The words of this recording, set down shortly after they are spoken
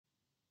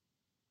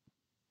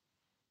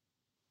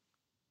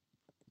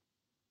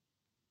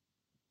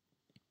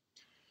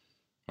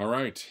All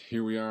right,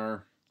 here we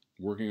are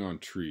working on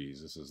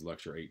trees. This is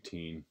lecture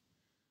 18.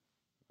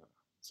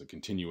 It's a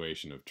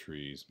continuation of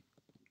trees.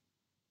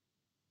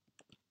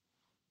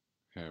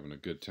 Having a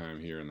good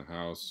time here in the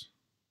house.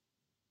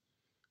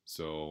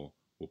 So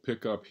we'll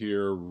pick up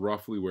here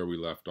roughly where we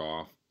left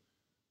off.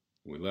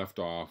 When we left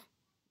off,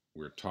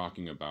 we're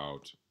talking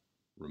about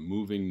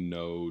removing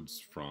nodes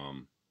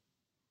from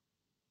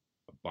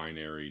a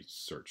binary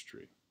search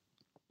tree.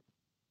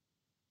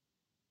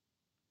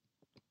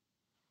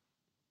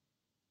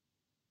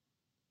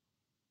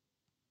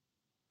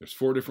 There's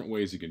 4 different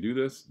ways you can do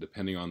this,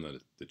 depending on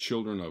the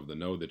children of the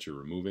node that you're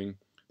removing.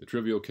 The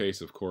trivial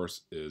case, of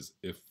course, is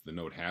if the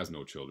node has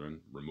no children.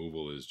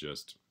 Removal is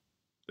just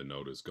the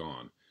node is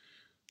gone.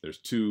 There's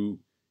 2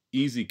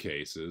 easy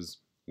cases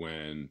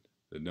when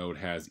the node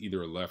has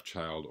either a left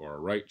child or a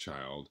right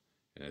child,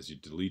 and as you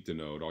delete the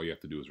node, all you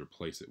have to do is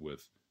replace it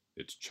with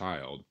its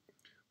child.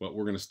 But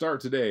we're going to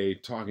start today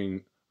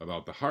talking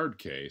about the hard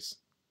case,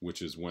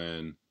 which is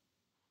when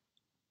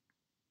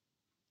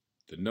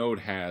the node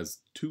has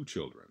 2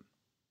 children.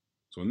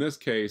 So in this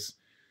case,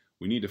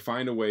 we need to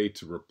find a way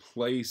to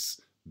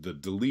replace the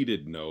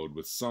deleted node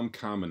with some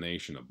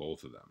combination of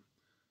both of them.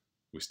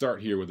 We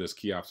start here with this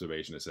key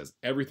observation that says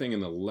everything in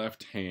the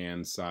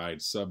left-hand side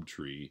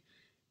subtree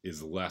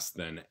is less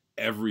than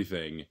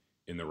everything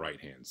in the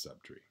right-hand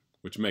subtree,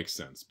 which makes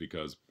sense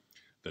because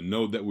the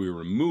node that we're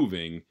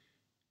removing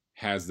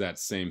has that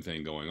same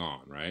thing going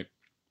on, right?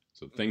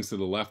 So things to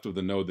the left of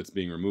the node that's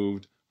being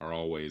removed are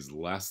always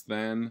less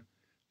than.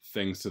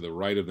 Things to the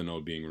right of the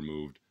node being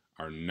removed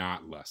are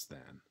not less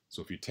than.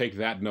 So if you take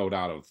that node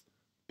out of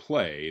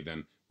play,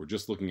 then we're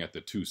just looking at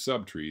the 2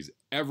 subtrees.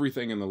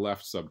 Everything in the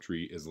left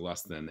subtree is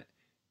less than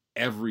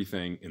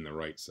everything in the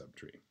right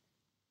subtree.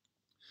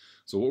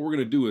 So what we're going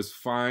to do is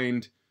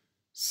find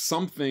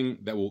something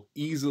that will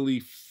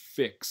easily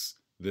fix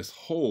this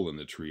hole in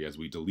the tree as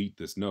we delete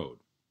this node.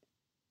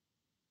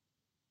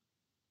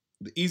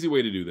 The easy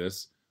way to do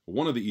this,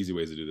 one of the easy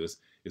ways to do this,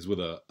 is with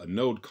a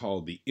node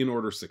called the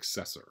in-order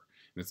successor.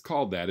 And it's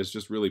called that. It's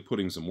just really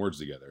putting some words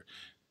together.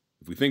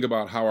 If we think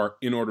about how our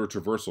in-order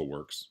traversal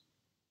works,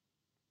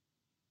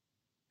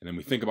 and then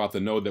we think about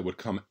the node that would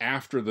come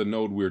after the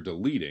node we're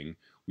deleting,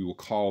 we will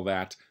call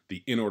that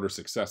the in-order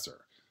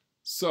successor.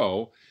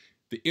 So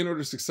the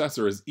in-order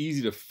successor is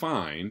easy to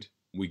find.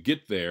 We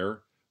get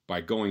there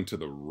by going to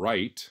the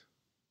right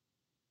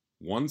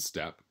one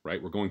step,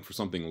 right? We're going for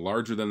something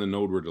larger than the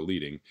node we're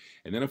deleting.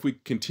 And then if we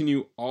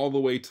continue all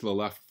the way to the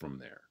left from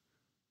there,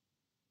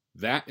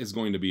 that is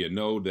going to be a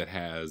node that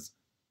has,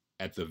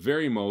 at the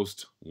very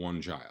most,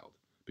 1 child.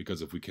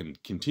 Because if we can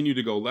continue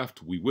to go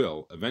left, we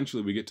will.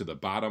 Eventually we get to the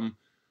bottom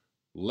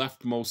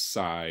leftmost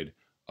side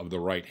of the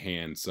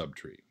right-hand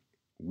subtree,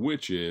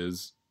 which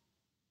is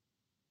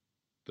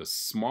the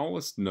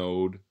smallest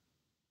node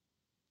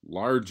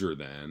larger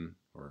than,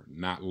 or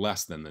not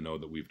less than, the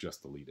node that we've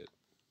just deleted.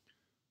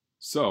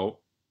 So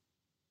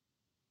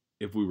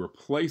if we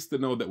replace the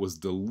node that was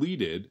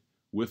deleted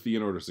with the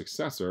in-order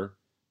successor,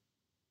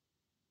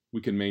 we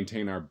can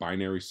maintain our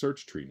binary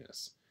search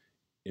tree-ness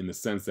in the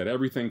sense that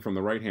everything from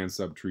the right-hand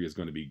subtree is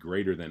going to be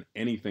greater than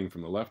anything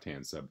from the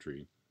left-hand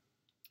subtree.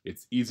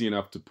 It's easy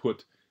enough to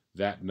put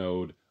that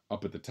node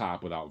up at the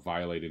top without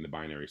violating the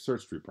binary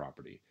search tree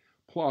property.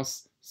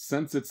 Plus,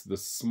 since it's the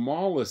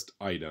smallest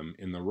item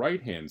in the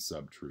right-hand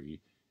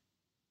subtree,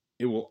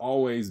 it will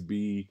always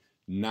be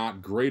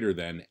not greater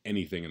than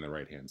anything in the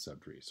right-hand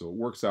subtree. So it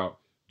works out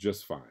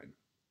just fine.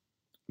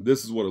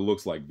 This is what it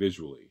looks like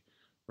visually,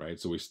 right?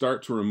 So we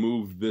start to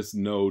remove this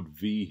node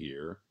V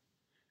here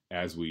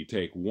as we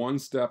take 1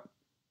 step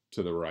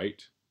to the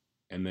right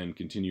and then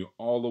continue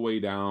all the way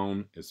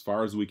down as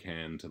far as we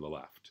can to the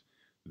left.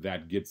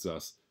 That gets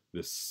us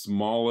the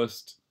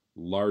smallest,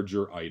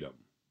 larger item.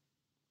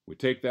 We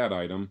take that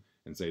item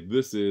and say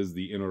this is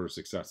the in-order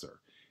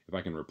successor. If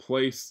I can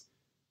replace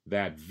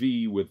that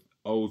V with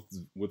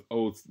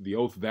the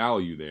oath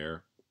value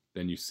there,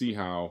 then you see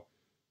how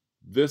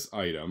this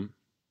item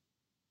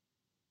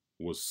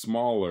was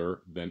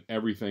smaller than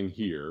everything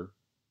here,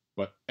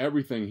 but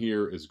everything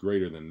here is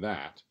greater than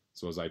that.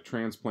 So as I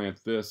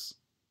transplant this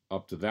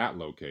up to that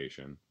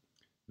location,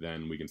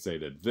 then we can say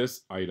that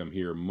this item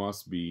here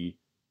must be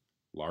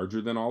larger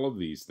than all of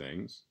these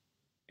things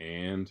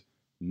and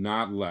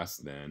not less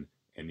than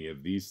any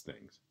of these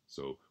things.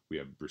 So we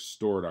have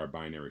restored our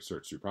binary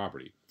search tree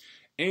property.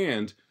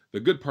 And the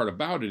good part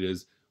about it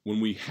is when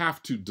we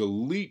have to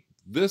delete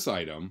this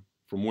item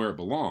from where it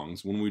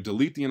belongs, when we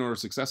delete the in-order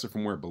successor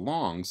from where it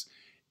belongs,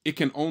 it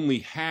can only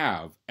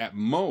have, at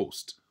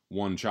most,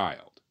 1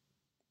 child.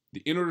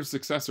 The in-order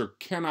successor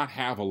cannot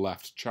have a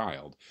left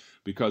child,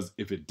 because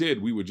if it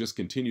did, we would just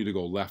continue to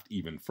go left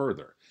even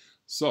further.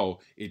 So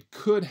it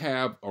could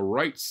have a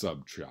right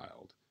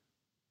subchild,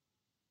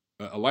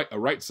 a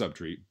right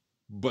subtree,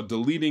 but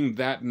deleting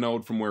that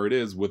node from where it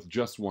is with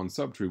just 1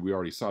 subtree, we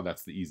already saw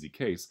that's the easy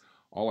case.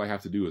 All I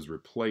have to do is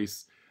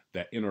replace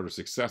that in-order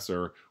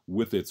successor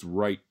with its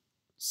right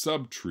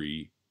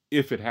subtree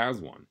if it has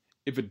one.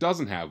 If it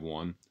doesn't have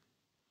one,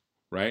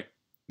 right,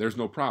 there's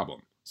no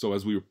problem. So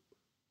as we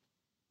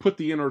put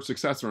the in-order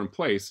successor in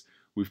place,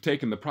 we've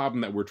taken the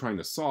problem that we're trying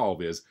to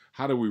solve is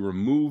how do we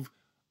remove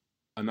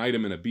an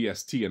item in a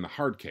BST in the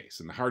hard case.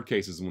 And the hard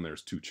case is when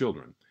there's 2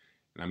 children.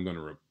 And I'm going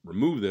to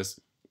remove this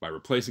by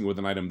replacing it with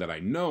an item that I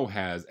know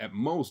has at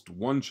most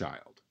 1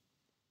 child.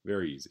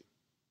 Very easy.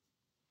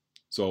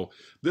 So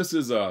this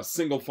is a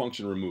single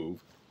function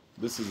remove.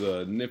 This is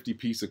a nifty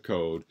piece of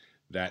code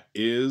that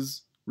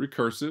is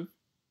recursive.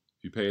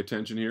 If you pay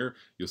attention here,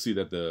 you'll see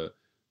that the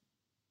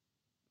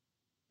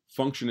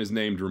function is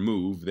named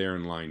remove there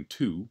in line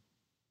 2.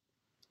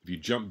 If you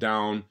jump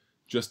down,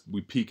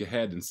 we peek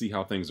ahead and see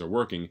how things are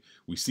working,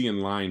 we see in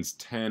lines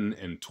 10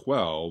 and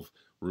 12,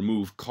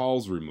 remove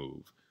calls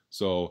remove.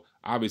 So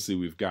obviously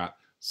we've got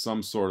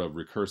some sort of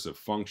recursive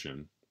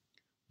function.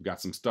 We've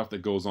got some stuff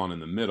that goes on in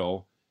the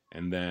middle,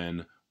 and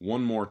then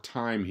one more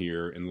time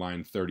here in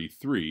line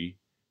 33,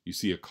 you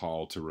see a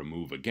call to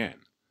remove again.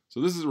 So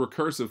this is a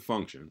recursive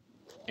function,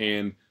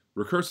 and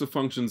recursive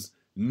functions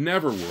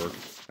never work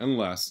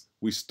unless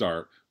we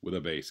start with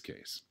a base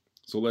case.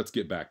 So let's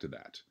get back to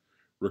that.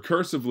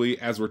 Recursively,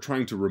 as we're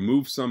trying to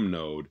remove some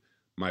node,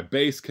 my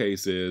base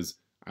case is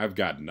I've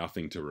got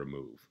nothing to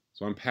remove.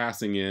 So I'm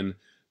passing in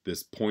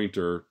this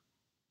pointer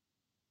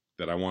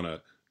that I want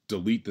to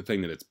delete the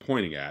thing that it's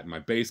pointing at. My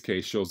base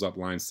case shows up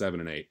lines 7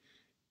 and 8.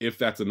 If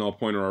that's a null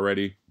pointer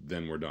already,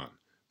 then we're done.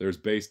 There's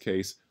base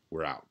case,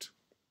 we're out.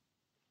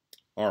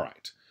 All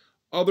right.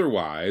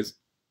 Otherwise,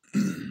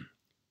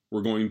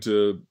 we're going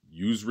to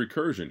use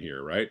recursion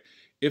here, right?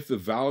 If the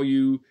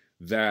value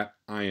that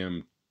I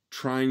am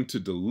trying to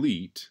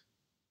delete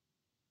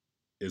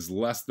is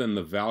less than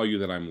the value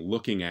that I'm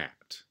looking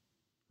at,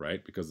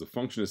 right? Because the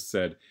function has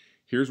said,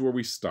 here's where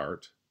we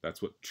start.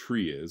 That's what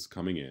tree is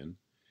coming in.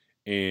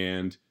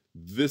 And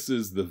this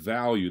is the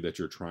value that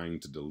you're trying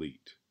to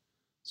delete.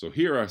 So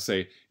here I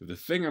say, if the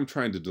thing I'm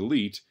trying to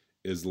delete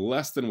is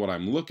less than what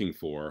I'm looking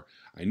for,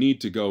 I need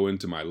to go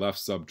into my left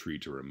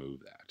subtree to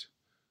remove that.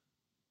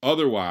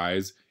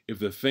 Otherwise, if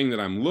the thing that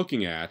I'm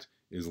looking at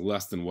is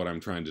less than what I'm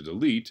trying to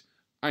delete,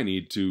 I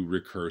need to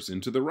recurse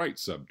into the right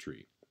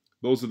subtree.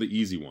 Those are the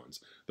easy ones.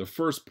 The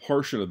first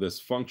portion of this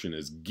function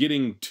is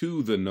getting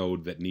to the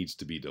node that needs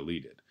to be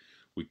deleted.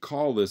 We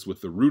call this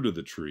with the root of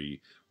the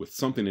tree, with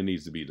something that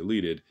needs to be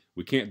deleted.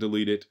 We can't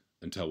delete it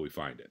until we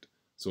find it.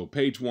 So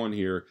page 1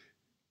 here,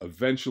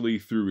 eventually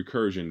through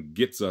recursion,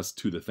 gets us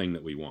to the thing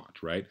that we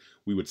want, right?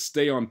 We would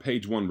stay on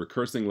page 1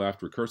 recursing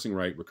left, recursing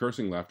right,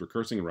 recursing left,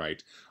 recursing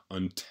right,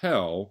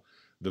 until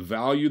the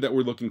value that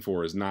we're looking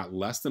for is not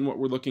less than what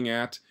we're looking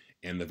at,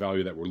 and the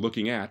value that we're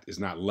looking at is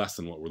not less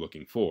than what we're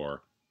looking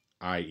for,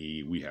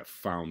 i.e. we have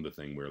found the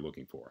thing we're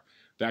looking for.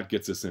 That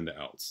gets us into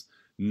else.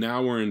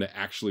 Now we're into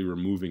actually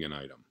removing an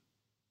item.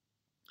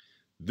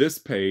 This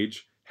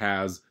page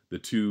has the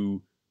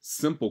 2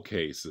 simple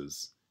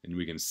cases, and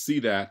we can see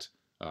that,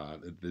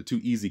 the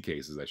 2 easy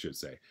cases, I should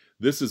say.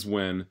 This is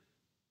when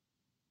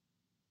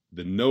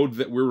the node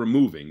that we're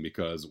removing,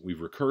 because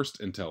we've recursed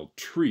until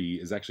tree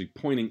is actually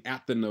pointing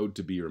at the node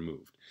to be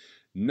removed.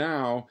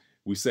 Now,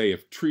 we say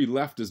if tree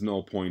left is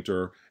null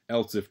pointer,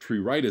 else if tree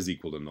right is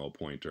equal to null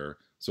pointer.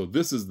 So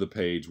this is the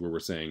page where we're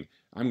saying,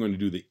 I'm going to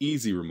do the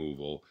easy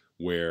removal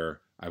where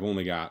I've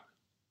only got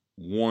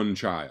 1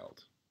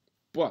 child.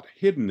 But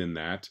hidden in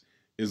that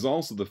is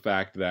also the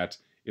fact that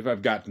if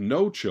I've got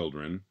no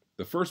children,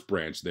 the first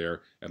branch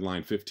there at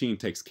line 15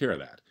 takes care of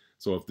that.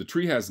 So if the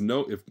tree has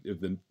if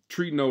the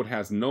tree node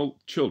has no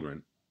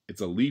children,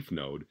 it's a leaf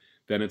node,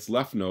 then its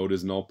left node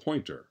is null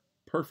pointer.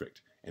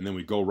 Perfect. And then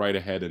we go right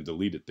ahead and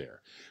delete it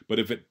there. But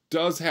if it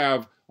does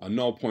have a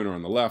null pointer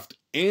on the left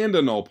and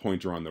a null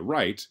pointer on the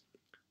right,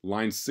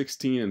 lines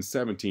 16 and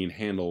 17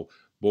 handle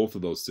both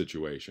of those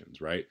situations,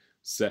 right?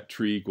 Set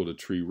tree equal to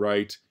tree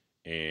right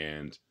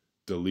and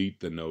delete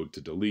the node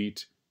to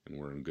delete, and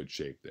we're in good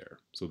shape there.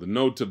 So the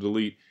node to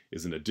delete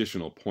is an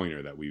additional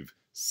pointer that we've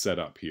set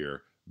up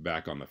here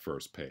back on the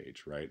first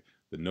page, right?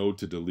 The node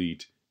to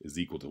delete is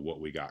equal to what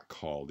we got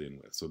called in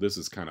with. So this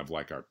is kind of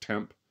like our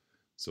temp.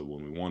 So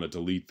when we want to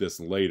delete this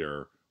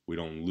later, we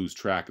don't lose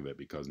track of it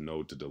because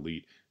node to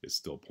delete is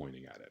still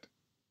pointing at it.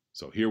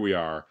 So here we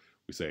are.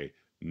 We say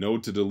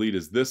node to delete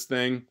is this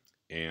thing,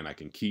 and I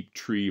can keep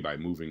tree by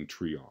moving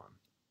tree on.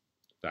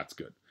 That's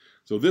good.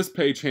 So this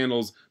page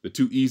handles the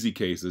 2 easy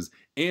cases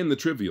and the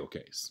trivial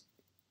case.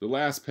 The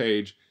last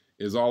page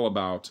is all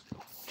about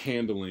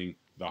handling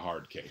the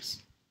hard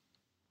case.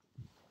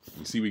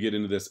 You see we get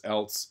into this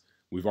else.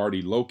 We've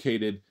already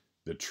located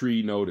the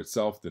tree node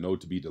itself, the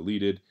node to be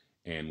deleted,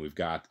 and we've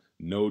got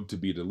node to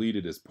be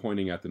deleted is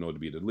pointing at the node to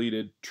be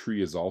deleted.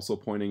 Tree is also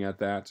pointing at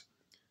that.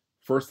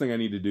 First thing I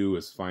need to do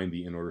is find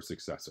the in-order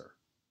successor.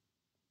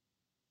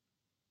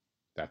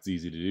 That's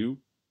easy to do.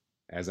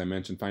 As I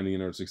mentioned, finding the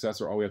in-order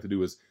successor, all we have to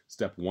do is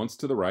step once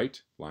to the right,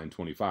 line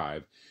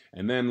 25,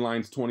 and then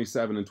lines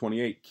 27 and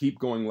 28, keep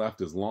going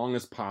left as long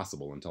as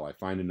possible until I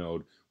find a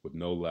node with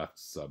no left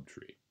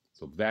subtree.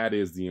 So that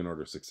is the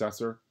in-order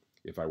successor.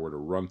 If I were to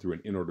run through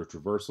an in-order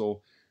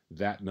traversal,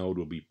 that node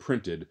will be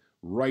printed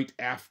right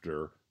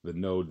after the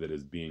node that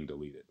is being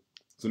deleted.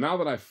 So now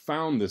that I've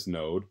found this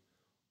node,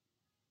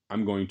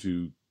 I'm going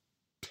to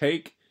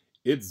take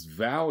its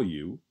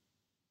value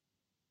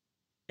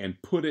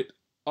and put it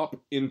up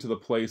into the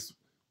place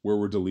where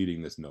we're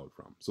deleting this node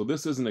from. So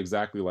this isn't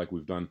exactly like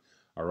we've done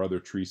our other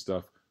tree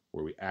stuff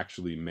where we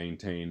actually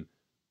maintain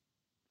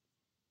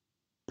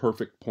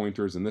perfect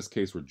pointers. In this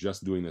case, we're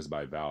just doing this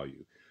by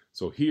value.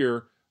 So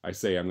here I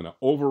say I'm going to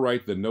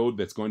overwrite the node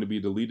that's going to be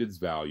deleted's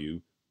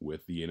value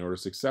with the in-order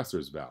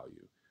successor's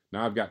value.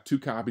 Now I've got 2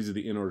 copies of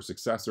the in-order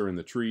successor in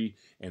the tree,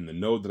 and the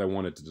node that I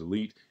wanted to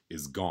delete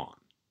is gone.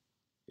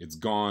 It's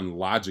gone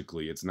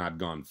logically, it's not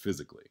gone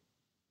physically.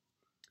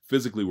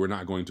 Physically, we're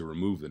not going to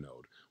remove the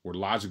node. We're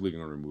logically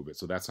going to remove it,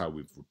 so that's how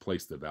we've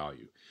replaced the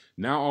value.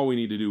 Now all we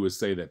need to do is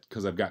say that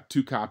because I've got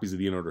 2 copies of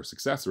the in-order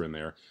successor in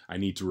there, I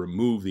need to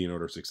remove the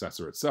in-order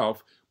successor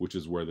itself, which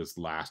is where this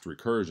last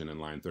recursion in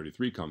line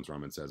 33 comes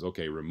from and says,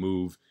 okay,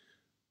 remove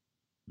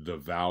the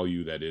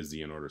value that is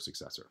the in-order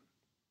successor.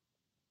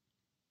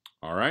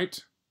 All right?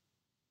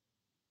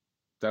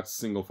 That's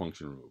single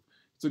function remove.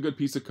 It's a good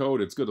piece of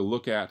code. It's good to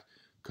look at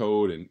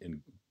code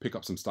and pick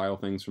up some style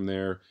things from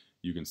there.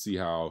 You can see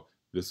how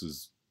this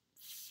is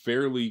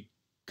fairly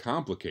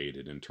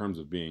complicated in terms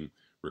of being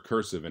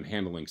recursive and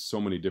handling so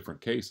many different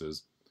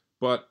cases,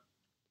 but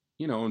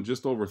you know, in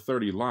just over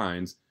 30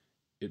 lines,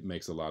 it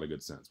makes a lot of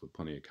good sense with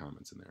plenty of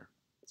comments in there.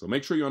 So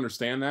make sure you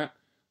understand that.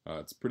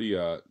 It's pretty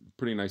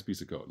nice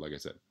piece of code, like I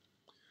said.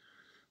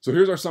 So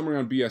here's our summary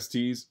on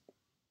BSTs.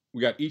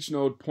 We got each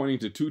node pointing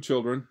to 2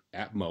 children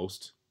at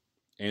most,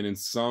 and in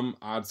some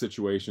odd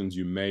situations,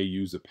 you may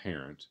use a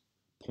parent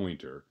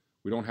pointer.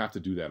 We don't have to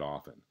do that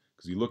often.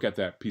 Because you look at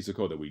that piece of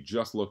code that we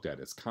just looked at,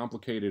 as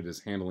complicated as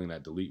handling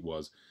that delete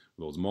was,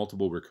 with those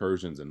multiple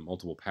recursions and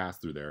multiple pass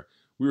through there,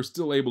 we were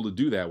still able to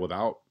do that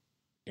without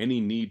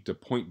any need to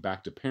point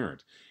back to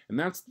parent. And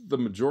that's the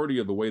majority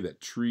of the way that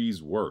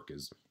trees work,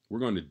 is we're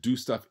going to do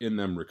stuff in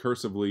them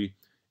recursively,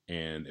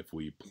 and if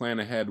we plan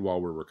ahead while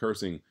we're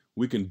recursing,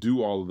 we can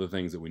do all of the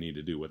things that we need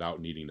to do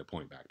without needing to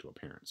point back to a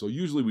parent. So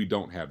usually we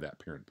don't have that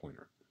parent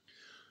pointer.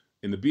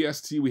 In the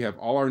BST, we have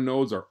all our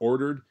nodes are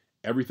ordered.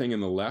 Everything in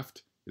the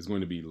left is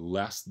going to be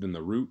less than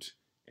the root,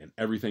 and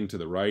everything to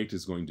the right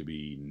is going to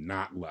be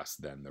not less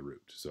than the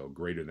root, so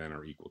greater than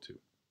or equal to.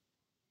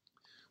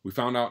 We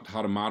found out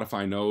how to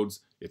modify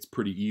nodes. It's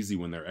pretty easy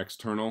when they're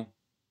external.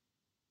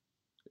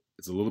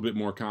 It's a little bit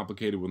more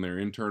complicated when they're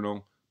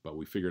internal, but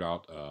we figured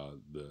out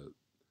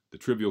the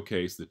trivial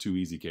case, the 2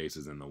 easy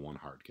cases, and the 1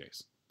 hard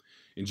case.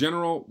 In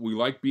general, we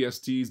like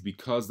BSTs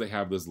because they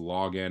have this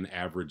log n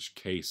average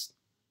case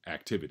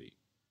activity.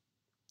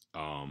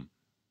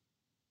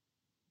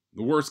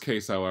 The worst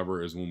case,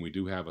 however, is when we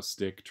do have a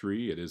stick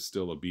tree. It is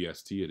still a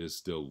BST. It is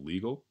still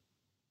legal.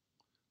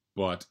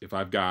 But if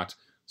I've got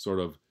sort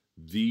of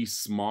the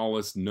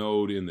smallest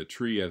node in the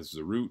tree as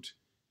the root,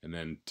 and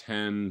then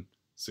 10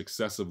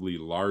 successively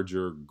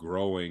larger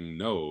growing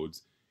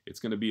nodes, it's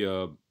going to be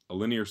a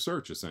linear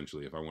search,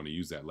 essentially, if I want to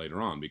use that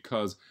later on,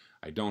 because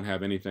I don't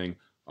have anything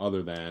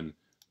other than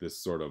this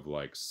sort of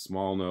like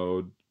small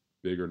node,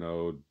 bigger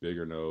node,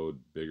 bigger node,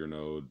 bigger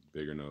node,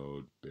 bigger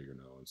node, bigger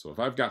node. So if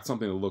I've got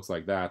something that looks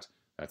like that,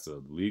 that's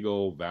a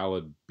legal,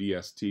 valid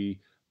BST,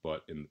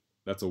 but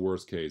that's a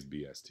worst case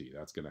BST.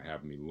 That's going to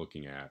have me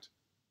looking at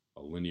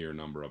a linear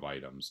number of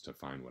items to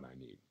find what I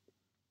need.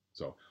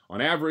 So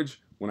on average,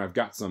 when I've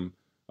got some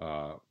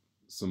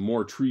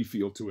more tree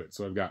feel to it,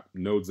 so I've got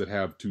nodes that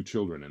have 2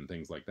 children and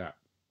things like that,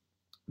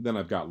 then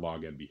I've got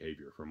log n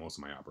behavior for most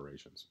of my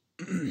operations.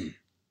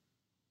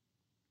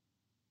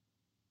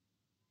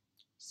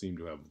 Seem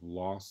to have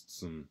lost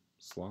some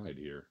slide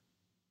here.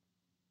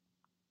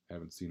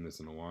 Haven't seen this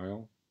in a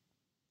while.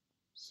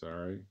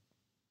 Sorry.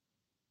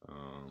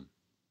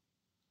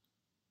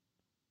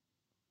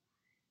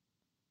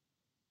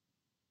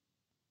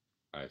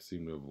 I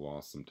seem to have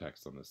lost some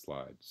text on this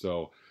slide.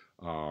 So,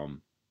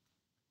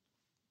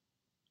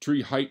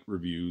 tree height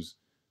reviews,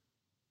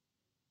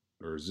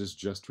 or is this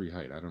just tree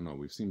height? I don't know.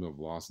 We seem to have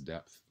lost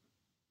depth.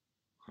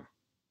 Huh.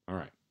 All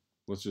right,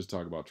 let's just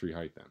talk about tree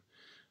height then.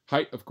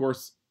 Height, of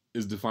course,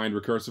 is defined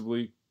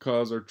recursively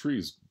because our tree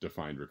is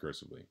defined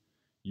recursively.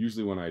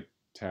 Usually when I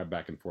tab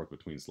back and forth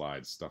between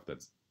slides, stuff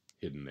that's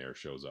hidden there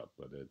shows up,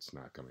 but it's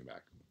not coming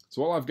back.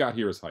 So all I've got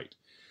here is height.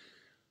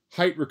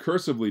 Height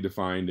recursively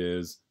defined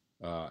is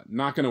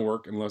not going to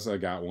work unless I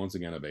got, once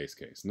again, a base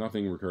case.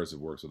 Nothing recursive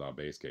works without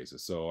base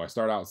cases. So I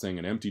start out saying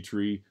an empty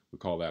tree, we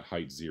call that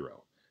height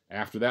 0.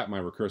 After that, my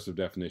recursive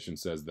definition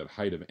says that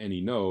height of any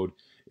node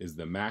is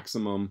the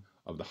maximum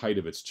of the height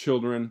of its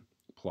children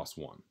plus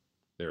 1.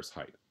 There's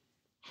height.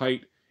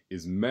 Height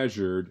is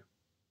measured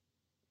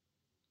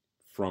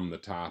from the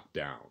top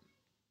down.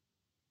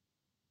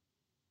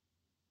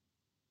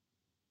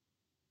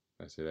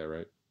 Did I say that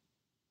right?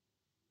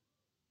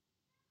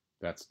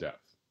 That's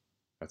depth.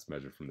 That's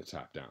measured from the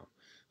top down.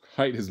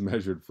 Height is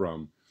measured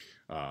from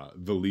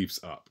the leaves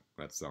up.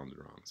 That sounded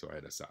wrong, so I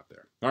had to stop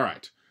there. All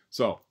right,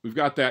 so we've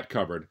got that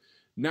covered.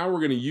 Now we're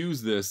going to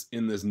use this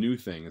in this new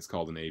thing. It's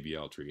called an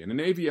AVL tree. And an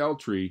AVL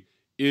tree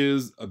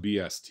is a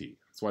BST.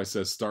 That's why it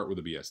says start with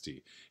a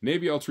BST. An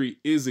AVL tree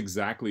is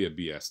exactly a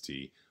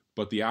BST,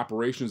 but the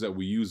operations that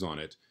we use on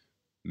it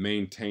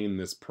maintain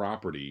this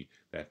property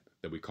that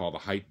that we call the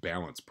height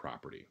balance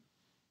property.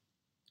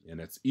 And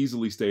it's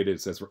easily stated.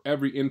 It says for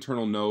every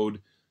internal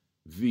node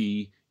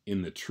V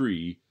in the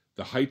tree,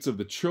 the heights of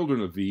the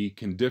children of V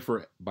can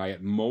differ by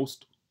at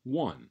most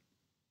 1.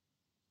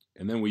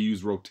 And then we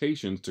use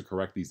rotations to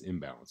correct these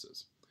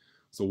imbalances.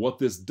 So what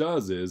this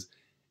does is,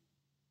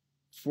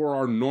 for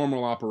our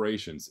normal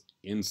operations,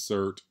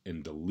 insert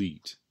and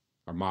delete,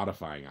 our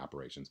modifying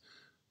operations.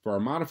 For our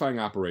modifying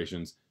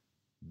operations,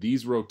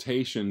 these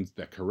rotations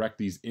that correct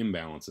these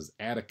imbalances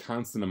add a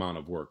constant amount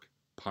of work,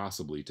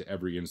 possibly, to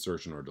every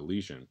insertion or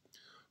deletion.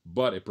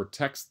 But it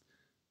protects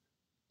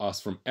us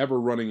from ever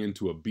running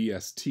into a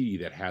BST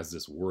that has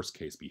this worst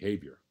case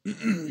behavior.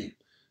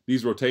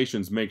 These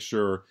rotations make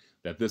sure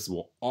that this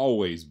will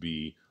always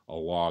be a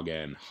log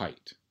n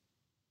height.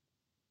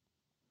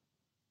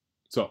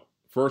 So,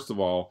 first of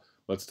all,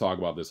 let's talk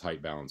about this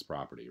height balance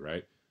property,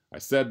 right? I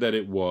said that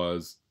it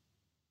was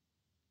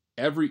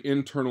every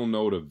internal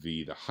node of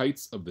V, the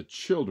heights of the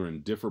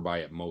children differ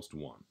by at most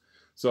 1.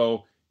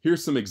 So,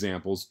 here's some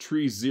examples.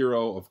 Tree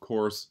 0, of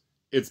course,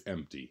 it's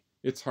empty.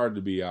 It's hard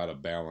to be out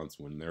of balance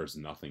when there's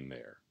nothing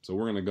there. So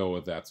we're going to go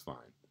with that's fine.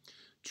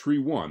 Tree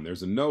 1,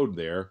 there's a node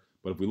there,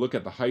 but if we look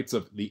at the heights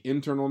of the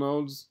internal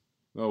nodes,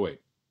 oh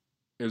wait,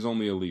 there's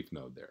only a leaf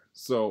node there.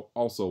 So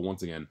also,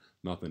 once again,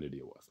 nothing to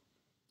deal with.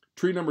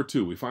 Tree number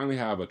 2, we finally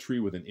have a tree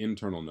with an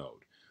internal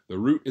node. The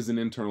root is an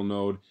internal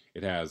node.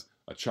 It has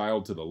a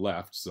child to the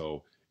left,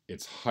 so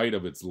its height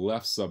of its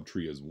left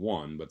subtree is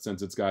 1, but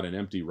since it's got an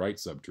empty right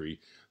subtree,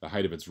 the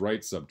height of its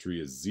right subtree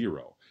is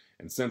 0.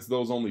 And since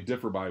those only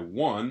differ by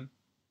 1,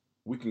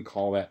 we can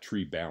call that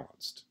tree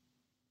balanced.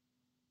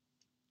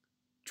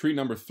 Tree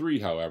number 3,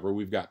 however,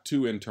 we've got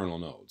 2 internal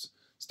nodes.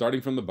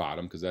 Starting from the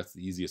bottom, because that's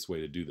the easiest way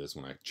to do this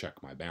when I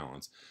check my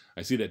balance,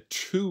 I see that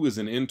 2 is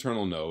an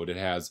internal node. It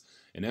has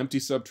an empty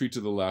subtree to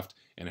the left,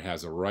 and it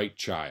has a right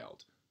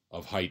child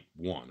of height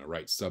 1, a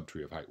right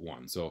subtree of height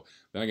 1. So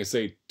then I can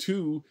say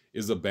 2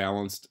 is a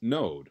balanced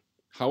node.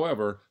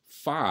 However,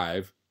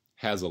 5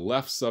 has a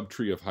left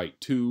subtree of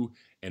height 2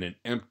 and an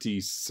empty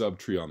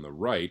subtree on the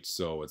right,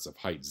 so it's of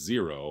height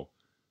 0.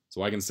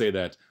 So I can say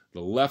that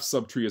the left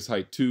subtree is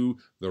height 2,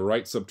 the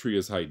right subtree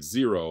is height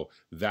 0.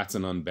 That's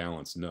an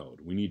unbalanced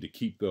node. We need to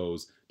keep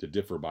those to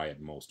differ by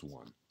at most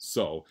 1.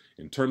 So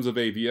in terms of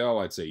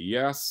AVL, I'd say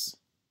yes,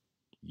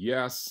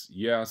 yes,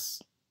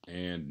 yes,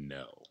 and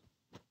no.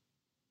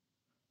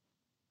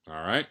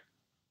 All right?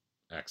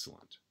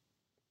 Excellent.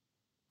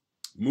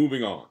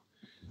 Moving on.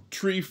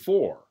 Tree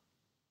 4.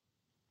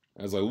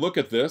 As I look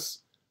at this,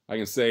 I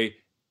can say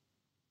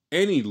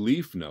any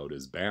leaf node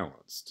is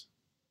balanced,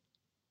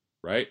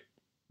 right?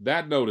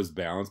 That node is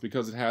balanced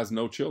because it has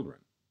no children.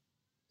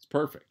 It's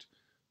perfect.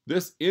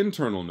 This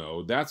internal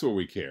node, that's where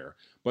we care.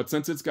 But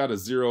since it's got a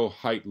 0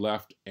 height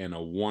left and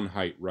a 1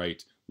 height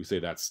right, we say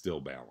that's still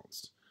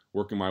balanced.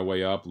 Working my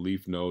way up,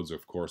 leaf nodes,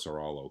 of course, are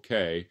all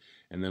okay.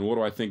 And then what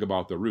do I think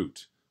about the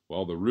root?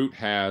 Well, the root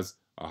has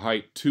a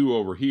height 2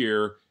 over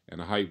here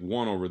and a height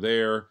 1 over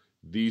there.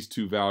 These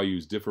two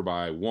values differ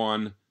by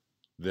 1.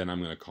 Then I'm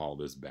going to call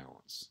this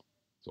balance.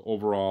 So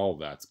overall,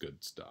 that's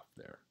good stuff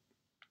there.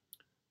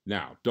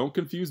 Now, don't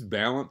confuse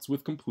balance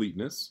with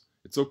completeness.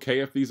 It's okay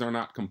if these are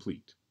not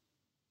complete.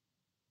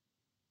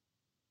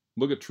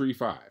 Look at tree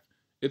 5.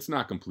 It's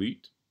not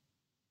complete.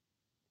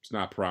 It's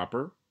not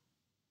proper,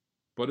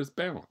 but it's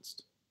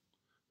balanced,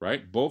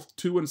 right? Both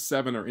 2 and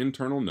 7 are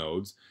internal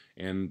nodes,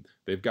 and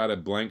they've got a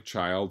blank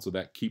child, so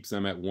that keeps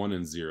them at 1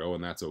 and 0,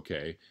 and that's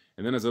okay.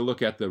 And then as I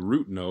look at the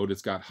root node,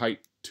 it's got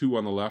height 2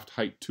 on the left,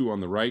 height 2 on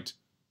the right,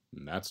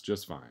 and that's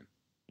just fine.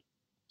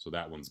 So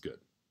that one's good.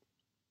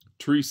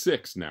 Tree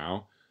 6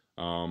 now.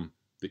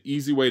 The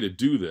easy way to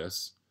do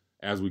this,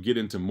 as we get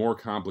into more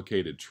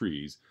complicated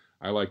trees,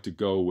 I like to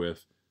go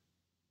with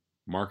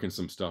marking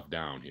some stuff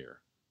down here,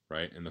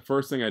 right? And the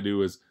first thing I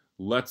do is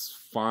let's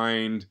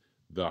find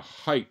the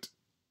height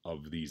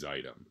of these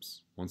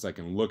items. Once I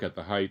can look at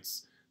the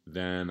heights,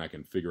 then I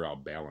can figure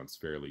out balance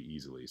fairly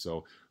easily.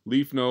 So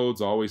leaf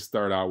nodes always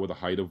start out with a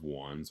height of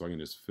 1, so I can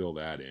just fill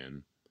that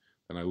in.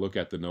 Then I look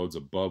at the nodes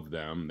above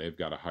them. They've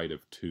got a height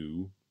of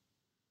 2.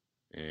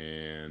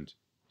 And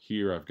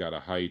here I've got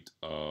a height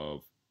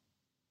of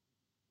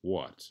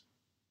what?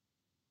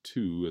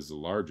 2 is the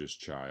largest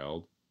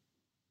child.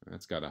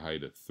 That's got a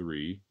height of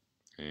 3.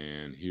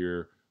 And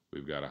here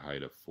we've got a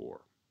height of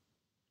 4.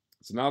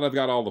 So now that I've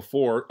got all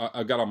the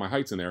I've got all my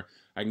heights in there,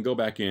 I can go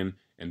back in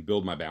and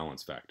build my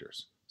balance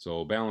factors.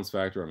 So balance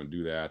factor, I'm going to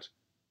do that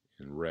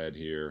in red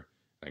here.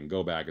 I can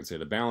go back and say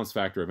the balance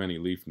factor of any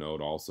leaf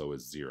node also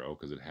is 0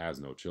 because it has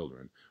no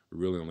children. We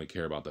really only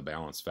care about the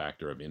balance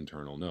factor of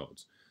internal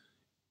nodes.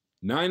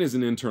 9 is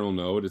an internal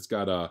node. It's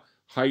got a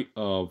height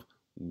of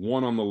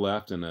 1 on the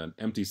left and an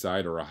empty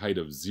side, or a height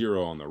of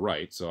 0 on the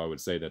right. So I would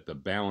say that the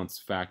balance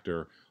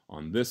factor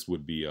on this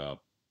would be a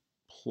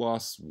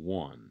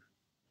 +1,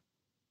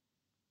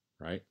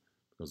 right?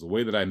 Because the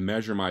way that I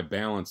measure my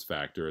balance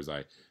factor is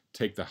I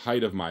take the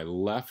height of my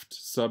left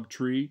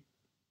subtree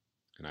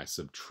and I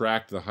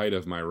subtract the height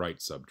of my right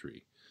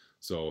subtree.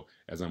 So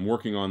as I'm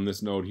working on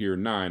this node here,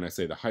 9, I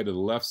say the height of the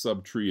left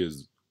subtree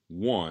is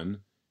 1,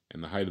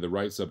 and the height of the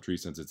right subtree,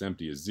 since it's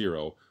empty, is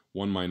 0.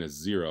 1 minus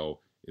 0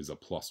 is a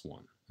plus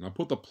 1. And I'll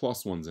put the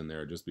plus ones in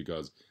there just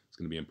because it's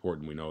going to be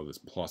important we know this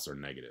plus or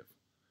negative.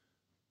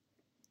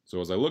 So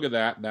as I look at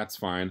that, that's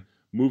fine.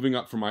 Moving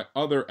up from my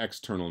other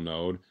external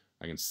node,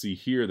 I can see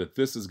here that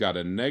this has got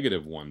a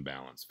 -1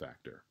 balance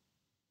factor,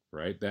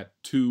 right? That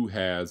 2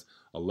 has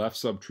a left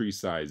subtree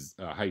size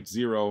height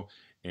 0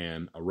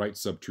 and a right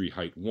subtree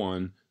height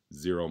 1.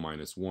 0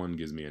 minus 1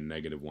 gives me a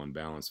 -1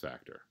 balance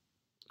factor.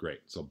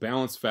 Great. So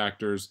balance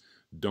factors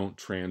don't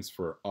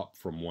transfer up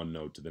from one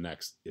node to the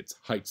next. It's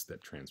heights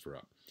that transfer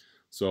up.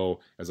 So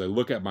as I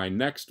look at my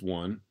next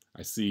one,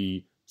 I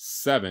see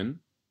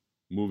 7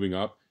 moving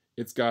up.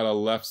 It's got a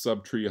left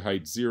subtree of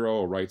height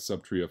 0, a right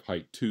subtree of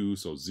height 2,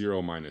 so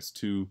 0 minus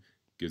 2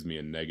 gives me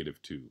a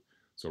 -2.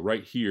 So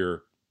right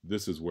here,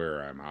 this is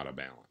where I'm out of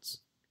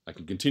balance. I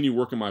can continue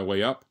working my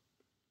way up,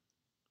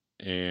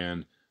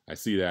 and I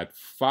see that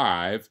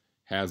 5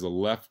 has a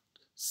left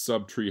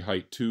subtree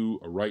height 2,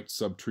 a right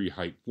subtree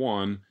height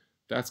 1.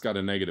 That's got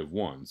a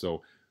 -1.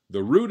 So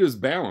the root is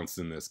balanced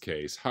in this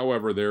case.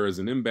 However, there is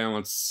an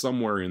imbalance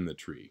somewhere in the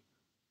tree.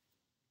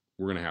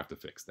 We're going to have to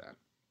fix that.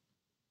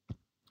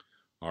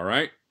 All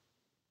right.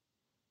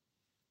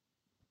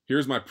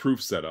 Here's my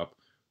proof setup.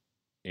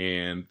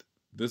 And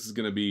this is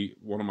going to be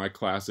one of my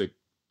classic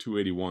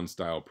 281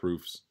 style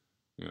proofs.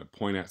 I'm going to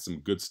point at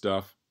some good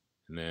stuff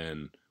and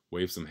then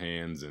wave some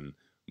hands and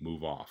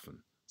move off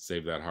and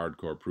save that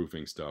hardcore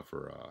proofing stuff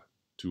for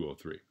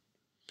 203.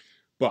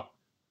 But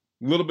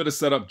a little bit of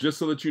setup just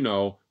so that you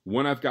know,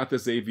 when I've got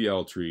this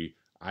AVL tree,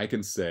 I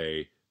can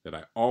say that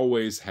I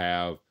always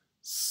have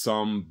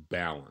some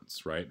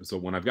balance, right? So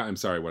when I've got,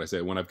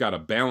 when I've got a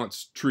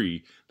balanced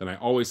tree, then I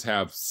always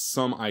have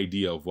some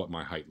idea of what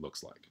my height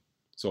looks like.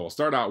 So I'll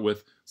start out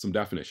with some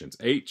definitions.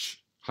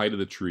 H, height of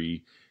the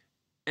tree.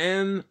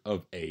 N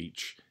of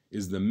H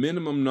is the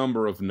minimum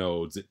number of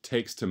nodes it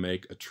takes to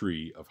make a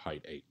tree of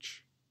height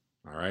H.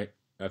 All right?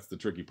 That's the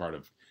tricky part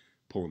of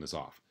pulling this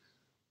off.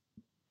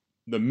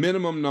 The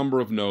minimum number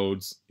of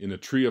nodes in a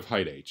tree of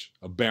height H,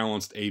 a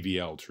balanced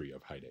AVL tree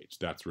of height H.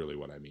 That's really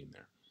what I mean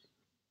there.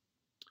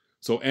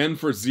 So N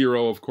for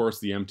 0, of course,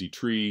 the empty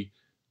tree.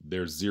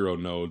 There's 0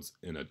 nodes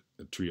in a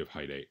tree of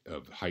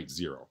height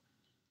 0.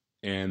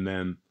 And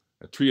then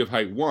a tree of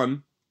height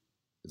 1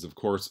 is, of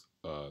course,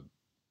 a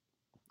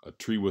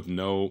tree with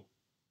no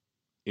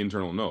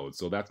internal nodes.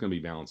 So that's going to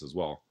be balanced as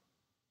well.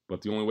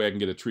 But the only way I can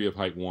get a tree of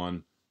height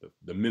 1,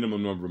 the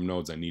minimum number of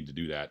nodes I need to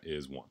do that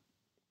is 1.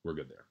 We're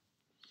good there.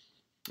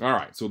 All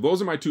right, so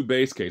those are my two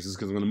base cases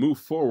because I'm going to move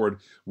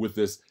forward with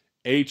this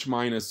H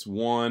minus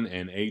 1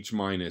 and H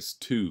minus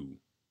 2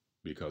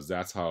 because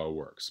that's how it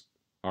works.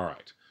 All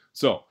right,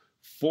 so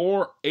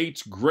for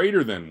H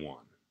greater than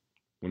 1,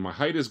 when my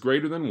height is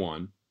greater than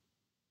 1,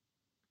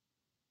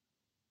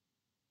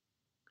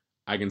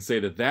 I can say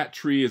that that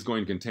tree is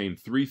going to contain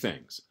 3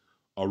 things: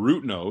 a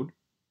root node,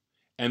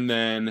 and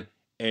then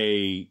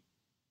a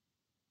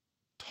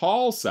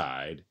tall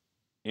side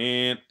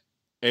and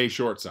a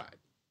short side.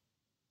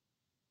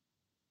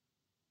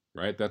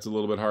 Right? That's a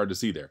little bit hard to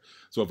see there.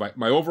 So if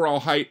my overall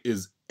height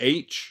is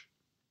H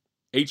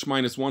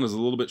minus 1 is a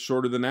little bit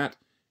shorter than that.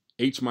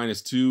 H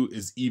minus 2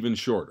 is even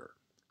shorter.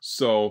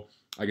 So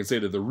I can say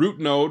that the root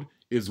node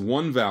is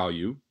 1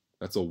 value.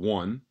 That's a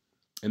 1.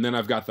 And then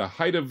I've got the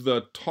height of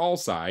the tall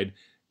side,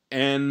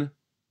 n,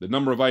 the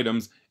number of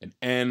items, at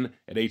n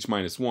at H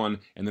minus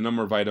 1, and the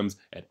number of items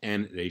at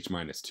n at H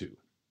minus 2.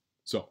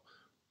 So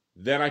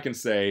then I can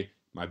say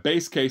my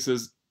base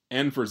cases,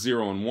 n for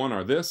 0 and 1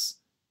 are this,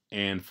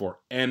 and for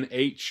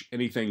nh,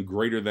 anything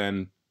greater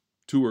than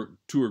 2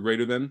 or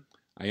greater than,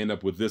 I end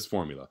up with this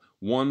formula: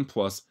 1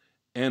 plus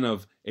n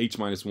of H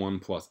minus 1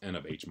 plus n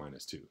of H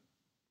minus 2.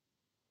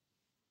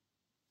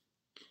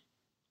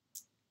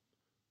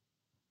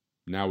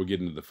 Now we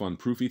get into the fun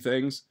proofy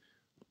things.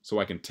 So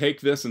I can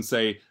take this and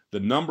say the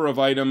number of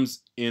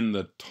items in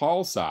the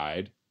tall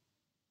side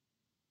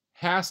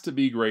has to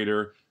be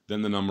greater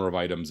than the number of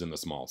items in the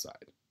small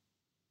side.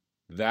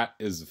 That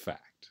is a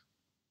fact,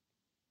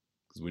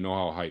 because we know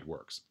how height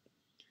works.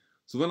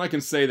 So then I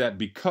can say that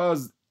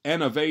because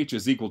n of h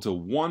is equal to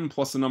 1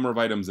 plus the number of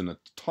items in the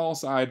tall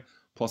side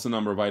plus the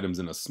number of items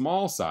in the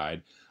small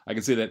side, I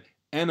can say that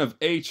n of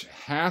h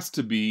has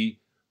to be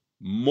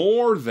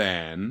more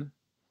than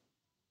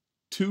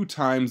 2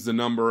 times the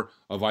number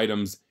of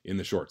items in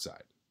the short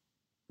side,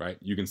 right?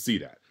 You can see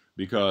that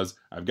because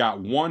I've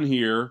got 1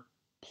 here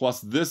plus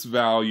this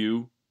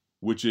value,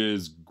 which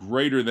is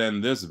greater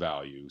than this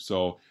value.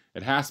 So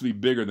it has to be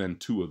bigger than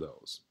 2 of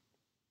those.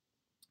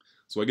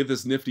 So I get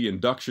this nifty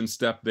induction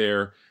step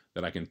there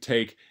that I can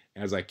take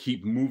as I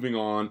keep moving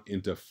on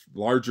into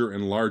larger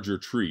and larger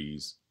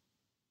trees.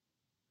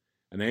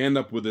 And I end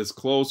up with this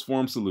closed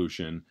form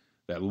solution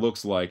that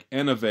looks like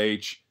n of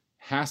h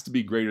has to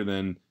be greater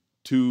than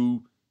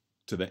 2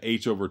 to the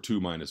h over 2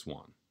 minus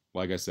 1.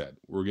 Like I said,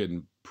 we're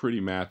getting pretty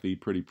mathy,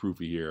 pretty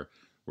proofy here.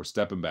 We're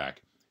stepping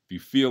back. If you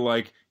feel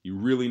like you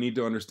really need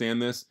to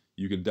understand this,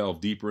 you can delve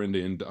deeper into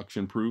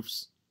induction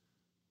proofs.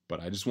 But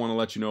I just want to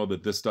let you know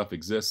that this stuff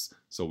exists,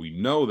 so we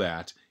know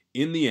that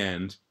in the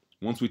end,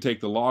 once we take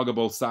the log of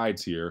both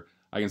sides here,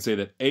 I can say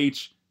that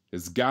h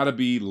has got to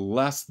be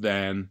less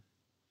than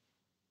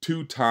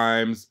 2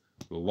 times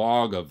the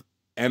log of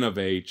n of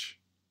h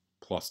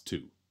plus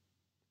 2.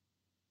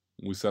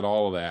 We said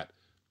all of that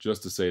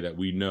just to say that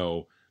we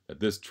know that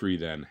this tree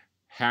then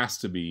has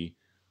to be,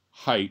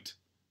 height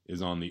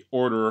is on the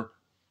order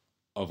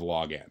of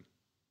log n,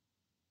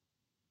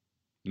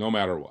 no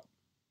matter what.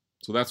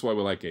 So that's why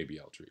we like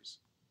ABL trees.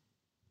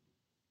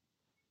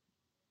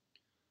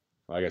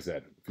 Like I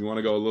said, if you want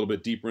to go a little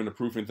bit deeper into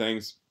proofing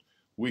things,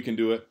 we can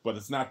do it, but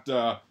it's not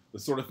the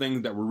sort of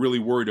thing that we're really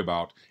worried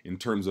about in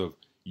terms of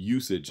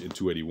usage in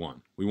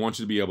 281. We want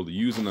you to be able to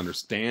use and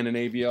understand an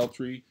ABL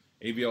tree.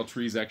 ABL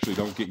trees actually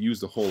don't get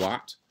used a whole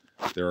lot.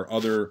 There are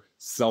other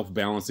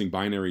self-balancing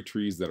binary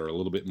trees that are a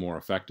little bit more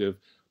effective,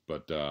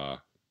 but the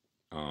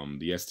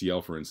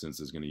STL, for instance,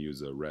 is going to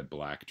use a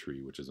red-black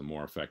tree, which is a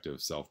more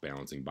effective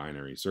self-balancing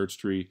binary search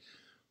tree,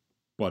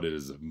 but it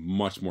is a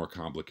much more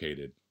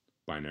complicated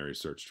binary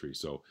search tree.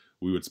 So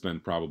we would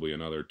spend probably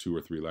another 2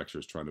 or 3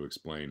 lectures trying to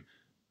explain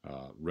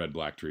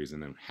red-black trees,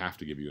 and then have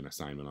to give you an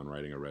assignment on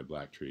writing a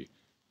red-black tree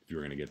if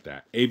you're going to get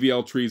that.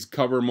 ABL trees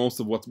cover most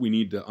of what we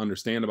need to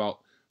understand about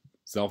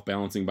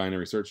self-balancing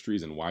binary search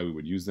trees and why we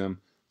would use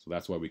them. So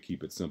that's why we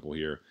keep it simple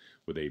here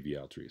with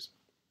ABL trees.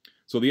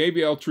 So the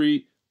ABL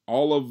tree,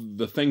 all of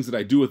the things that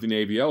I do with an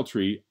ABL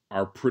tree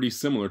are pretty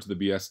similar to the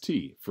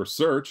BST. For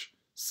search,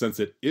 since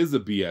it is a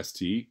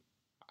BST,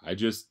 I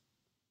just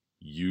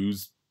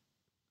use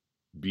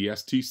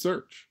BST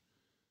search.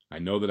 I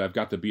know that I've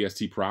got the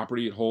BST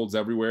property it holds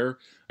everywhere.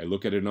 I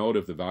look at a node.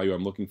 If the value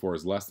I'm looking for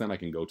is less than, I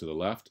can go to the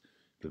left.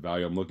 If the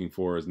value I'm looking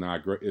for is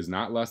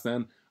not less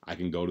than, I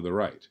can go to the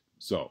right.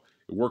 So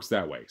it works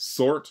that way.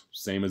 Sort,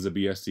 same as a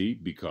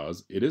BST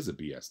because it is a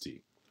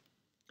BST.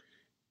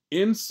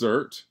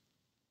 Insert,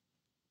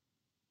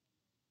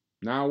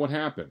 now what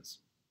happens?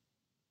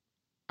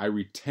 I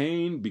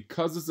retain,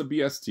 because it's a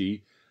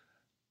BST,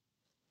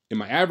 in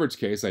my average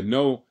case, I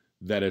know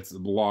that it's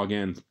log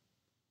n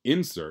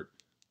insert,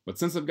 but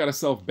since I've got a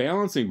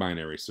self-balancing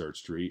binary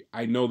search tree,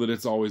 I know that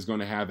it's always going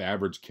to have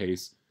average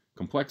case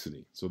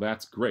complexity. So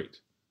that's great.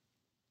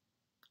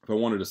 If I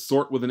wanted to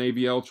sort with an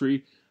ABL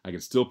tree, I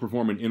can still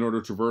perform an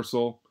in-order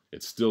traversal.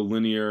 It's still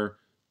linear.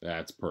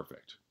 That's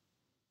perfect.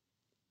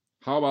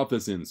 How about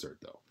this insert,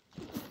 though?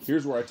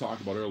 Here's where I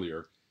talked about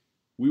earlier.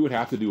 We would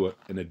have to do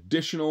an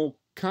additional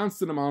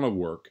constant amount of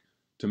work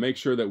to make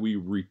sure that we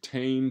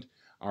retained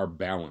our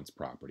balance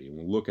property, and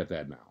we'll look at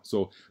that now.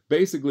 So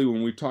basically,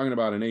 when we're talking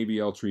about an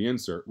ABL tree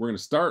insert, we're going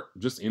to start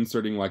just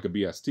inserting like a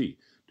BST.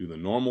 Do the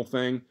normal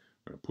thing,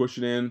 we're going to push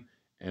it in,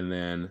 and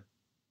then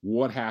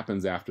what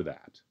happens after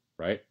that,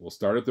 right? We'll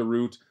start at the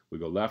root, we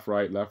go left,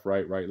 right, left,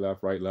 right, right,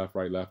 left, right, left,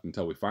 right, left,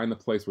 until we find the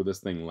place where this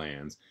thing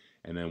lands,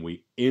 and then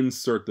we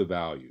insert the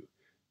value.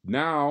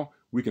 Now,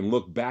 we can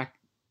look back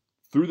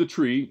through the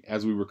tree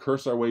as we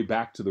recurse our way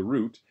back to the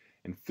root,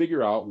 and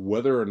figure out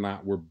whether or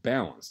not we're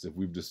balanced. If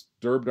we've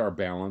disturbed our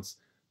balance,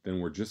 then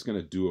we're just going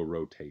to do a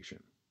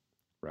rotation,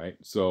 right?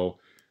 So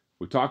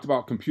we talked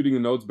about computing the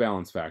node's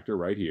balance factor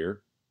right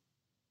here.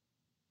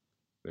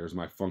 There's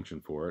my function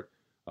for it.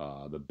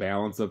 The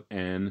balance of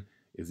n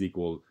is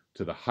equal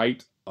to the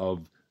height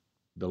of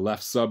the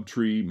left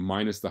subtree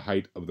minus the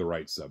height of the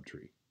right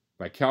subtree.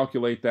 If I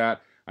calculate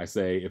that, I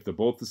say if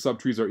both the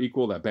subtrees are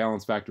equal, that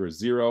balance factor is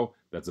 0,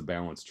 that's a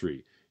balanced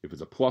tree. If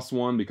it's a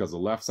 +1 because the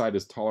left side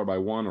is taller by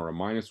 1, or a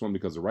 -1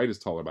 because the right is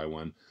taller by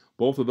 1,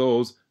 both of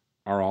those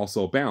are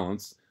also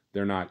balanced.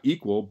 They're not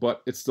equal,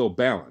 but it's still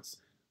balanced.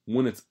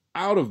 When it's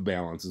out of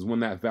balance is when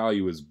that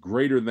value is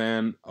greater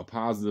than a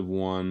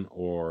 +1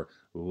 or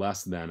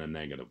less than a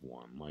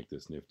 -1, like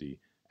this nifty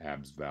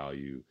abs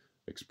value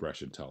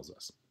expression tells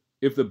us.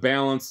 If the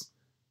balance,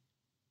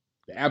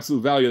 the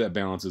absolute value of that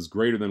balance is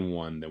greater than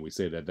 1, then we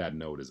say that that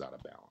node is out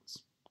of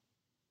balance.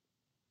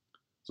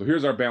 So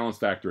here's our balance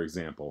factor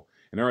example.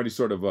 And I already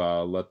sort of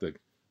let the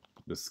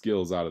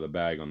skills out of the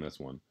bag on this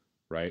one,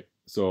 right?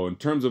 So in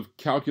terms of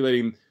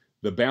calculating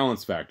the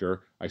balance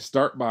factor, I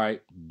start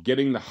by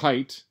getting the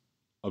height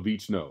of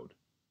each node.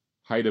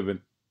 Height of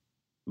a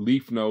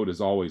leaf node is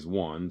always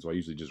 1, so I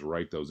usually just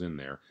write those in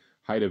there.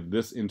 Height of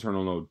this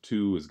internal node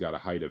 2 has got a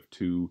height of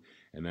 2,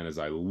 and then as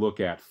I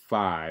look at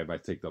 5, I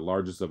take the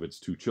largest of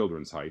its two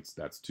children's heights,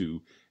 that's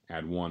 2,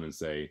 add 1 and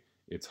say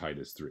its height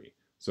is 3.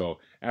 So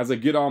as I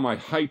get all my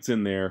heights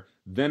in there,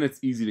 then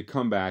it's easy to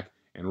come back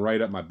and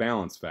write up my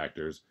balance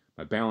factors.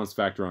 My balance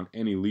factor on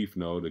any leaf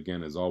node,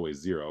 again, is always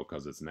 0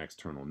 because it's an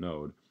external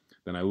node.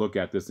 Then I look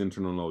at this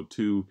internal node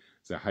 2,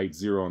 it's a height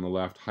 0 on the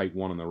left, height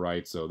 1 on the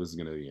right, so this is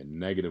going to be a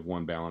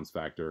 -1 balance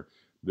factor.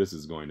 This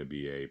is going to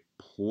be a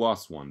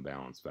 +1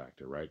 balance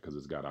factor, right? Because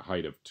it's got a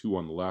height of 2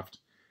 on the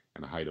left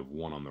and a height of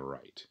 1 on the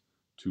right.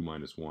 2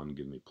 minus 1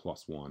 gives me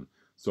 +1.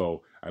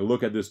 So I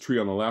look at this tree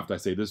on the left, I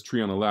say this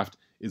tree on the left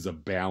is a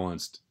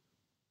balanced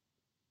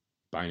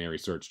binary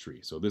search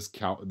tree. So this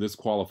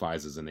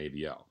qualifies as an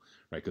ABL,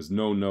 right? Because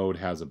no node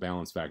has a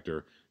balance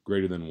factor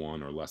greater than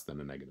 1 or less than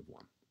a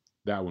 -1.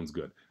 That one's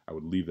good. I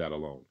would leave that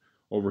alone.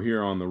 Over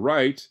here on the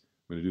right,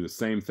 I'm going to do the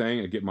same thing.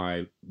 I get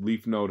my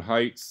leaf node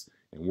heights,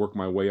 and work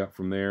my way up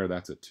from there.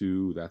 That's a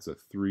 2, that's a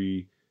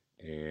 3,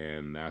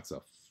 and that's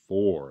a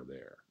 4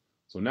 there.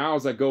 So now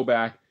as I go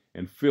back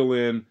and fill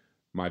in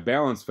my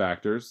balance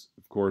factors,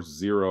 of course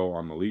 0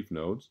 on the leaf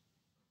nodes.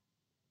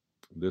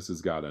 This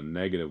has got a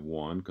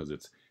 -1 because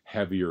it's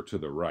heavier to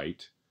the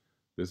right.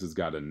 This has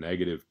got a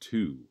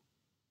 -2,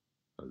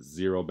 a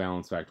 0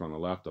 balance factor on the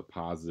left, a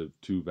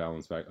 +2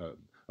 balance factor,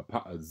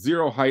 a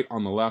 0 height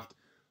on the left,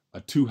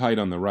 a 2 height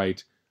on the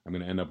right. I'm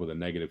going to end up with a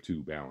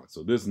 -2 balance.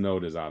 So this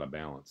node is out of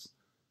balance.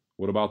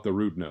 What about the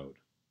root node?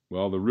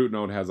 Well, the root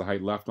node has a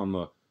height left on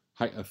the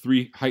height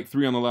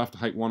 3 on the left,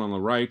 height 1 on the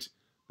right.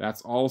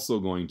 That's also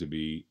going to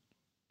be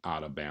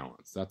out of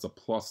balance. That's a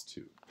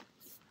 +2.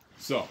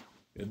 So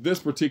in this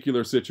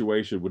particular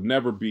situation would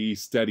never be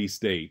steady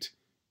state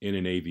in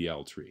an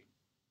AVL tree,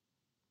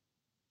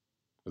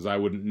 because I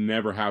would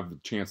never have the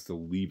chance to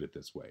leave it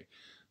this way.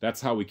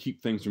 That's how we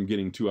keep things from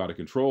getting too out of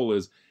control,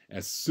 is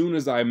as soon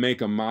as I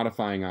make a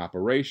modifying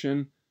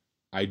operation,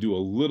 I do a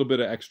little bit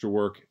of extra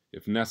work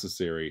if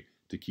necessary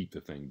to keep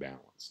the thing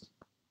balanced.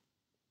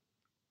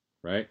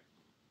 Right?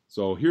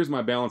 So here's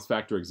my balance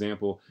factor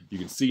example. You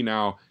can see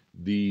now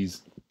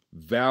these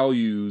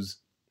values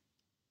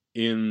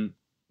in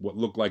what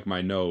look like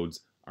my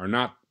nodes are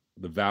not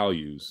the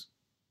values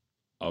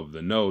of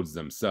the nodes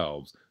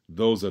themselves.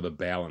 Those are the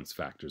balance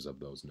factors of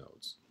those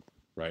nodes,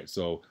 right?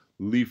 So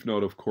leaf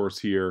node, of course,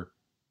 here,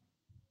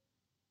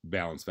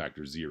 balance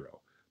factor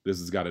 0. This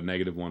has got a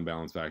 -1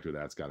 balance factor.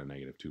 That's got a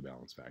 -2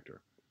 balance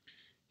factor.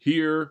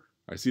 Here,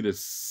 I see the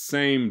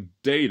same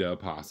data,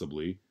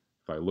 possibly,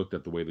 if I looked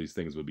at the way these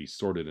things would be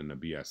sorted in a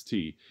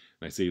BST.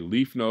 And I say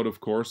leaf node, of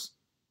course,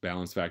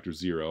 balance factor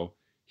 0.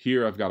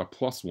 Here, I've got a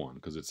 +1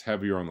 because it's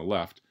heavier on the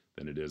left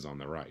than it is on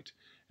the right.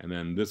 And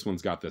then this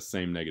one's got the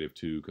same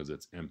 -2 because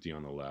it's empty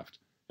on the left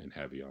and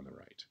heavy on the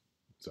right.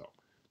 So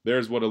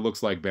there's what it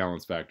looks like,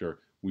 balance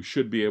factor. We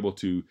should be able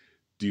to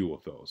deal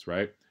with those,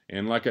 right?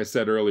 And like I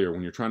said earlier,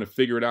 when you're trying to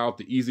figure it out,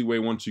 the easy way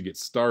once you get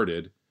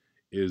started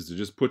is to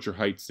just put your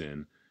heights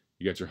in.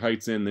 You get your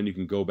heights in, then you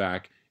can go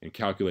back and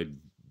calculate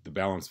the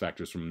balance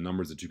factors from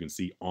numbers that you can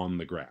see on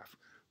the graph.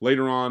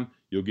 Later on,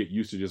 you'll get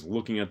used to just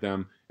looking at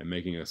them and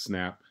making a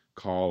snap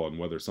call on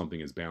whether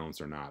something is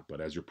balanced or not.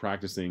 But as you're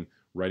practicing,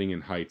 writing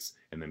in heights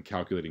and then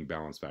calculating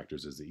balance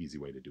factors is the easy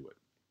way to do it.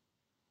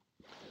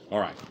 All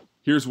right,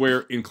 here's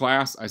where in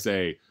class I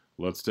say,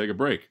 let's take a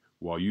break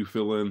while you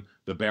fill in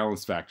the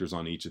balance factors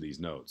on each of these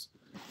nodes.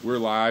 We're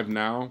live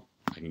now.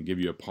 I can give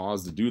you a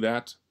pause to do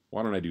that.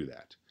 Why don't I do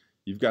that?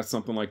 You've got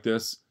something like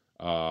this.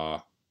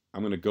 I'm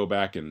going to go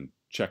back and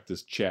check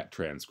this chat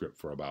transcript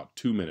for about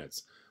 2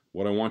 minutes.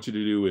 What I want you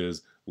to do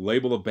is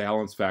label the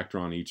balance factor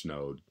on each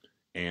node.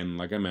 And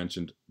like I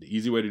mentioned, the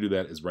easy way to do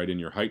that is write in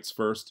your heights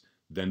first,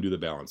 then do the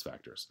balance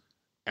factors.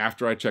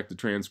 After I check the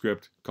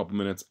transcript, a couple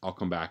minutes, I'll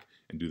come back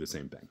and do the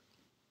same thing.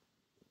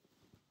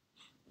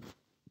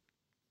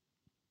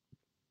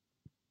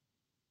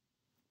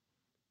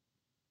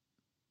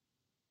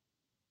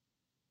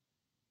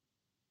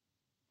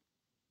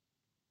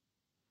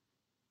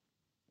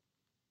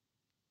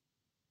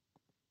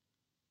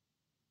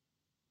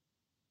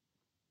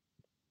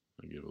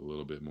 I give a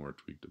little bit more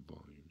tweak to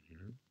volume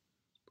here.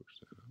 Push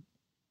that up.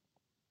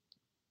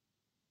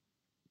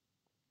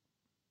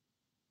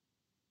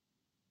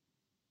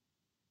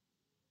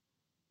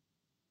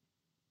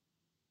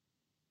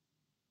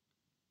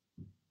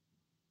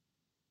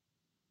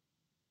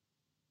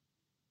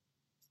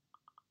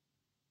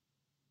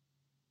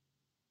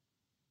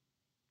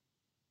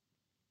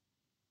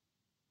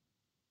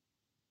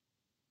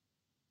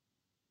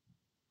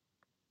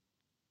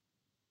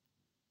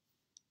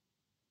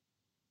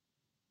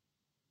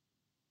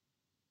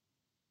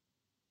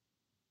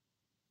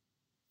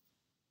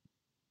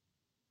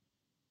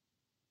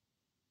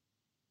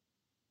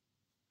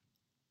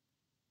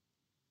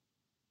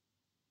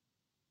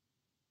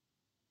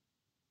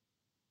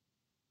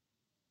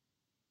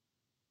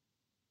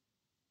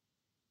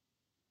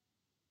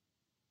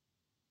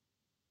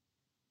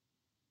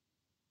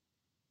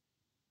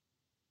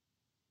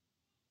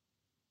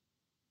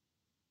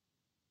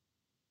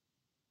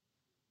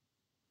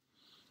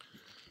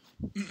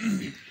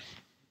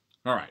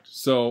 All right,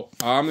 so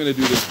I'm going to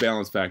do this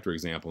balance factor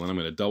example, and I'm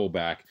going to double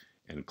back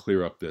and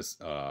clear up this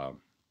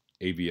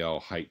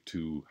AVL height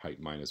 2, height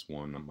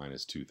 -1,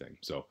 -2 thing.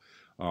 So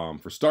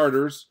for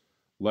starters,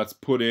 let's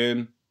put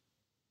in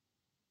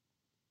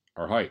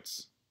our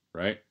heights,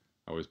 right?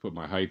 I always put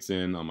my heights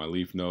in on my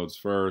leaf nodes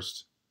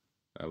first.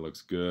 That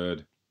looks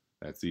good.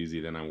 That's easy.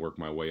 Then I work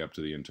my way up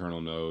to the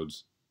internal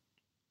nodes.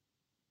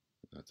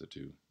 That's a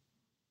 2.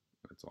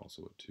 That's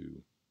also a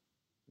 2.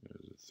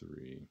 There's a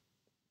 3.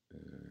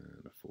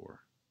 And a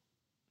 4.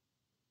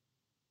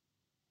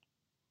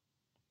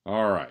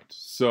 All right,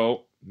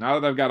 so now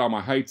that I've got all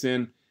my heights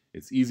in,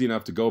 it's easy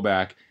enough to go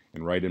back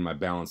and write in my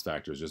balance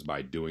factors just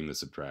by doing the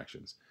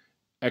subtractions.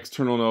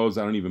 External nodes,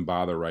 I don't even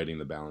bother writing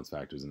the balance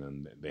factors, and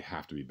then they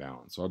have to be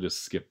balanced, so I'll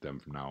just skip them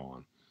from now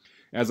on.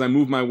 As I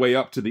move my way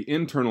up to the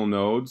internal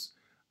nodes,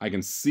 I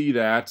can see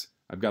that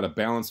I've got a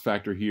balance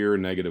factor here,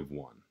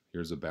 -1.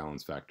 Here's a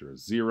balance factor of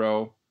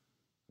 0.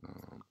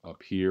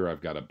 Up here,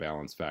 I've got a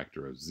balance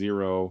factor of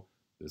 0.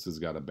 This has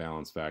got a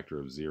balance factor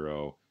of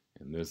 0.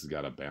 And this has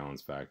got a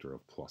balance factor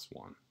of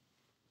 +1.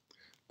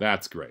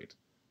 That's great.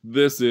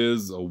 This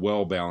is a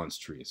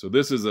well-balanced tree. So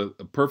this is a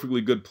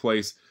perfectly good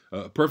place,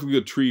 a perfectly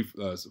good tree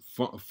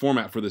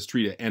format for this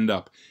tree to end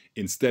up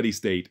in steady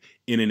state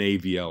in an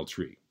AVL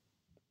tree,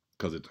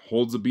 because it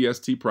holds a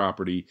BST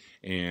property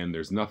and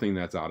there's nothing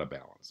that's out of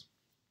balance.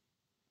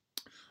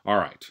 All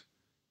right,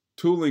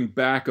 tooling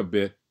back a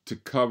bit to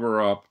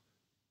cover up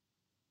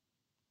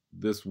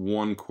this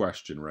one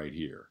question right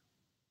here,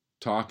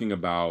 talking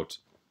about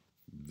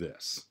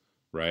this,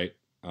 right?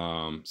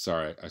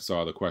 Sorry, I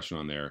saw the question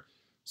on there.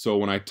 So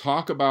when I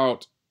talk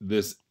about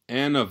this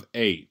N of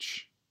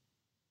H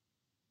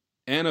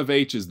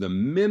is the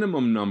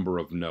minimum number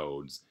of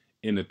nodes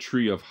in a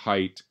tree of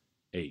height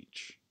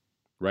H,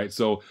 right?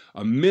 So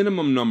a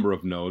minimum number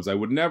of nodes, I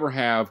would never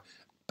have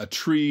a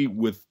tree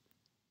with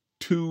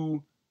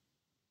 2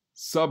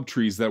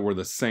 subtrees that were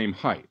the same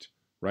height,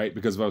 right?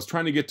 Because if I was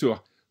trying to get to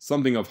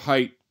something of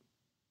height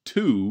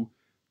 2,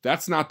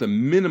 that's not the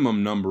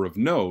minimum number of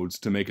nodes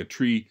to make a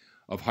tree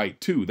of height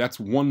 2. That's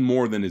one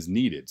more than is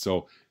needed.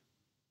 So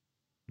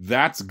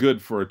that's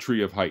good for a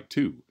tree of height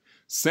 2.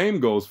 Same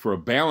goes for a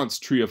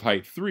balanced tree of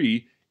height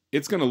 3.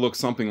 It's going to look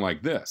something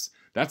like this.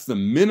 That's the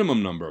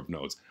minimum number of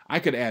nodes. I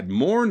could add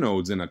more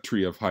nodes in a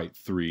tree of height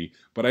 3,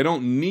 but I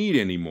don't need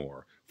any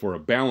more for a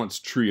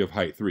balanced tree of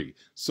height 3.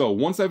 So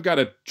once I've got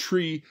a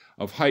tree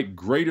of height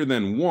greater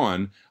than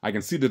 1, I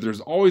can see that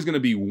there's always going to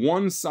be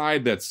one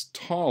side that's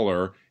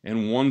taller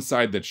and one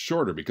side that's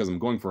shorter, because I'm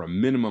going for a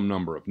minimum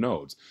number of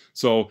nodes.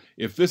 So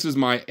if this is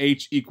my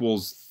H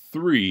equals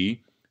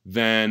 3,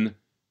 then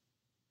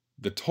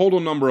the total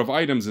number of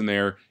items in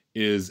there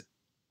is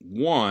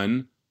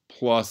 1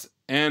 plus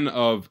N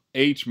of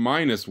H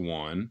minus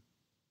 1,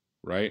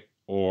 right?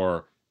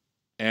 Or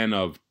N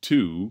of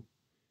 2,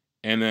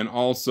 and then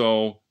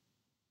also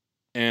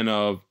N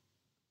of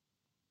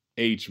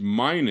H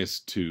minus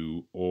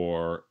 2,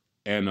 or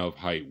N of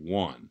height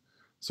 1.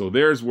 So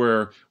there's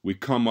where we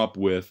come up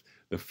with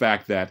the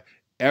fact that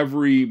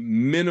every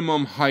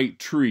minimum height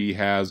tree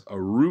has a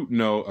root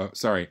node,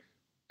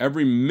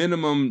 every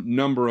minimum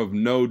number of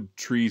node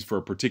trees for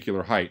a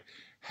particular height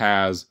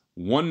has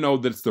one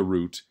node that's the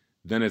root,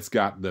 then it's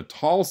got the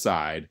tall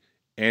side,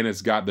 and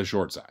it's got the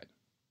short side.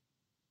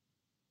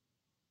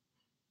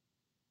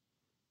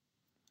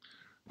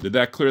 Did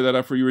that clear that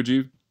up for you,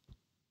 Rajiv?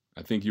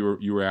 I think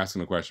you were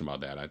asking a question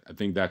about that. I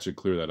think that should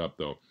clear that up,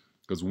 though,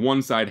 because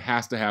one side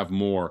has to have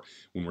more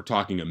when we're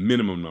talking a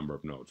minimum number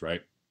of nodes,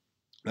 right?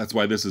 That's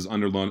why this is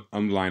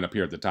underlined up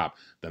here at the top,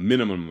 the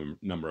minimum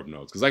number of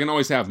nodes, because I can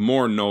always have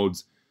more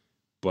nodes,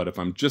 but if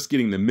I'm just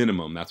getting the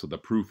minimum, that's what the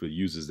proof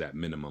uses, that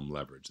minimum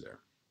leverage there.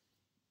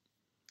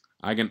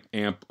 I can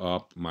amp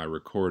up my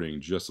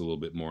recording just a little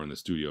bit more in the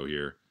studio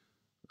here.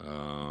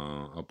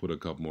 I'll put a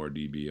couple more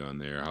dB on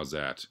there. How's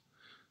that?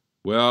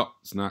 Well,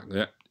 it's not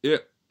that. Yeah,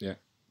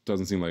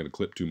 doesn't seem like it'll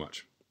clip too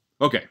much.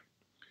 Okay.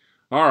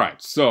 All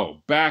right,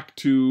 so back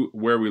to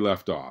where we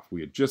left off. We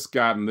had just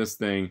gotten this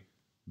thing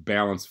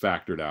balance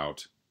factored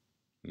out,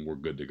 and we're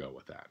good to go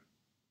with that.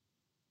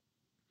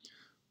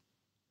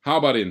 How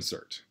about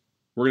insert?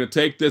 We're going to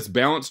take this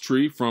balanced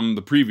tree from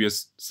the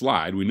previous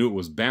slide. We knew it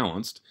was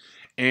balanced,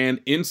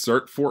 and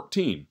insert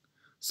 14.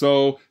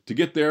 So to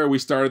get there, we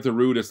start at the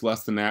root. It's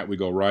less than that. We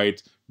go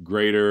right,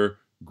 greater,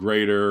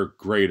 greater,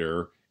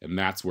 greater, and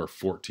that's where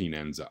 14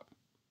 ends up.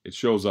 It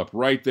shows up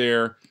right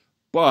there,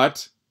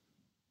 but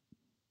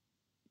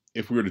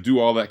if we were to do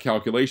all that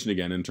calculation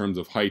again in terms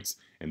of heights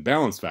and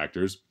balance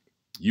factors,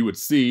 you would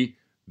see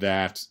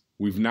that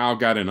we've now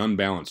got an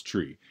unbalanced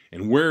tree.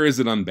 And where is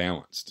it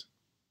unbalanced?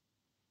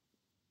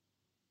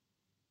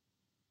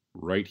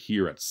 Right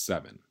here at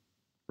 7,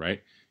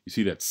 right? You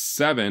see that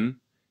 7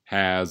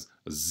 has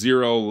a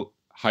 0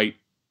 height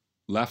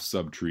left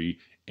subtree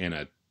and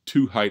a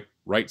 2 height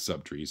right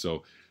subtree.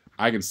 So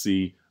I can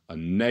see a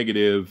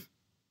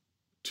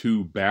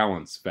 -2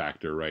 balance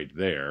factor right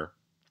there.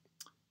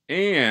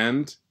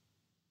 And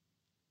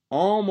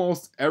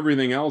almost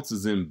everything else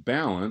is in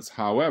balance.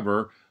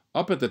 However,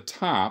 up at the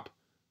top,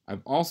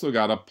 I've also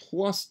got a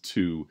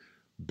 +2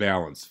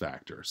 balance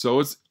factor. So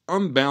it's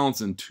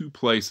unbalanced in 2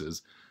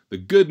 places. The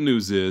good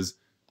news is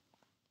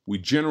we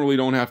generally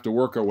don't have to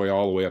work our way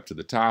all the way up to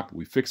the top.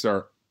 We fix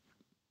our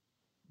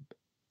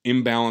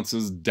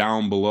imbalances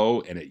down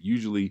below, and it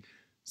usually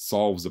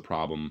solves the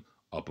problem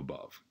up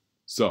above.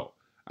 So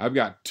I've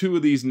got 2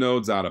 of these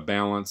nodes out of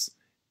balance,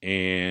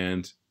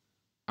 and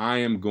I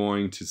am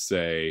going to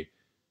say,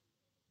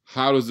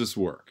 how does this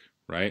work,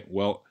 right?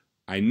 Well,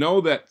 I know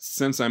that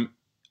since I'm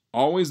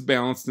always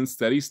balanced in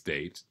steady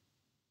state,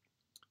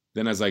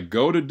 then as I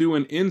go to do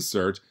an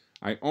insert,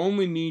 I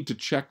only need to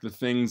check the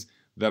things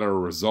that are a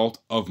result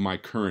of my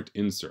current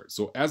insert.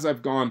 So as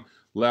I've gone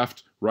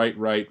left, right,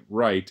 right,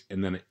 right,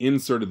 and then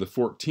inserted the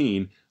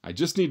 14, I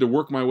just need to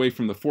work my way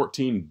from the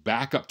 14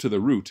 back up to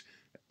the root.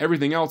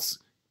 Everything else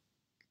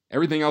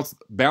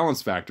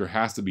balance factor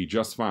has to be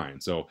just fine.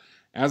 So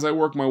as I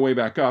work my way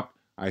back up,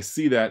 I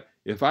see that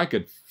if I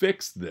could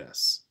fix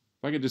this,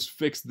 if I could just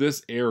fix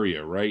this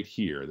area right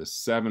here, the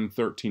 7,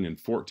 13, and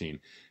 14,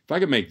 if I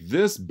could make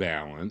this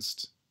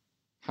balanced,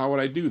 how would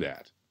I do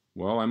that?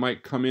 Well, I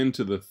might come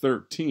into the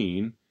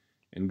 13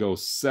 and go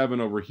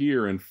 7 over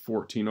here and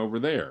 14 over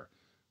there.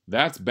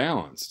 That's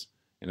balanced.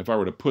 And if I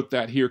were to put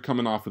that here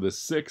coming off of the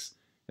 6,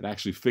 it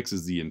actually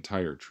fixes the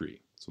entire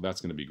tree. So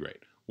that's going to be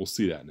great. We'll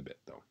see that in a bit,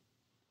 though.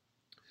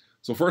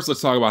 So first,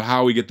 let's talk about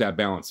how we get that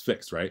balance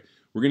fixed, right?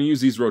 We're going to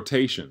use these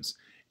rotations.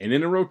 And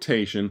in a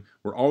rotation,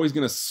 we're always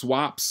going to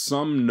swap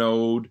some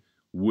node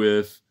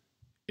with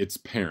its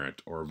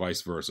parent, or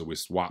vice versa. We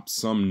swap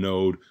some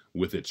node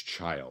with its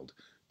child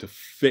to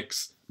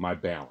fix my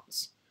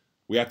balance.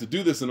 We have to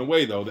do this in a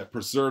way, though, that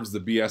preserves the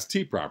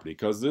BST property,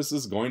 because this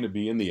is going to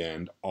be, in the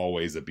end,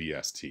 always a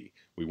BST.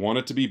 We want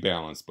it to be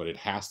balanced, but it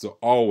has to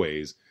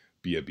always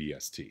be a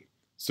BST.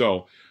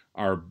 So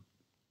our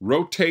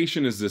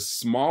rotation is this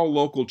small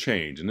local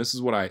change, and this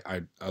is what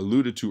I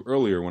alluded to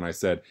earlier when I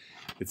said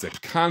it's a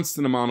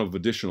constant amount of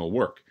additional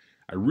work.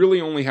 I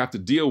really only have to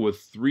deal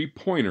with 3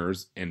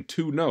 pointers and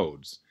 2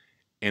 nodes.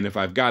 And if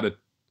I've got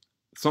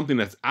something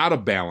that's out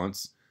of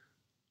balance,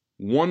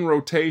 one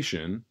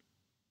rotation,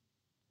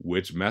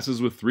 which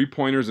messes with 3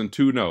 pointers and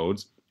 2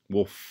 nodes,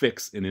 will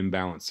fix an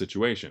imbalanced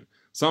situation.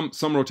 Some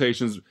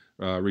rotations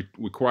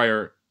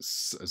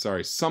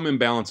some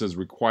imbalances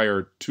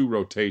require 2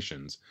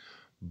 rotations.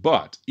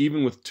 But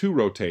even with 2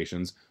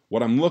 rotations,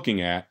 what I'm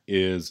looking at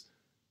is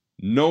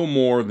no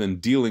more than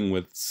dealing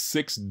with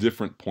 6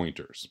 different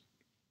pointers,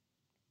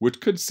 which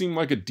could seem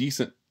like a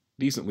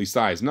decently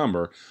sized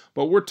number,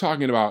 but we're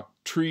talking about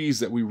trees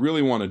that we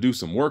really want to do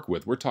some work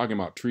with. We're talking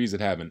about trees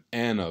that have an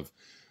N of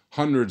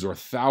hundreds or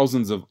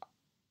thousands of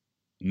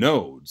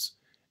nodes.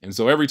 And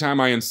so every time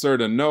I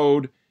insert a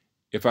node,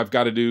 if I've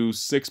got to do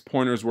 6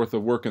 pointers worth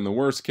of work in the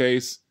worst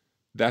case,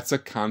 that's a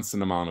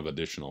constant amount of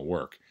additional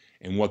work.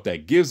 And what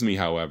that gives me,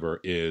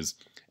 however, is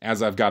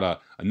as I've got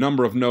a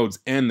number of nodes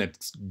N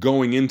that's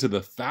going into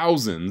the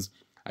thousands,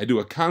 I do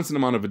a constant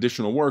amount of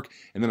additional work,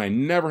 and then I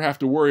never have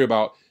to worry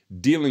about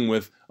dealing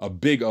with a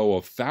big O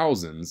of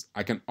thousands.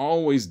 I can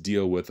always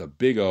deal with a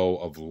big O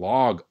of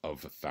log of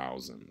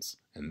thousands,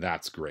 and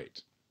that's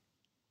great.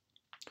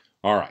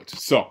 All right,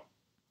 so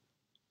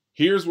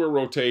here's where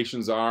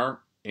rotations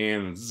are,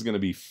 and this is going to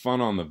be fun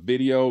on the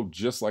video,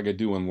 just like I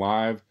do in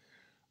live.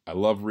 I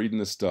love reading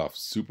this stuff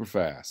super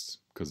fast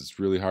because it's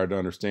really hard to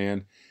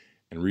understand,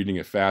 and reading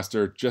it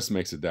faster just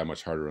makes it that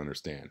much harder to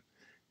understand.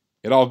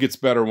 It all gets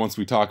better once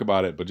we talk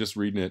about it, but just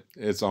reading it,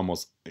 it's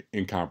almost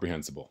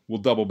incomprehensible. We'll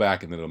double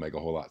back and then it'll make a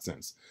whole lot of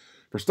sense.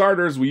 For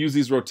starters, we use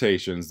these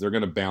rotations. They're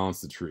going to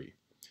balance the tree.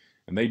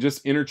 And they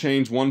just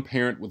interchange one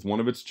parent with one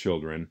of its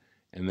children,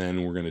 and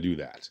then we're going to do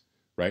that,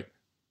 right?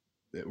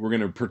 We're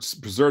going to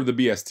preserve the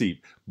BST,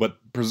 but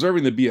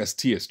preserving the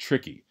BST is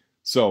tricky.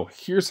 So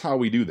here's how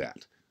we do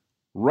that.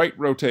 Right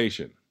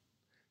rotation.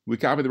 We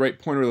copy the right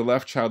pointer of the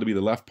left child to be the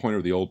left pointer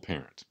of the old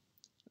parent.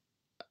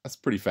 That's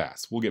pretty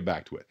fast. We'll get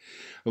back to it.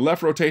 The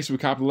left rotation, we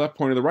copy the left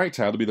pointer of the right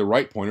child to be the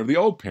right pointer of the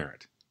old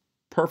parent.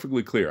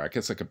 Perfectly clear. I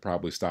guess I could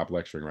probably stop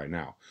lecturing right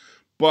now.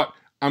 But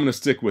I'm going to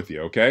stick with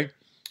you, okay?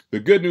 The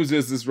good news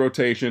is this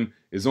rotation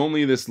is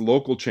only this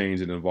local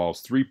change that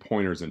involves 3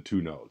 pointers and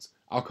 2 nodes.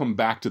 I'll come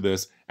back to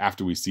this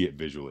after we see it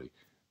visually.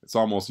 It's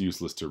almost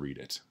useless to read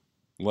it.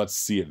 Let's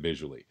see it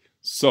visually.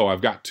 So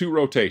I've got 2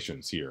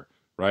 rotations here,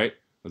 right?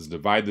 Let's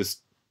divide this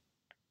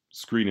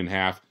screen in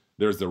half.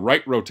 There's the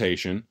right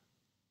rotation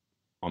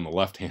on the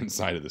left-hand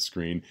side of the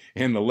screen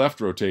and the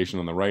left rotation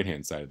on the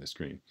right-hand side of the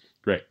screen.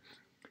 Great.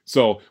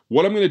 So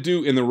what I'm going to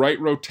do in the right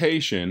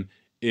rotation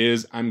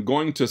is I'm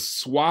going to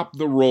swap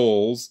the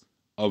roles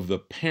of the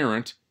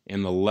parent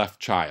and the left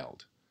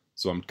child.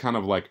 So I'm kind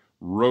of like,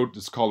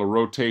 it's called a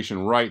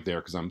rotation right there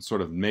because I'm sort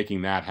of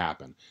making that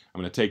happen.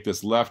 I'm going to take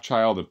this left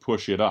child and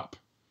push it up,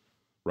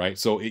 right?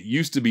 So it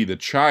used to be the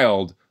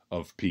child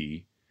of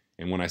P.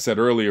 And when I said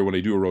earlier, when I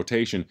do a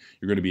rotation,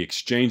 you're going to be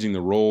exchanging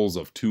the roles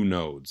of 2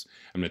 nodes.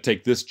 I'm going to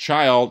take this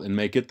child and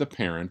make it the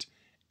parent,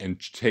 and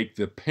take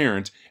the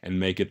parent and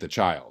make it the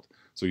child.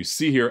 So you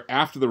see here,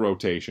 after the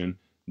rotation,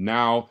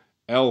 now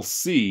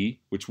LC,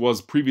 which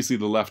was previously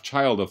the left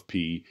child of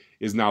P,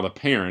 is now the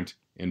parent,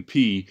 and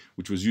P,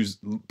 which was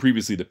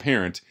previously the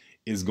parent,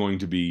 is going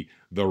to be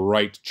the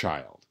right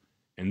child.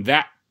 And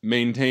that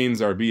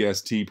maintains our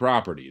BST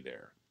property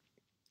there.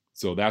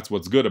 So that's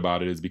what's good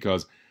about it, is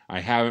because I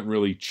haven't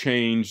really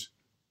changed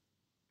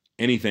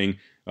anything.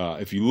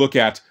 If you look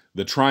at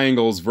the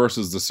triangles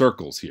versus the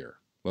circles here,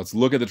 let's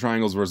look at the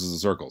triangles versus the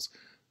circles.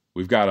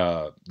 We've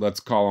got let's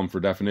call them for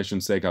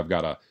definition's sake, I've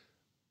got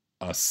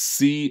a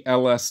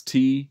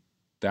CLST,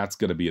 that's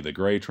going to be the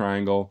gray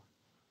triangle.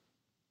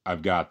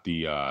 I've got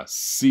the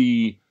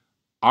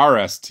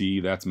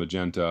CRST, that's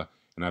magenta,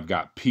 and I've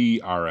got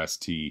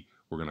PRST,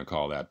 we're going to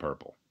call that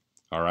purple.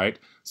 All right,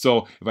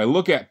 so if I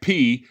look at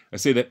P, I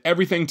say that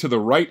everything to the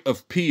right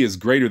of P is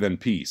greater than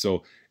P.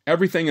 So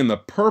everything in the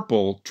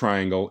purple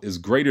triangle is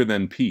greater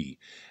than P.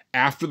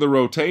 After the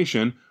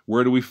rotation,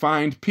 where do we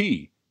find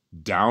P?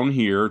 Down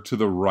here to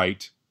the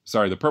right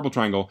the purple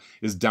triangle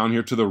is down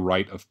here to the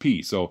right of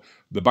P. So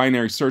the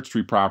binary search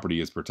tree property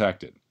is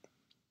protected,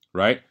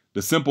 right?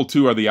 The simple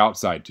 2 are the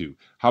outside 2.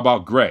 How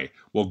about gray?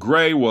 Well,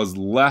 gray was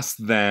less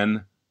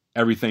than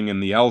everything in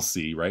the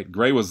LC, right?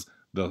 Gray was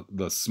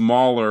the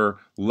smaller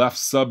left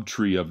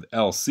subtree of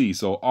LC.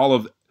 So all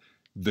of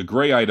the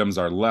gray items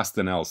are less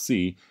than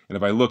LC. And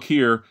if I look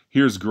here,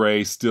 here's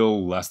gray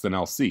still less than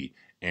LC.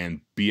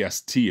 And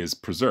BST is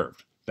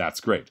preserved.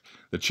 That's great.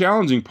 The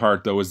challenging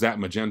part, though, is that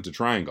magenta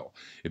triangle.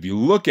 If you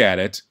look at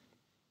it,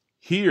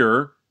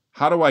 here,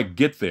 how do I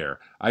get there?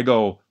 I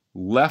go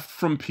left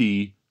from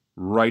P,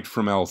 right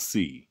from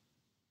LC.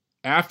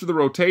 After the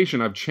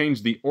rotation, I've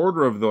changed the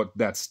order of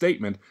that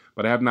statement,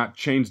 but I have not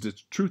changed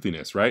its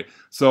truthiness, right?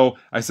 So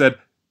I said,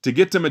 to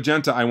get to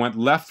magenta, I went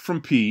left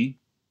from P,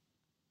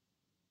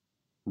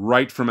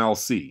 right from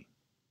LC.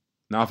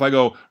 Now, if I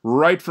go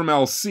right from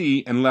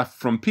LC and left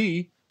from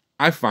P,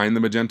 I find the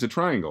magenta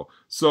triangle.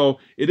 So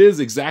it is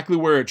exactly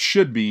where it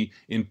should be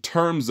in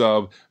terms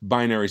of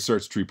binary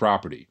search tree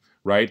property,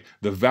 right?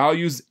 The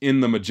values in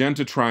the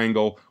magenta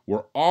triangle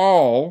were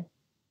all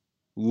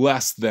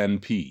less than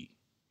P,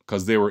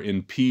 because they were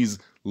in P's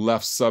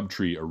left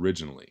subtree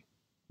originally.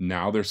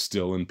 Now they're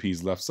still in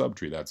P's left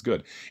subtree. That's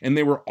good. And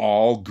they were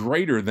all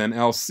greater than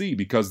LC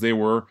because they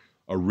were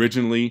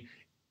originally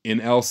in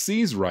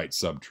LC's right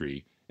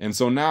subtree. And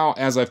so now,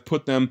 as I've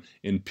put them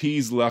in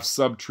P's left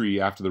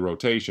subtree after the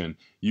rotation,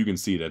 you can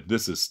see that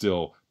this is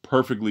still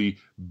perfectly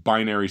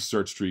binary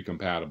search tree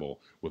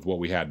compatible with what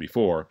we had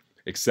before,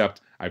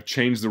 except I've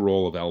changed the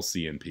role of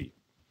LC and P.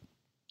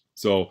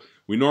 So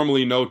we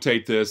normally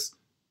notate this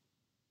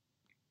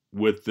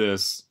with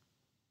this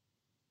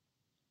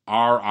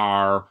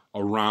RR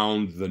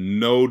around the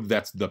node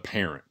that's the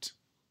parent.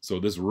 So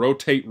this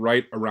rotate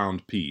right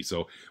around P.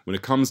 So when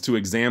it comes to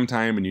exam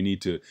time and you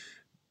need to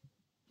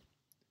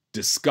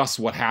discuss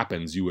what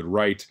happens, you would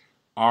write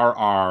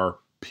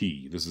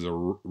RRP. This is a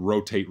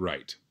rotate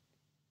right,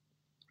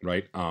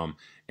 right?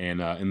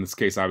 In this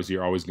case, obviously,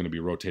 you're always going to be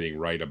rotating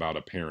right about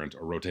a parent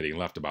or rotating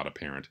left about a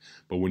parent.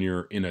 But when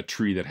you're in a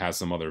tree that has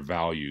some other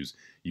values,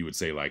 you would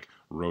say like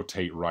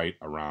rotate right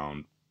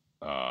around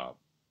a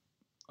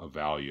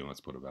value.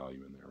 Let's put a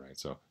value in there, right?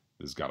 So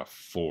this has got a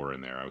 4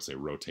 in there. I would say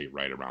rotate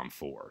right around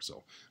 4.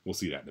 So we'll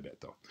see that in a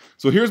bit, though.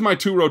 So here's my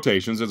 2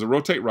 rotations. There's a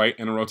rotate right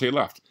and a rotate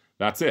left.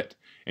 That's it.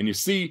 And you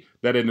see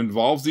that it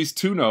involves these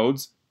 2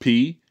 nodes,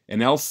 P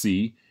and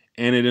LC,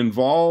 and it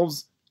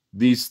involves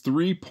these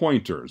 3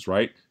 pointers,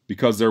 right?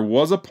 Because there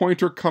was a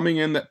pointer coming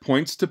in that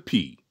points to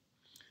P.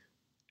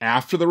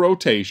 After the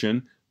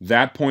rotation,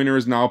 that pointer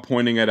is now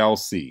pointing at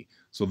LC.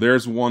 So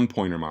there's 1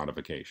 pointer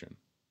modification,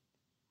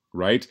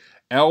 right?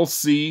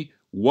 LC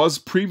was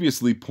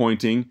previously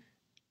pointing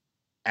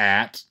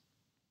at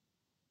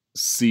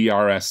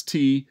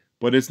CRST,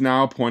 but it's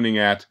now pointing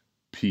at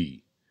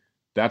P.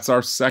 That's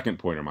our 2nd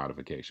pointer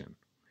modification.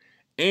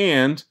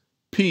 And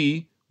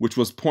P, which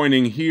was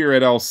pointing here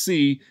at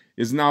LC,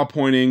 is now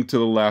pointing to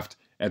the left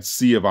at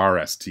C of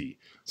RST.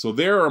 So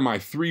there are my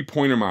 3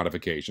 pointer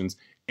modifications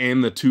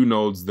and the 2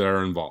 nodes that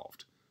are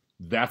involved.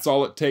 That's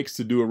all it takes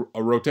to do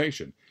a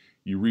rotation.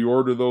 You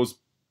reorder those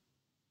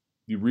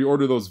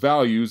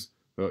values.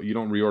 You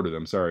don't reorder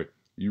them, sorry.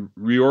 You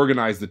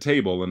reorganize the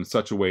table in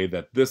such a way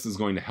that this is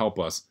going to help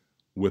us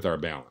with our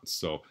balance.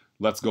 So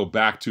let's go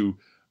back to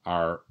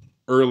our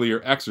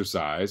earlier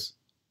exercise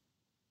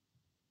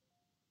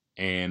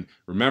and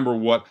remember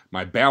what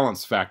my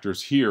balance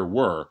factors here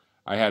were.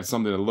 I had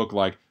something that looked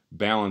like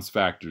balance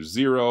factor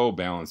 0,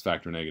 balance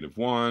factor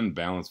 -1,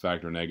 balance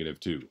factor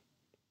 -2.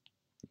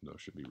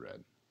 Those should be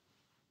red.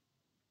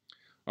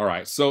 All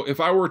right, so if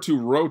I were to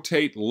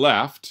rotate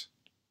left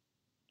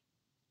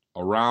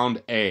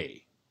around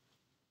A,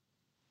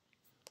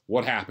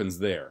 what happens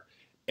there?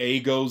 A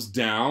goes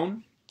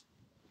down,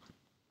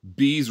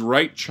 A's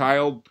right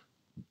child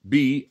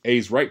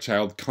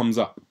comes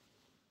up,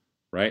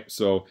 right?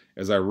 So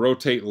as I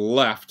rotate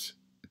left,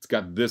 it's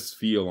got this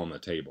feel on the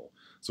table.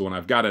 So when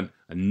I've got a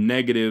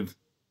negative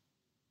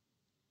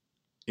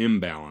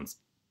imbalance,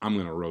 I'm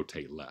going to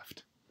rotate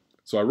left.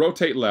 So I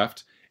rotate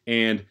left,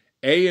 and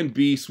A and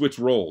B switch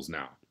roles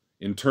now.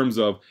 In terms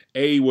of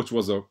A, which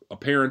was a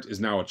parent, is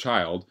now a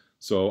child.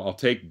 So I'll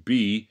take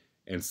B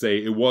and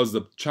say it was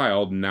the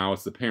child, now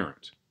it's the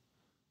parent.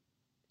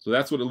 So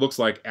that's what it looks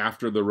like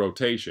after the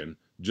rotation,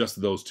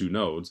 just those 2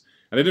 nodes.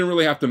 And I didn't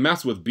really have to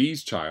mess with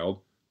B's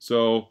child,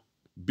 so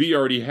B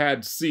already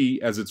had C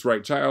as its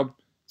right child,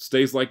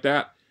 stays like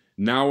that.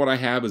 Now what I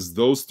have is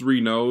those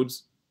 3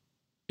 nodes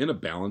in a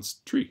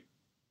balanced tree.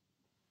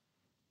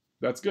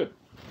 That's good.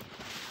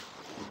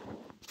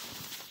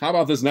 How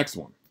about this next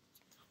one?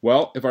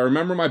 Well, if I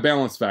remember my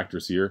balance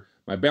factors here,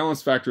 my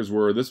balance factors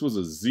were this was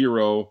a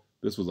 0,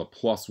 this was a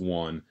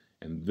 +1,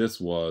 and this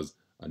was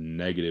a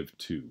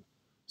 -2.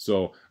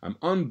 So I'm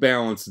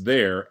unbalanced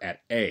there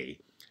at A.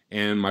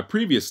 And my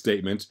previous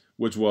statement,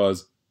 which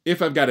was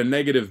if I've got a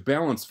negative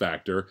balance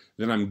factor,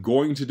 then I'm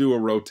going to do a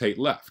rotate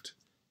left.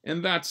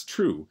 And that's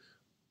true.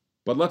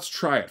 But let's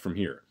try it from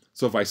here.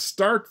 So if I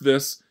start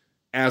this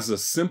as a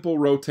simple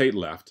rotate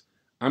left,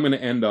 I'm going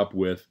to end up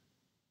with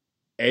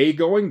A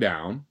going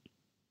down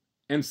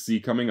and C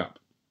coming up,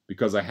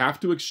 because I have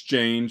to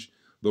exchange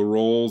the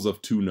roles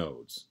of two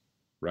nodes,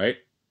 right?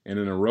 And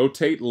in a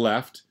rotate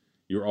left,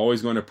 you're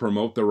always going to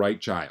promote the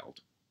right child.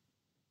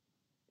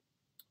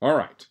 All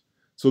right,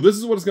 so this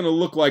is what it's going to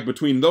look like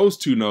between those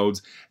two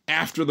nodes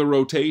after the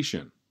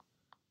rotation.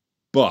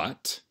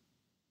 But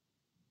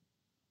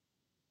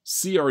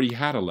C already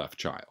had a left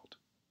child,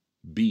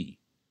 B.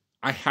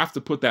 I have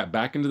to put that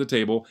back into the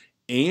table,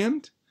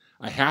 and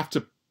I have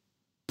to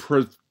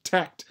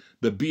protect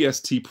the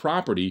BST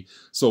property.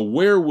 So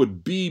where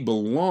would B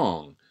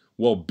belong?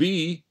 Well,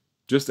 B,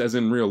 just as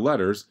in real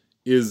letters,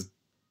 is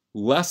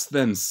less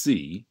than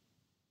C,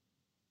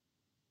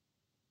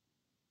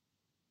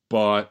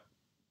 but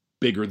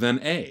bigger than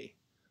A.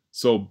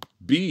 So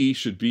B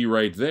should be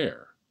right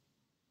there.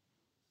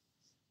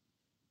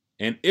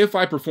 And if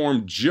I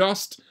perform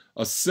just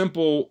a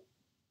simple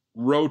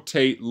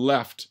rotate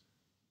left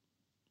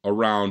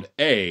around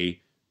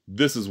A,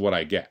 this is what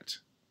I get.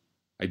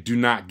 I do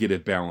not get a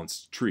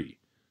balanced tree,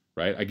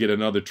 right? I get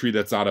another tree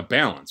that's out of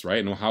balance,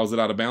 right? And how is it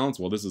out of balance?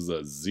 Well, this is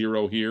a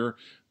 0 here,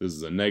 this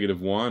is a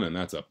 -1, and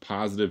that's a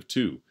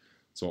 +2.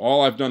 So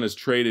all I've done is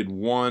traded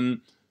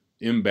one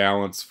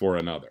imbalance for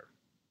another.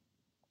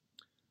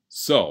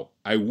 So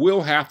I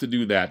will have to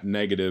do that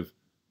negative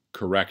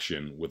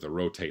correction with a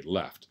rotate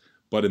left.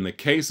 But in the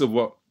case of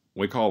what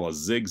we call a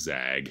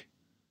zigzag,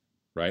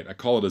 right? I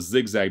call it a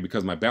zigzag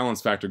because my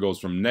balance factor goes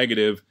from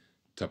negative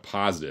to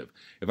positive.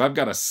 If I've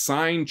got a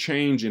sign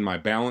change in my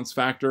balance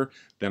factor,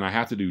 then I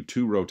have to do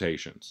 2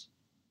 rotations.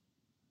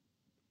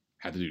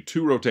 Had to do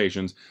 2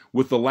 rotations,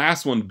 with the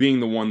last one being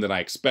the one that I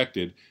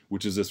expected,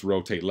 which is this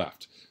rotate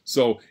left.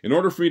 So in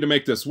order for me to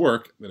make this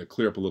work, I'm going to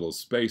clear up a little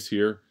space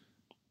here.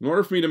 In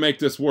order for me to make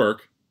this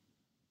work,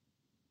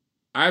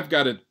 I've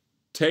got to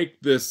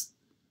take this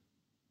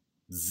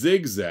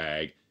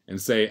zigzag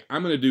and say,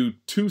 I'm going to do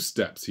 2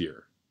 steps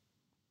here.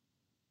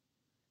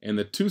 And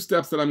the 2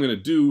 steps that I'm going to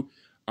do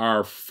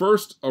are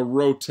first a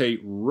rotate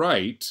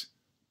right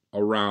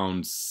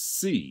around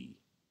C,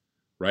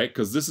 right?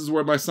 Because this is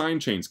where my sign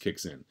change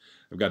kicks in.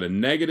 I've got a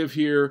negative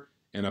here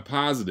and a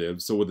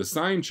positive. So with the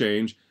sign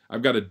change,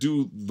 I've got to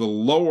do the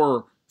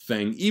lower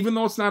thing, even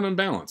though it's not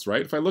unbalanced,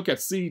 right? If I look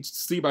at C,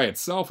 C by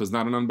itself is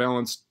not an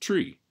unbalanced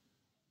tree.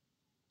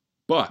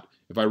 But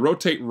if I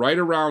rotate right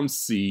around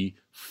C,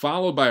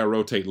 followed by a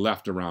rotate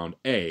left around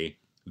A,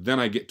 then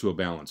I get to a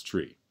balanced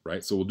tree,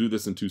 right? So we'll do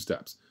this in 2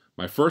 steps.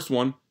 My first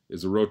one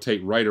is a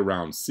rotate right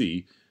around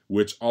C,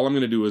 which all I'm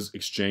going to do is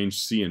exchange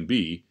C and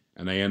B,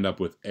 and I end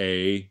up with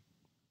A,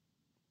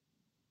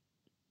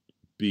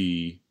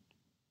 B,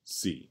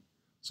 C.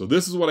 So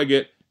this is what I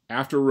get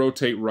after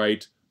rotate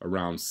right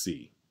around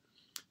C.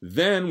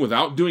 Then,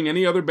 without doing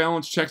any other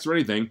balance checks or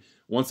anything,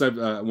 when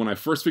I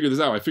first figure this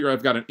out, I figure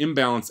I've got an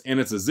imbalance and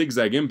it's a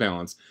zigzag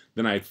imbalance.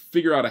 Then I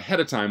figure out ahead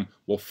of time,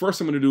 well,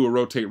 first I'm going to do a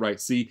rotate right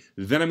C,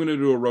 then I'm going to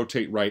do a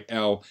rotate right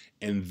L,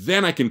 and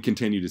then I can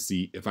continue to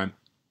see if I'm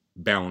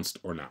balanced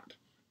or not.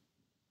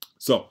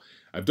 So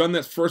I've done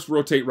that first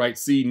rotate right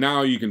C.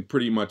 Now you can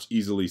pretty much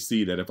easily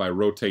see that if I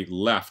rotate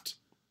left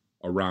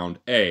around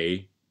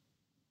A,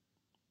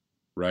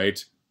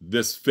 right,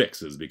 this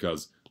fixes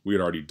because we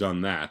had already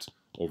done that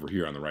over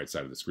here on the right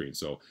side of the screen.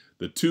 So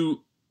the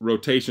 2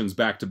 rotations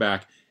back to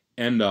back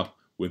end up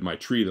with my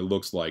tree that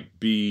looks like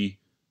B,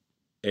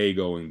 A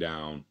going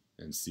down,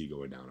 and C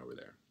going down over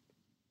there.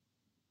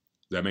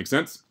 Does that make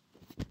sense?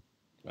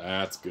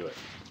 That's good.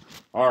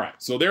 All right,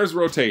 so there's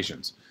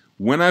rotations.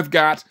 When I've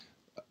got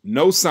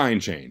no sign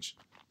change,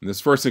 in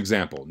this first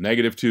example,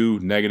 -2,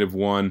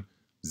 -1,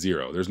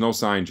 0. There's no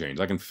sign change.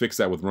 I can fix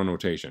that with one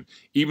rotation.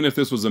 Even if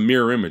this was a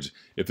mirror image,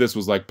 if this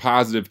was like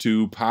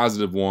 +2,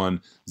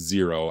 +1,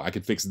 0, I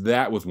could fix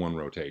that with one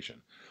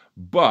rotation.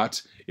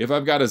 But if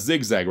I've got a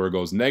zigzag where it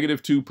goes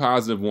 -2,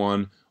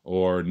 +1,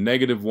 or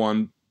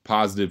 -1,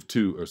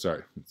 +2, or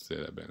sorry, let's say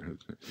that better.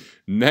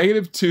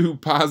 -2,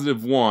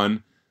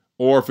 +1,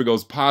 or if it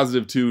goes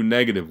 +2,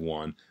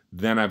 -1,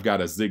 then I've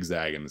got a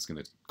zigzag and it's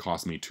going to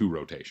cost me 2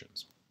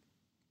 rotations.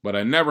 But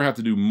I never have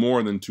to do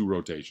more than 2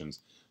 rotations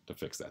to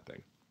fix that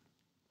thing.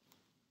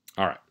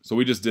 All right, so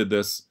we just did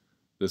this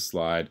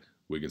slide.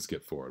 We can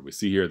skip forward. We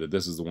see here that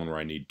this is the one where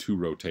I need 2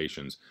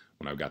 rotations.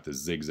 When I've got this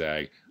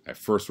zigzag, I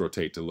first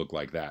rotate to look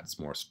like that. It's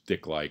more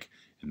stick-like,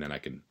 and then I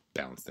can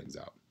balance things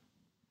out.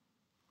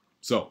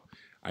 So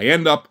I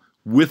end up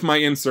with my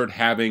insert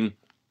having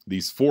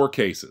these 4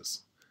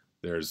 cases.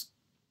 There's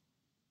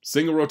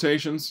single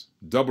rotations,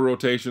 double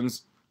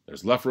rotations,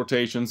 there's left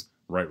rotations,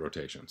 right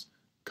rotations.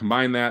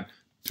 Combine that,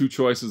 2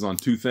 choices on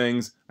 2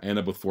 things, I end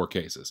up with 4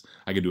 cases.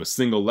 I can do a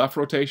single left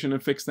rotation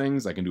and fix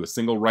things. I can do a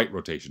single right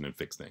rotation and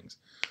fix things.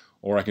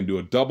 Or I can do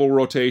a double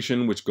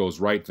rotation, which goes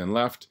right then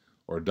left,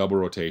 or a double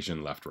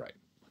rotation left right.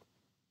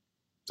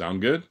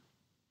 Sound good?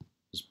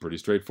 It's pretty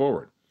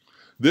straightforward.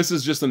 This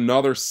is just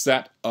another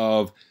set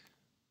of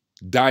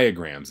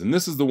diagrams, and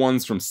this is the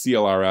ones from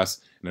CLRS,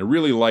 and I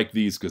really like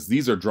these because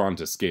these are drawn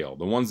to scale.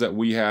 The ones that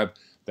we have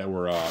that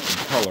were in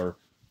color,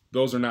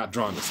 those are not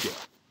drawn to scale.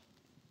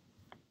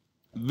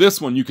 This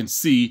one you can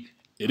see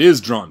it is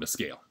drawn to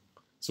scale.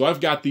 So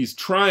I've got these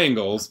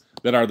triangles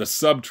that are the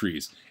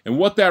subtrees. And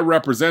what that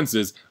represents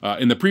is,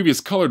 in the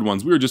previous colored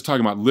ones, we were just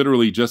talking about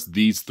literally just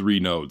these 3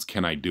 nodes.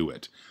 Can I do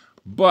it?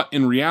 But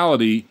in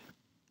reality,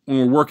 when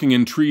we're working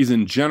in trees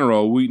in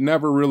general, we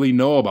never really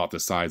know about the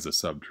size of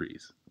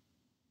subtrees.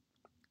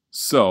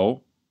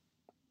 So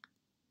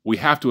we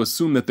have to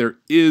assume that there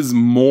is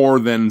more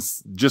than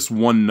just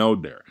one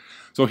node there.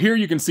 So here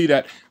you can see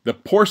that the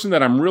portion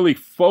that I'm really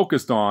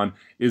focused on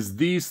is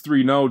these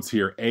 3 nodes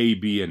here, A,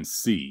 B, and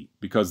C,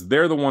 because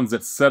they're the ones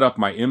that set up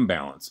my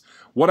imbalance.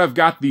 What I've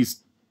got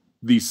these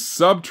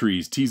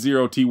subtrees,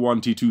 T0,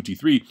 T1, T2,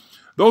 T3,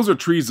 those are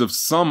trees of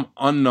some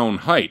unknown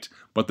height,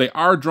 but they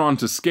are drawn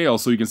to scale,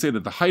 so you can say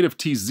that the height of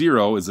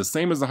T0 is the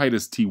same as the height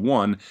of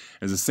T1,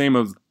 is the same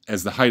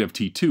as the height of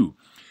T2.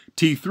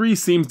 T3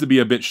 seems to be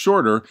a bit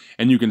shorter,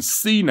 and you can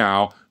see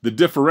now the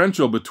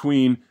differential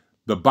between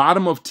the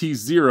bottom of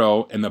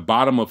T0 and the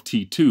bottom of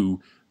T2.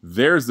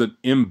 There's an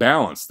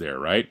imbalance there,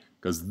 right?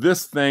 Because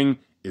this thing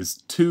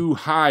is too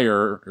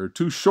higher or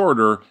too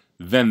shorter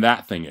than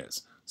that thing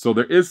is. So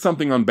there is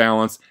something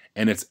unbalanced,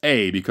 and it's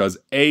A, because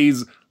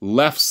A's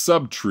left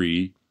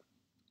subtree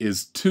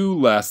is 2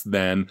 less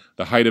than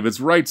the height of its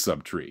right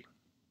subtree.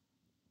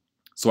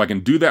 So I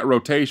can do that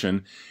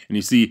rotation, and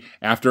you see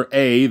after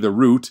A, the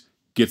root,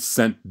 gets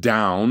sent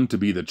down to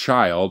be the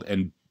child,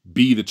 and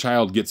B, the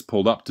child, gets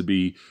pulled up to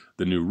be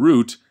the new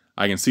root,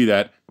 I can see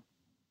that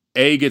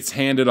A gets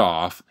handed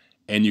off,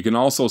 and you can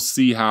also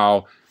see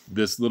how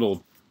this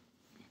little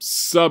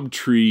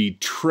subtree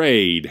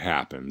trade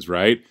happens,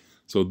 right?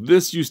 So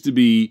this used to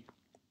be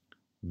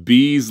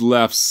B's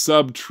left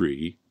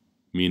subtree,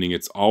 meaning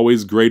it's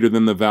always greater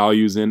than the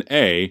values in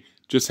A,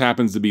 just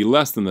happens to be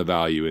less than the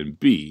value in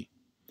B.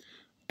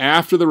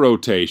 After the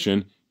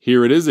rotation,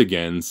 here it is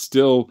again,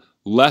 still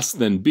less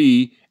than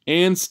B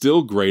and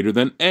still greater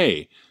than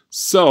A.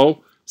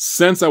 So,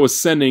 since I was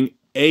sending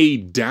A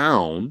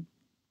down,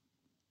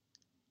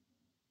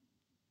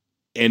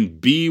 and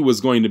B was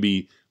going to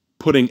be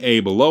putting A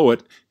below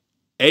it,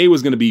 A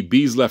was going to be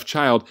B's left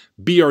child.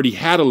 B already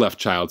had a left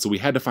child, so we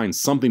had to find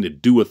something to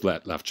do with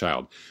that left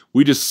child.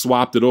 We just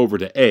swapped it over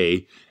to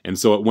A, and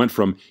so it went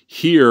from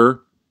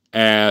here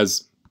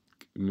as...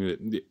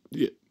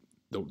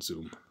 Don't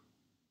zoom.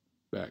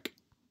 Back.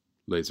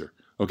 Laser.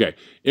 Okay,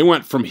 it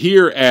went from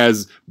here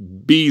as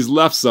B's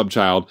left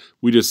subchild.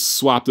 We just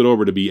swapped it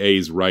over to be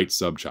A's right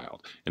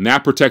subchild. And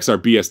that protects our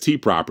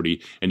BST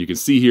property, and you can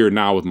see here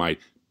now with my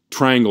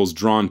triangles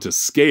drawn to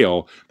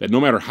scale that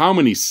no matter how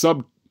many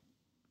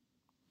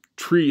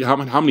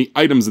how many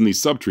items in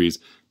these subtrees,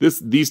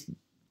 these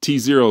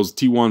T0s,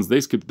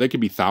 T1s, they could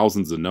be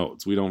thousands of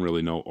nodes. We don't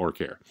really know or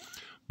care.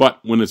 But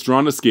when it's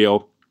drawn to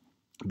scale,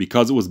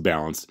 because it was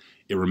balanced,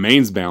 it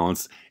remains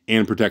balanced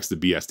and protects the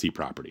BST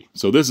property.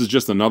 So this is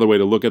just another way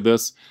to look at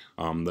this.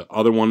 The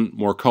other one,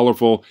 more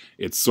colorful,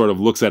 it sort of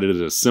looks at it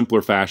in a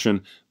simpler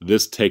fashion.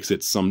 This takes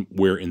it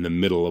somewhere in the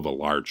middle of a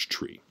large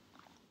tree.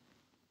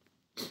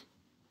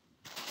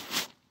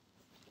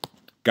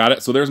 Got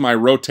it? So there's my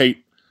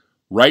rotate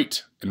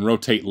right and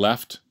rotate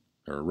left,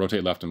 or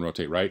rotate left and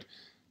rotate right.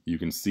 You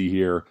can see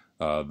here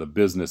the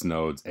business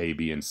nodes A,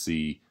 B, and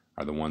C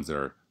are the ones that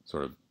are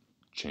sort of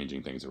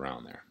changing things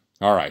around there.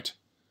 All right.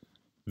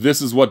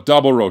 This is what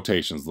double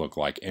rotations look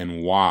like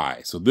and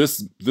why. So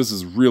this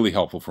is really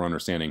helpful for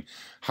understanding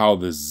how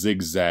the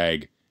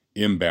zigzag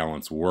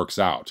imbalance works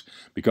out.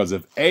 Because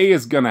if A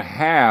is going to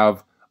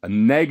have a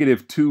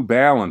 -2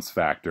 balance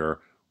factor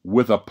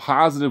with a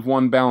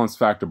 +1 balance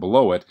factor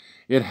below it,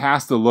 it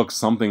has to look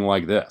something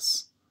like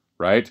this,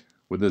 right?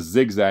 With a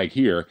zigzag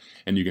here.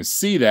 And you can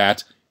see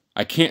that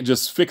I can't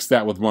just fix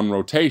that with one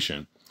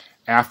rotation.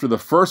 After the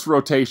first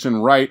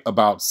rotation right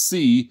about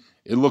C,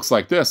 it looks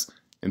like this.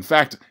 In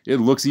fact, it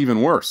looks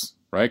even worse,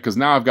 right? Because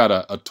now I've got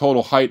a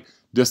total height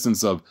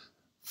distance of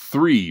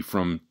 3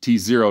 from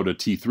T0 to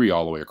T3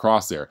 all the way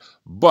across there.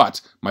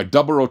 But my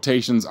double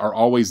rotations are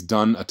always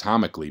done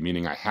atomically,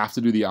 meaning I have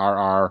to do the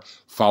RR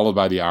followed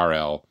by the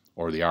RL,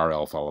 or the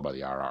RL followed by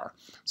the RR.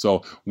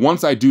 So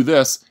once I do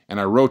this and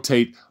I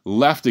rotate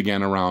left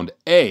again around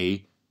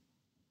A,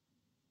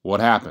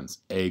 what happens?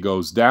 A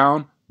goes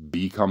down,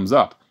 B comes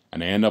up,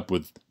 and I end up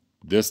with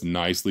this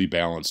nicely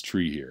balanced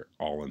tree here,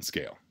 all in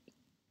scale.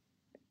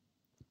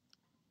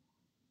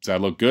 Does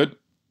that look good?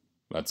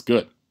 That's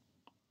good.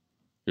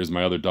 Here's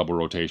my other double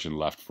rotation,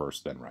 left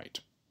first, then right.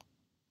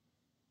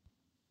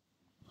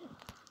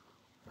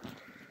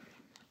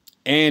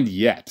 And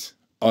yet,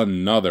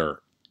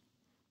 another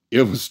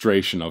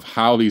illustration of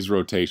how these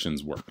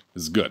rotations work.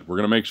 This is good. We're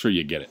going to make sure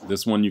you get it.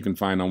 This one you can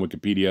find on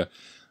Wikipedia.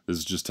 This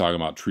is just talking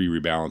about tree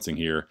rebalancing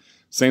here.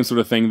 Same sort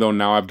of thing, though.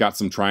 Now I've got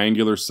some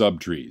triangular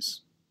subtrees.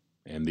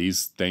 And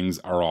these things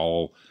are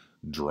all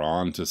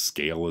drawn to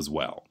scale as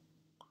well.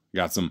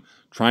 Got some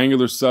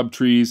triangular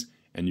subtrees,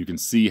 and you can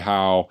see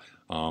how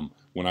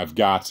when I've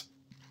got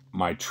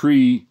my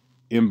tree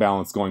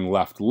imbalance going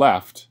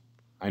left-left,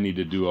 I need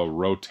to do a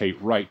rotate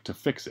right to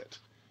fix it.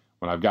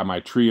 When I've got my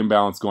tree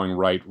imbalance going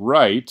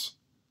right-right,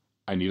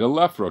 I need a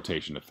left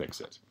rotation to fix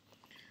it.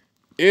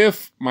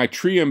 If my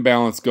tree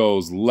imbalance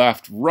goes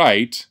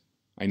left-right,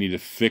 I need to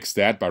fix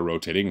that by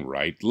rotating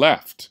right,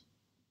 left.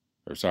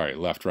 Or sorry,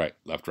 left, right,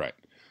 left, right.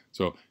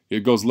 So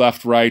it goes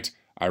left, right,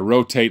 I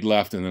rotate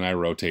left, and then I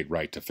rotate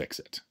right to fix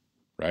it,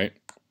 right?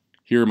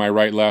 Here my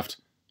right, left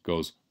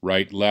goes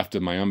right, left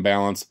in my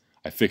unbalance.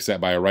 I fix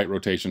that by a right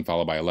rotation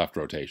followed by a left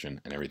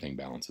rotation, and everything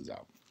balances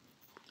out.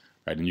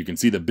 Right, and you can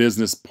see the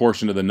business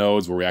portion of the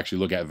nodes where we actually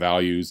look at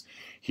values.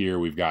 Here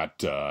we've got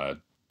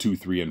 2,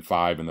 3, and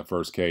 5 in the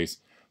first case,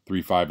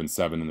 3, 5, and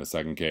 7 in the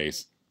second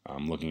case.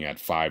 I'm looking at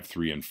 5,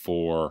 3, and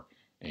 4,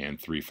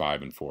 and 3,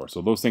 5, and 4.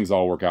 So those things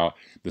all work out.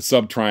 The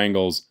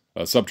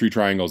subtree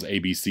triangles A,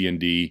 B, C, and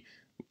D,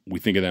 we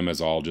think of them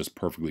as all just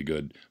perfectly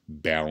good,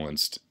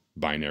 balanced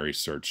binary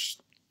search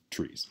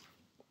trees.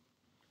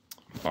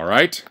 All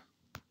right?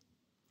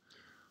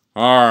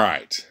 All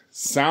right.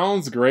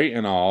 Sounds great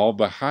and all,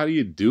 but how do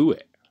you do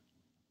it?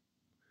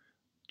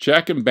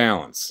 Check and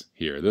balance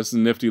here. This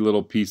nifty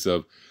little piece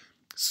of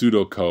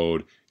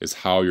pseudocode is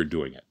how you're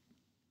doing it.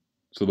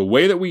 So the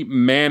way that we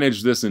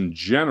manage this in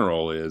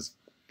general is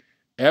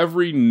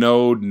every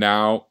node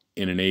now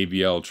in an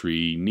AVL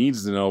tree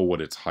needs to know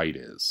what its height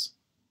is.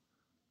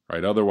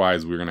 Right?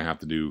 Otherwise, we're going to have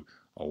to do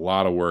a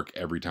lot of work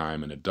every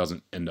time, and it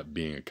doesn't end up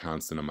being a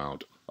constant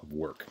amount of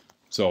work.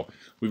 So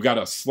we've got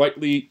a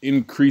slightly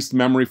increased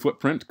memory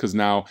footprint because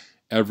now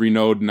every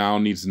node now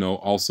needs to know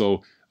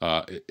also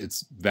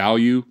its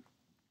value,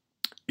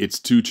 its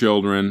two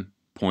children,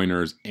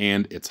 pointers,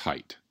 and its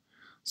height.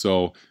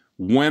 So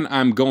when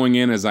I'm going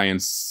in as I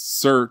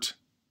insert,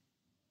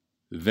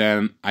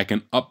 then I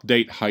can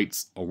update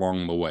heights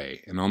along the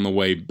way. And on the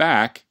way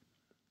back,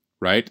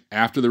 right,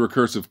 after the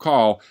recursive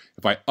call,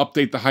 if I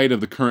update the height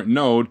of the current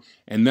node,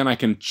 and then I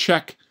can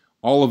check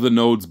all of the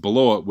nodes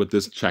below it with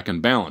this check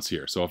and balance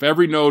here. So if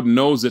every node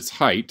knows its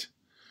height,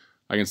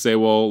 I can say,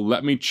 well,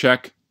 let me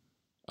check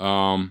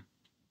my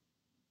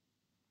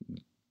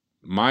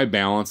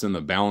balance and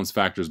the balance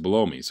factors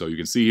below me. So you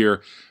can see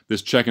here,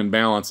 this check and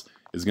balance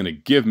is going to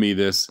give me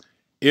this.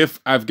 If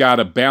I've got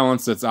a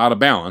balance that's out of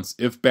balance,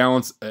 if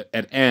balance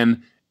at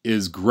n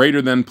is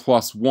greater than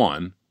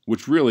 +1,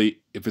 which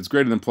really, if it's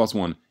greater than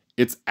 +1,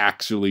 it's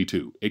actually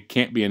 2. It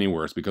can't be any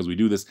worse because we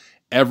do this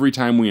every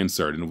time we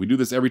insert. And if we do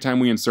this every time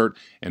we insert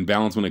and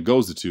balance when it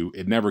goes to 2,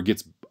 it never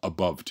gets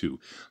above 2.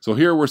 So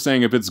here we're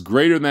saying if it's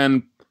greater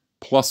than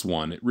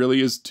 +1, it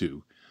really is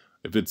 2.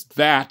 If it's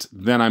that,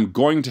 then I'm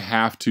going to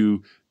have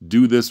to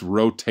do this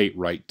rotate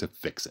right to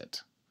fix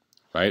it,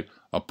 right?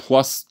 A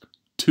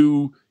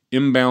 +2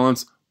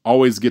 imbalance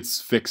always gets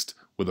fixed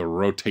with a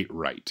rotate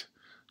right.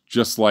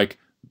 Just like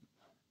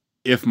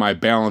if my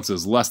balance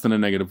is less than a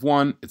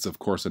 -1, it's of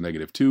course a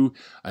 -2.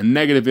 A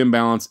negative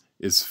imbalance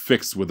is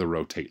fixed with a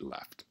rotate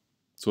left.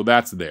 So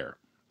that's there.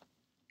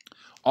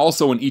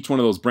 Also in each one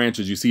of those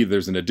branches, you see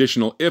there's an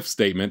additional if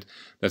statement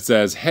that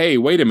says, hey,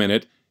 wait a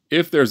minute,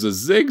 if there's a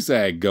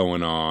zigzag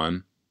going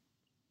on,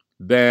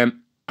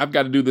 then I've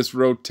got to do this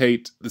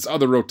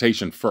other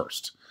rotation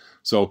first.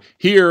 So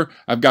here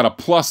I've got a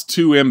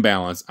 +2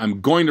 imbalance. I'm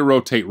going to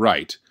rotate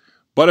right.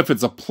 But if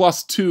it's a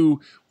 +2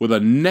 with a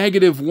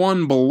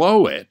 -1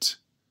 below it,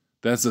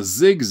 that's a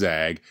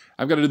zigzag,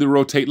 I've got to do the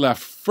rotate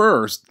left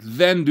first,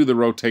 then do the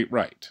rotate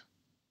right.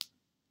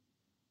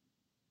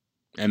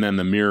 And then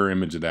the mirror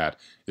image of that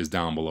is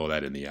down below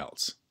that in the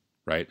else,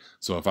 right?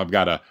 So if I've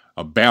got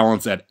a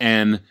balance at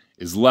n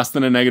is less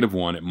than a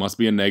 -1, it must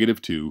be a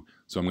 -2,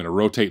 so I'm going to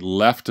rotate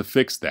left to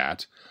fix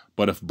that.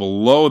 But if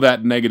below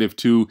that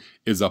 -2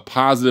 is a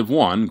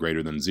 +1,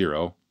 greater than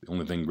 0, the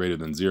only thing greater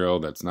than 0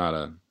 that's not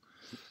a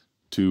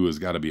 2 has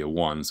got to be a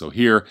 1. So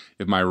here,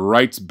 if my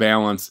right's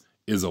balance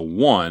is a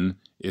 1,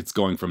 it's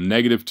going from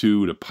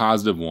 -2 to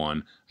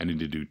 +1. I need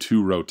to do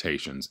 2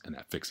 rotations, and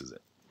that fixes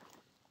it.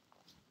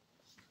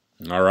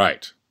 All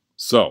right,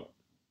 so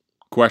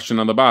question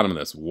on the bottom of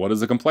this. What is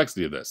the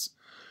complexity of this?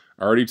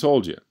 I already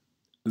told you.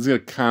 This is a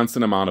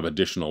constant amount of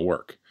additional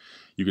work.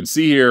 You can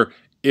see here,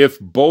 if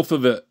both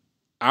of the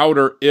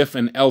outer if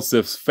and else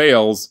ifs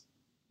fails,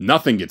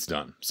 nothing gets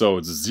done. So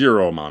it's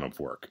 0 amount of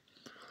work.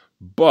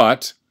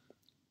 But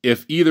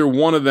if either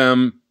one of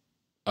them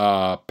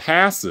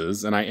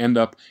passes and I end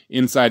up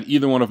inside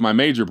either one of my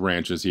major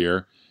branches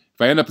here,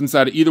 if I end up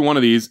inside of either one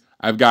of these,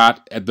 I've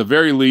got, at the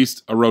very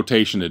least, a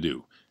rotation to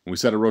do. And we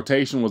said a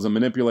rotation was a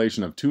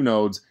manipulation of 2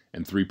 nodes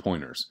and 3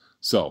 pointers.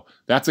 So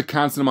that's a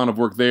constant amount of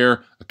work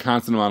there, a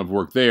constant amount of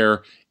work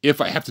there.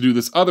 If I have to do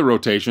this other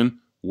rotation,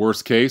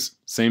 worst case,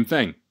 same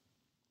thing.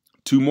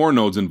 2 more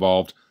nodes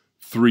involved,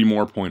 3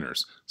 more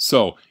pointers.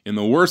 So in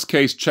the worst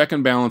case, check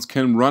and balance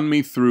can run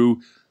me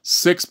through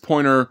 6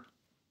 pointer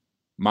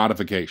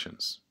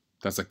modifications.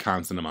 That's a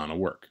constant amount of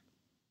work.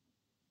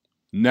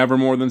 Never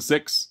more than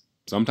 6,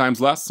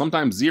 sometimes less,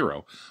 sometimes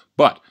 0,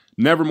 but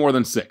never more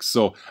than 6.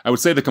 So I would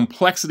say the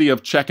complexity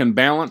of check and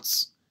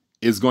balance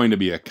is going to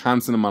be a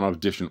constant amount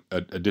of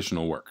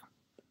additional work,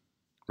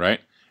 right?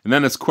 And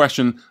then this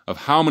question of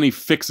how many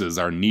fixes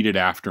are needed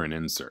after an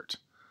insert,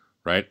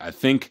 right? I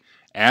think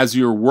as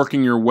you're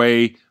working your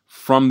way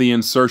from the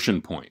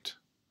insertion point,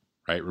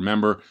 right?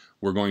 Remember,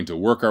 we're going to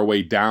work our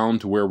way down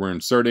to where we're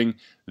inserting.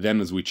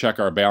 Then as we check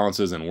our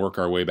balances and work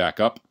our way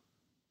back up,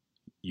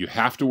 You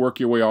have to work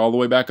your way all the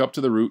way back up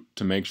to the root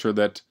to make sure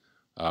that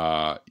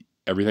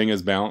everything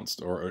is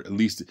balanced, or at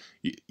least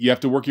you have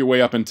to work your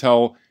way up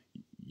until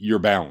you're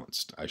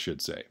balanced, I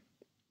should say.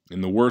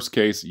 In the worst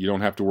case, you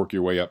don't have to work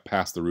your way up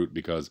past the root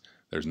because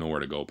there's nowhere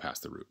to go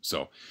past the root.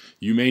 So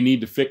you may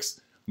need to fix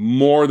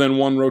more than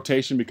one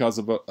rotation because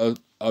of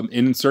an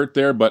insert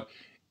there, but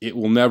it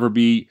will never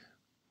be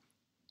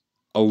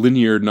a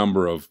linear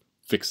number of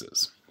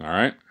fixes. All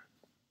right?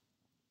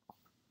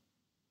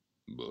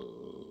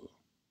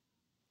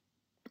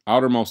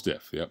 Outermost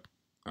if, yep.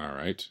 All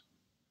right.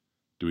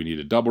 Do we need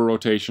a double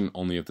rotation?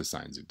 Only if the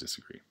signs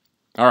disagree.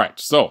 All right,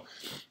 so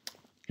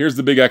here's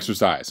the big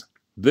exercise.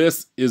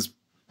 This is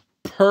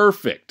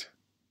perfect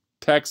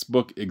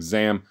textbook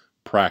exam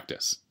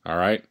practice, all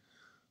right?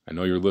 I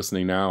know you're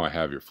listening now. I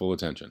have your full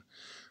attention.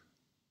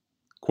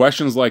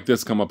 Questions like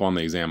this come up on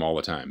the exam all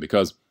the time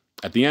because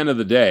at the end of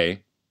the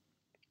day,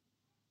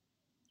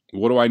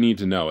 what do I need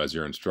to know as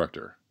your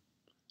instructor?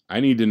 I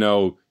need to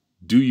know,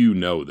 do you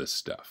know this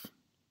stuff,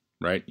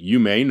 right? You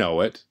may know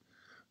it,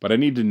 but I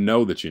need to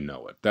know that you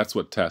know it. That's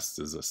what tests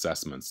is,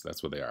 assessments.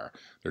 That's what they are.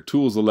 They're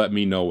tools to let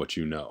me know what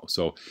you know.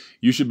 So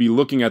you should be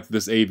looking at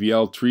this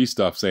AVL tree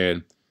stuff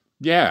saying,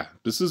 yeah,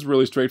 this is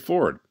really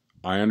straightforward.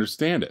 I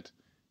understand it.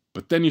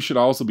 But then you should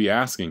also be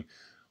asking,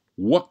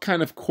 what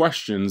kind of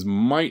questions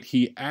might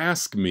he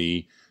ask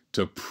me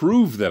to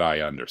prove that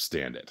I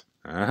understand it?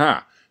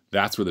 Aha,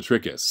 that's where the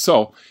trick is.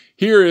 So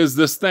here is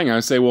this thing. I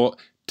say, well,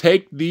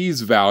 take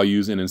these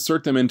values and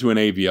insert them into an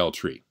AVL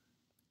tree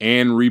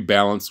and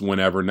rebalance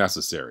whenever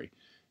necessary.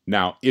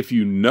 Now, if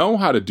you know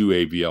how to do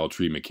AVL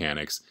tree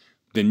mechanics,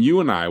 then you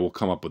and I will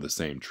come up with the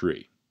same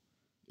tree.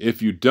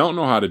 If you don't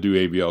know how to do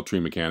AVL tree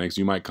mechanics,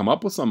 you might come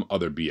up with some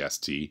other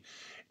BST,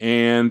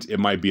 and it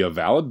might be a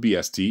valid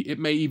BST. It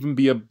may even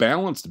be a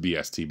balanced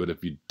BST, but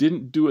if you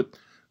didn't do it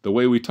the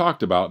way we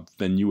talked about,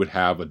 then you would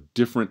have a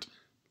different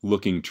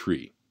looking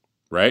tree,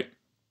 right?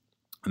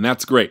 And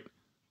that's great.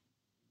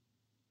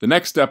 The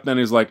next step then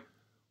is like,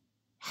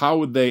 how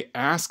would they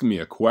ask me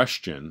a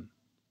question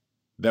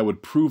that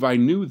would prove I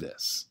knew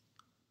this?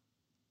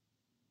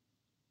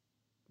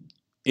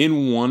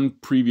 In one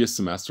previous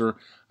semester,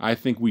 I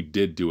think we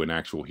did do an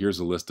actual, here's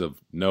a list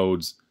of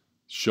nodes,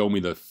 show me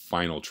the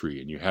final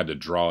tree, and you had to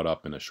draw it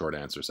up in a short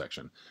answer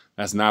section.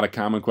 That's not a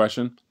common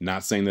question.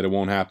 Not saying that it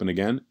won't happen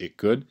again. It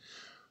could.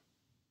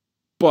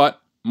 But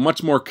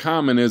much more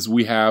common is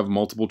we have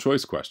multiple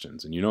choice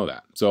questions, and you know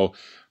that. So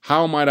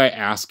how might I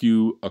ask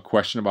you a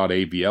question about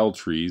AVL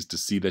trees to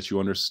see that you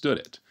understood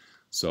it?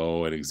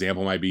 So an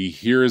example might be,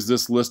 here is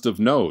this list of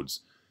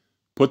nodes.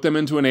 Put them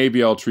into an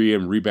AVL tree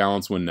and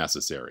rebalance when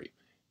necessary.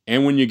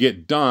 And when you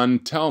get done,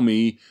 tell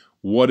me,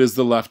 what is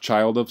the left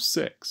child of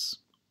 6?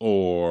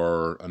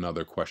 Or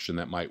another question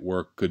that might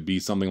work could be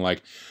something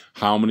like,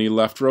 how many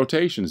left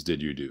rotations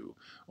did you do?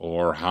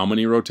 Or how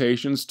many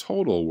rotations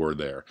total were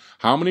there?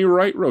 How many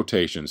right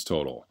rotations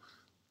total?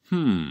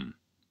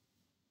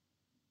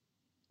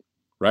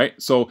 Right?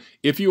 So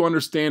if you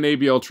understand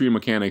AVL tree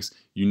mechanics,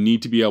 you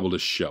need to be able to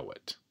show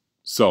it.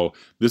 So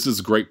this is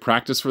great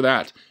practice for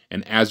that.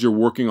 And as you're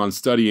working on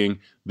studying,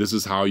 this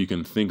is how you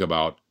can think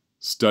about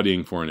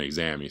studying for an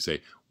exam. You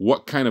say,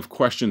 what kind of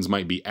questions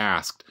might be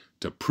asked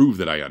to prove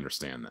that I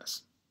understand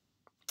this?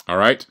 All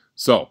right?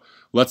 So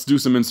let's do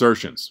some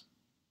insertions.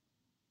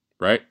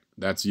 Right?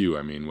 That's you.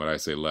 I mean, when I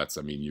say let's,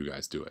 I mean you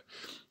guys do it.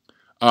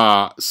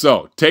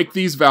 So take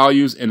these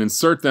values and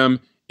insert them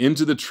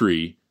into the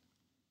tree.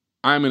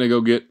 I'm going to go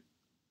get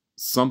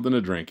something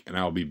to drink, and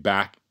I'll be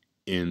back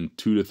in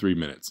 2 to 3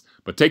 minutes.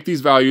 But take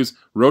these values,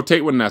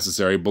 rotate when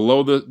necessary.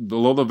 Below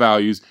the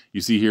values,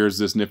 you see here's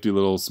this nifty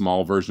little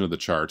small version of the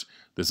chart.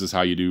 This is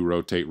how you do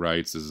rotate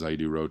rights. This is how you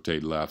do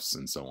rotate lefts,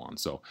 and so on.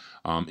 So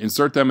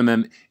insert them, and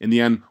then in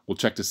the end, we'll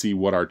check to see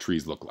what our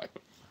trees look like.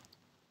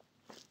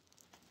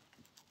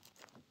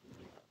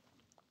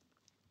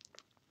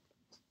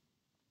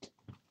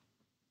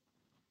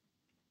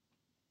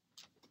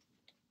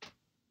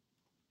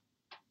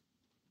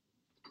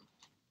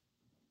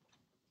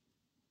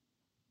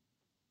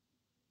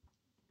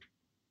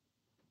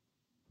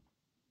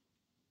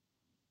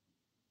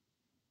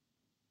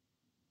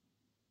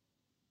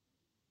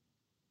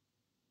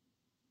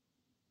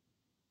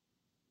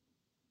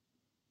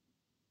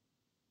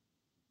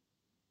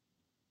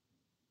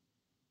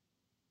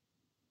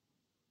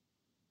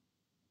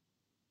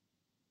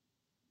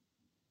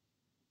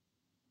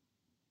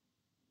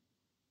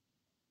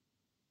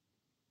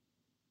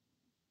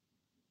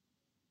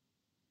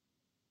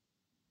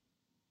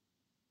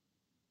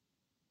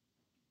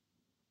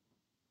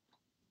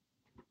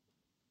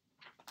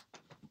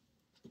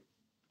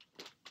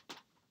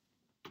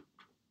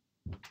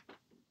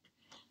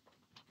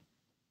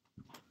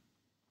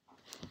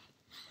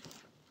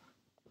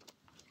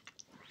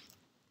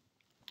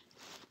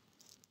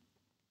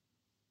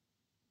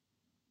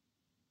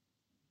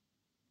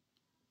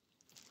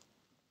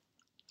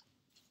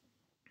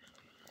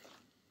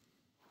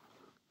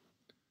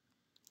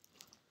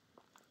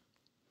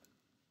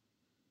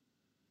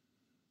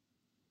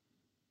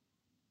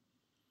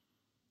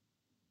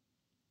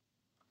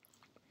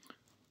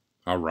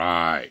 All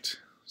right.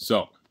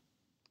 So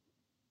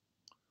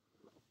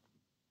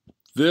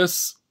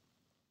this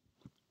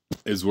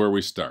is where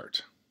we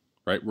start,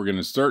 right? We're going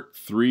to start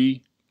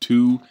 3,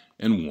 2,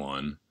 and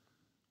 1.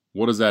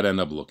 What does that end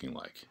up looking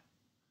like?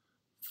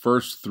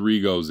 First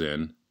 3 goes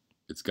in.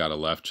 It's got a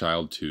left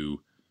child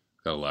 2,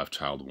 got a left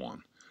child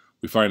 1.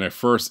 We find our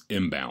first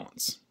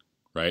imbalance,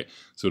 right?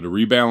 So to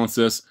rebalance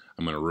this,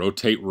 I'm going to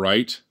rotate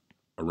right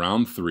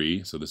around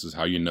 3. So this is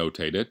how you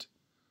notate it.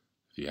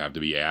 If you have to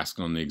be asked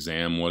on the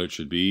exam what it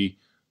should be,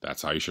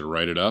 that's how you should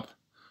write it up.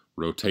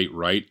 Rotate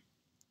right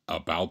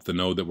about the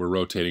node that we're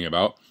rotating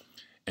about.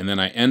 And then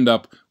I end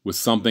up with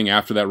something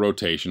after that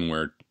rotation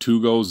where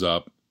 2 goes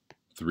up,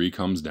 3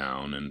 comes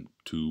down, and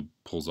 2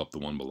 pulls up the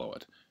one below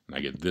it. And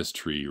I get this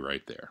tree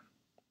right there.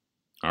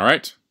 All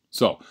right,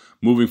 so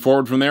moving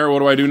forward from there, what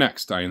do I do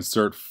next? I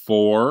insert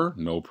 4,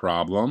 no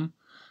problem.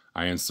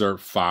 I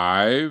insert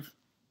 5,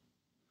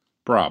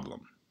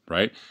 problem,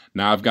 right?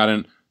 Now I've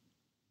got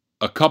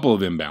a couple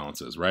of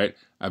imbalances, right?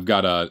 I've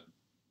got a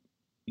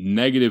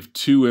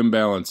 -2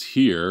 imbalance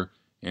here,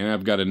 and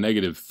I've got a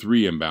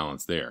 -3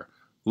 imbalance there.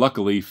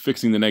 Luckily,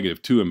 fixing the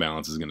 -2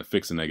 imbalance is going to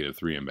fix the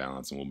 -3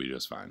 imbalance, and we'll be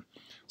just fine.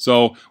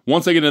 So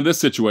once I get into this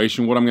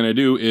situation, what I'm going to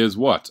do is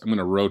what? I'm going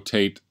to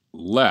rotate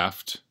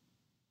left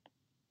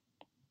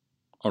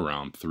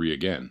around 3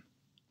 again.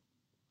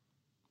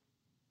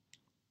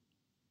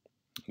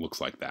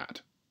 Looks like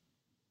that.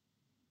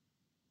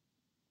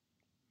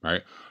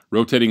 Right?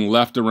 Rotating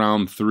left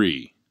around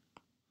 3.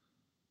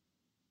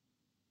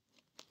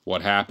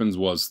 What happens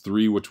was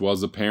 3, which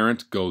was a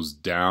parent, goes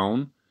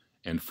down,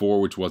 and 4,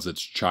 which was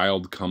its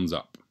child, comes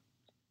up.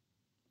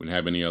 We didn't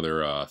have any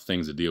other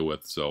things to deal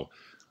with, so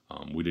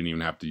we didn't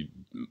even have to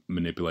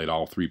manipulate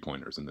all 3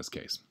 pointers in this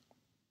case.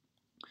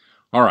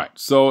 All right,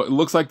 so it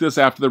looks like this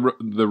after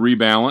the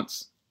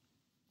rebalance.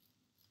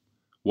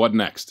 What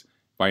next?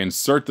 If I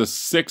insert the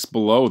 6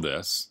 below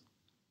this,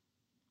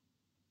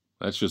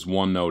 that's just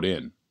one node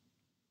in.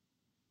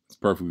 It's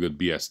perfectly good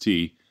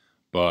BST,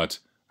 but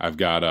I've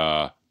got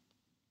a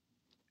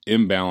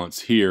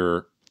imbalance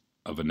here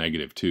of a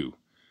 -2.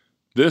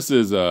 This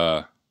is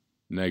a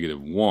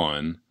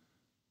 -1.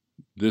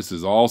 This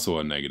is also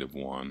a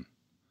 -1.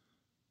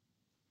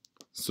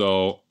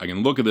 So I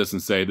can look at this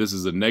and say this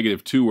is a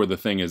 -2 where the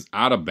thing is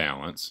out of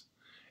balance,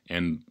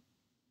 and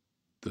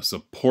the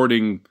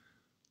supporting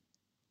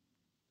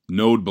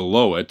node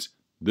below it,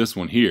 this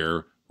one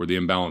here, where the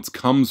imbalance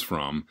comes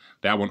from,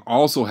 that one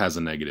also has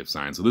a negative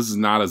sign. So this is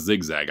not a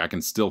zigzag. I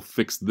can still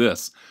fix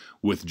this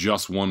with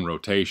just one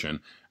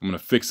rotation. I'm going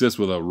to fix this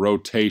with a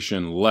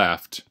rotation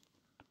left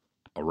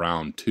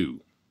around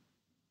 2.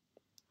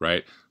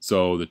 Right?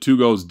 So the 2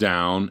 goes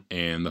down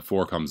and the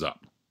 4 comes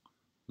up.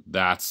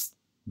 That's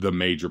the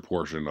major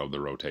portion of the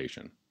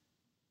rotation.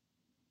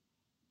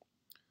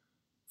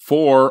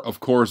 4, of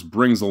course,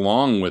 brings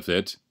along with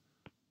it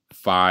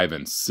 5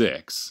 and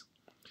 6.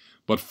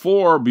 But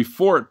 4,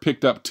 before it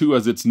picked up 2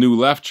 as its new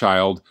left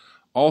child,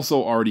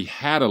 also already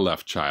had a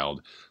left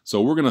child.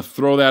 So we're going to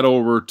throw that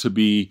over to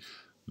be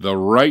the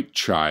right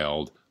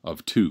child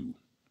of 2,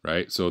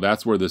 right? So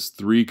that's where this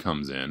 3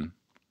 comes in.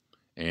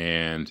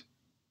 And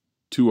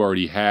 2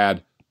 already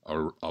had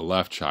a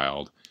left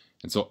child.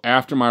 And so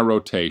after my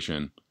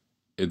rotation,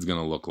 it's going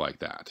to look like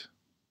that.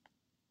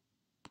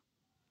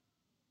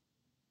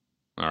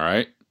 All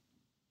right?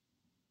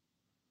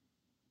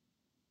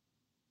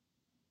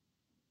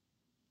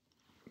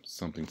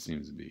 Something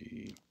seems to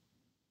be...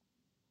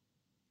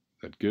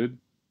 Is that good?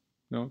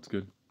 No, it's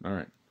good. All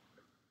right.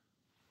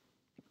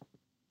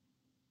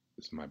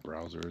 My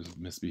browser is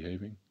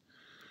misbehaving.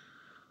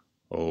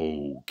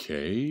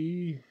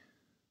 Okay.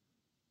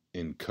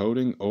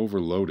 Encoding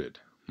overloaded.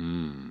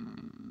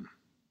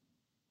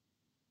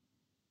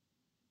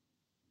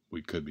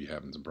 We could be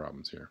having some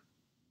problems here.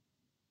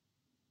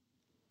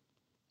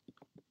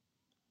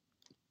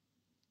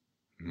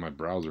 My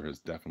browser has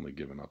definitely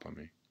given up on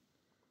me.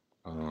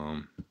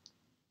 I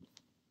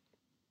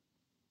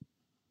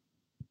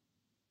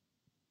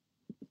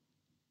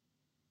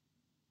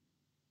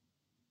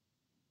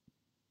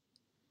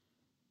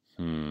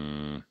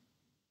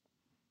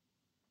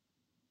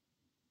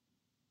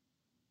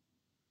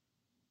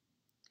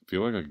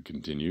feel like I could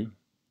continue.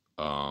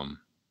 All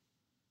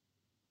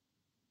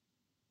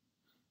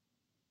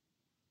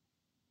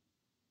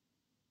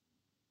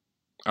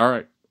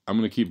right, I'm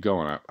going to keep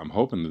going. I'm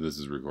hoping that this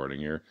is recording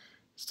here. It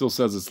still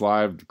says it's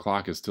live. The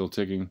clock is still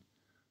ticking.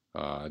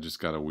 I just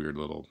got a weird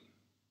little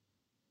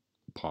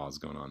pause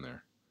going on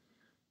there.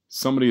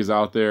 Somebody is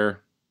out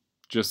there.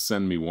 Just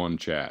send me one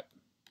chat.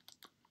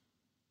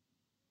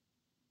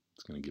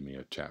 It's going to give me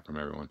a chat from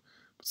everyone.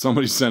 But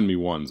somebody send me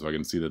one so I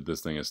can see that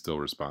this thing is still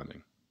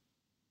responding.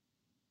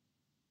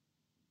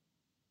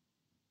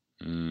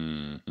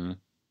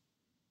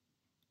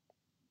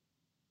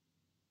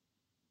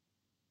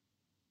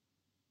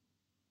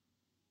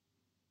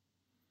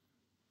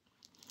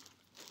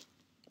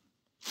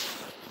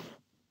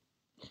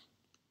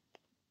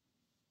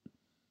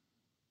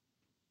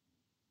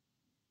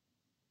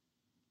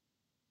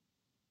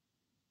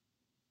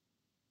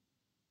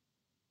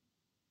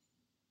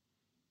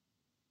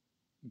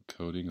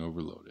 Coding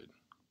overloaded.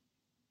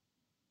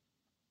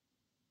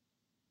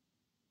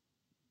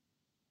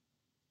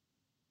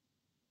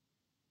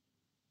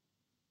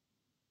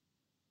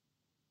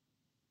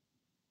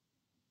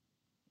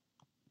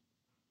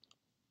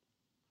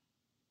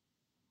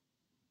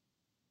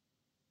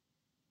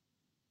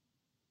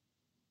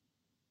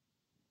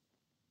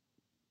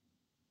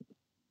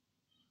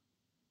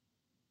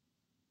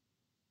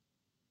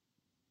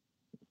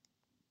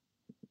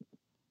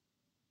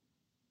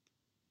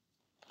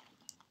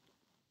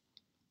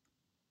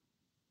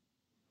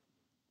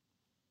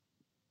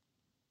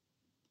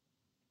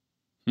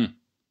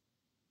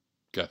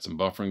 Got some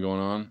buffering going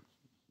on.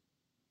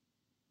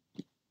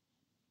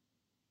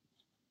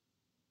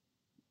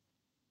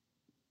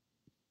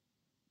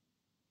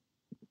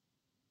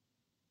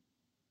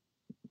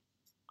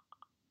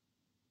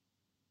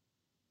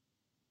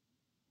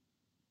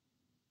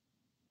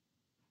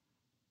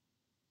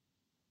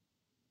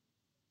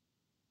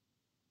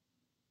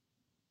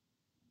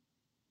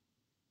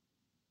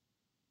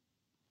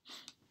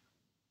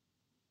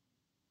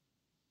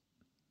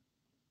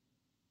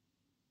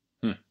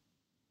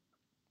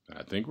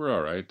 I think we're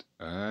all right.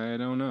 I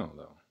don't know,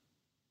 though.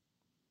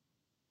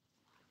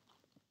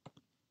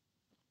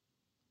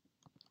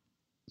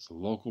 It's a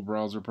local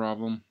browser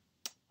problem.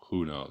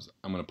 Who knows?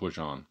 I'm going to push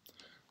on.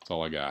 That's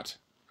all I got.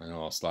 I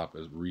know I'll stop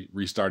it,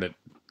 restart it,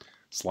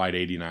 slide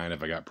 89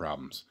 if I got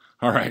problems.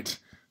 All right.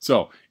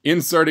 So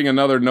inserting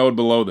another node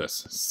below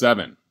this,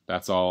 7.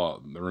 That's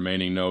all the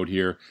remaining node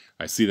here.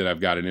 I see that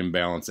I've got an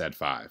imbalance at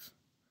 5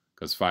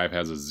 because 5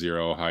 has a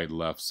 0 height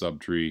left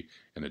subtree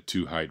and a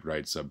 2 height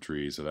right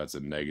subtree. So that's a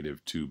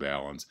 -2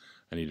 balance.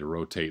 I need to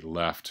rotate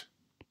left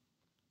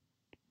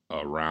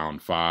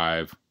around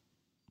 5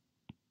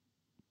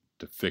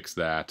 to fix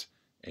that.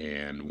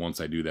 And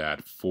once I do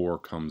that, 4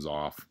 comes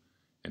off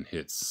and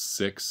hits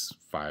 6.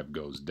 5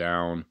 goes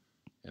down,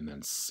 and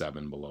then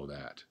 7 below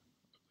that.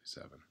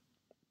 7.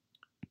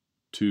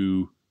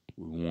 2,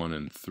 1,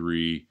 and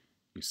 3.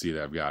 You see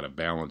that I've got a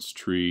balanced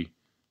tree.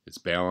 It's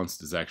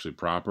balanced, it's actually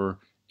proper,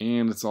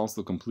 and it's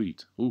also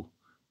complete. Ooh,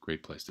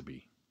 great place to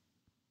be.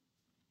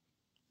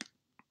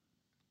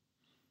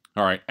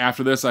 All right,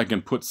 after this, I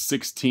can put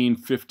 16,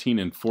 15,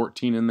 and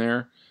 14 in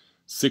there.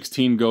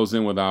 16 goes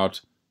in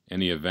without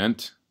any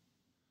event.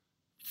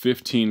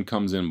 15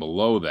 comes in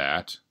below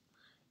that,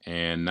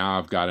 and now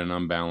I've got an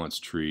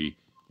unbalanced tree,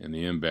 and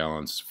the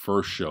imbalance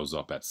first shows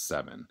up at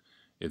 7.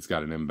 It's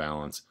got an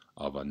imbalance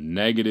of a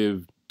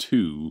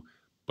 -2,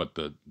 but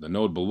the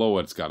node below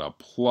it's got a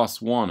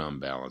 +1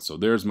 unbalance. So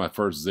there's my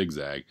first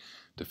zigzag.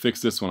 To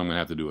fix this one, I'm going to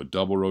have to do a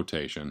double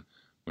rotation.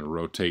 I'm going to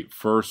rotate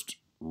first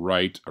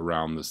right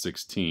around the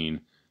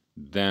 16,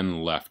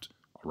 then left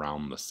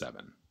around the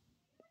 7.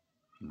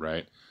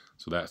 Right?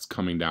 So that's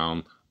coming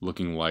down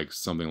looking like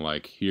something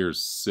like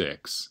here's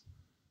 6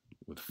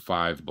 with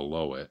 5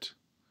 below it.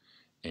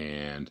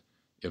 And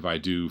if I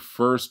do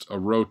first a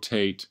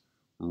rotate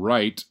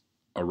right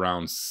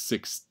around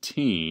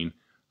 16,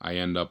 I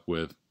end up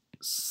with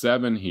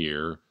 7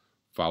 here,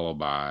 followed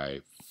by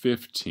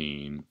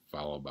 15,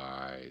 followed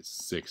by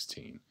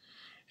 16.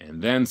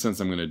 And then since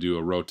I'm going to do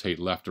a rotate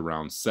left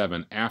around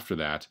 7 after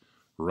that,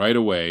 right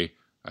away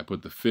I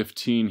put the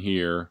 15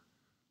 here,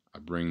 I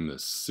bring the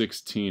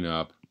 16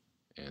 up,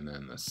 and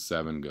then the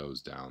 7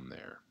 goes down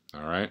there.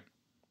 All right?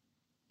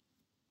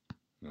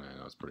 I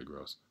know it's pretty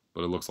gross,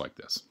 but it looks like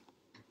this.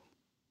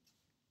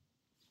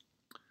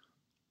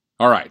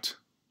 All right.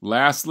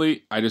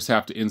 Lastly, I just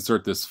have to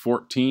insert this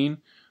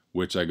 14,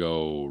 which I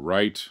go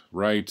right,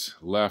 right,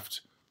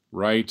 left,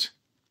 right.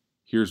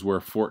 Here's where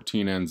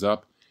 14 ends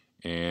up,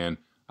 and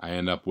I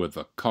end up with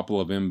a couple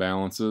of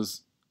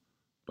imbalances,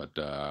 but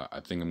I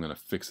think I'm going to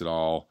fix it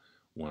all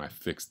when I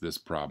fix this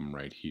problem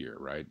right here,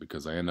 right?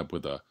 Because I end up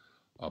with a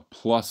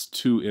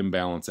 +2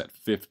 imbalance at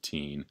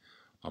 15,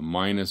 a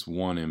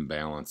 -1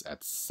 imbalance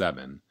at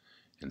 7,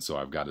 and so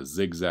I've got a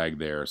zigzag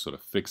there. So to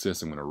fix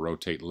this, I'm going to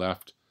rotate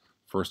left,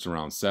 first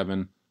around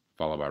 7,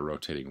 followed by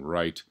rotating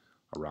right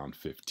around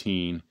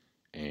 15,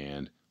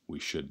 and we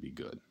should be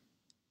good.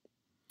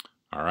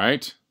 All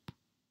right.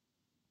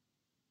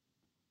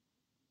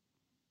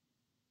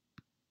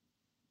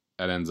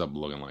 That ends up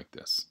looking like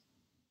this.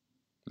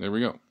 There we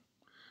go.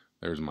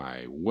 There's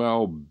my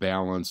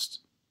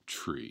well-balanced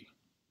tree.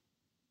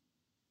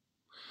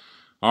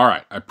 All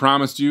right, I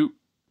promised you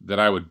that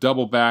I would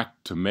double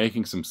back to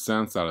making some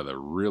sense out of the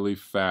really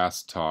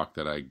fast talk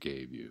that I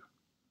gave you,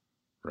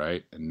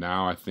 right? And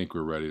now I think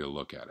we're ready to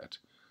look at it.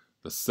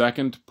 The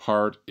second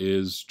part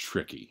is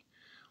tricky.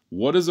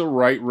 What is a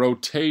right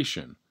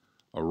rotation?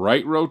 A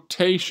right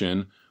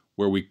rotation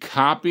where we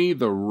copy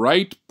the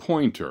right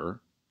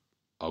pointer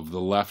of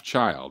the left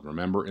child.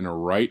 Remember, in a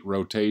right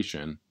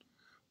rotation,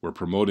 we're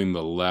promoting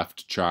the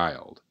left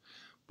child.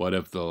 But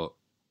if the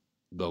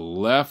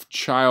left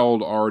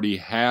child already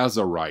has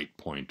a right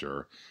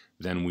pointer,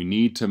 then we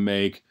need to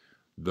make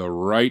the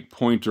right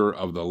pointer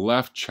of the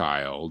left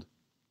child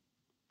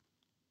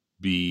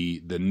be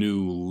the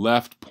new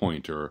left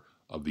pointer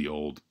of the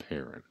old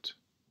parent.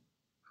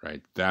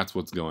 Right? That's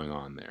what's going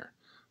on there.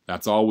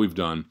 That's all we've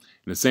done.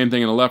 And the same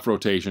thing in the left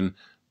rotation.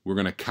 We're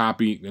going to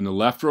copy in the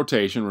left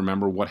rotation.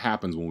 Remember what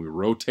happens when we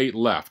rotate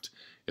left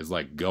is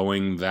like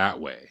going that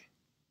way,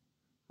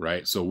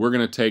 right? So we're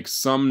going to take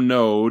some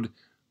node,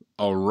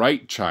 a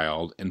right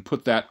child, and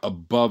put that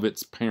above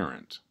its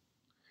parent,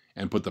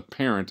 and put the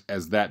parent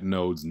as that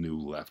node's new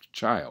left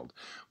child.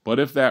 But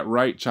if that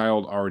right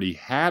child already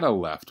had a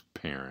left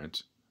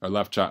parent, or a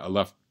left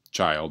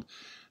child,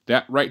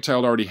 that right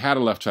child already had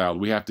a left child,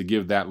 we have to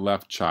give that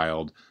left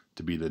child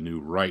to be the new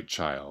right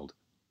child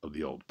of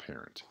the old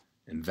parent.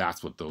 And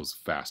that's what those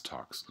fast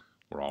talks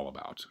were all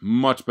about.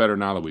 Much better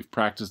now that we've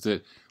practiced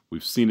it.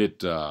 We've seen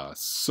it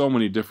so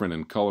many different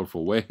and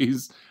colorful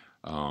ways,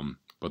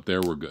 but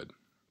there we're good.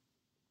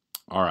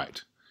 All right.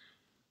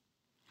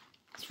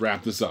 Let's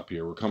wrap this up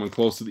here. We're coming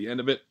close to the end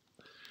of it.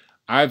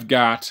 I've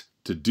got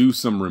to do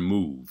some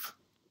remove,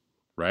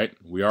 right?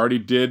 We already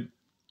did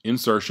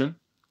insertion.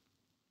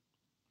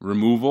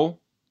 Removal,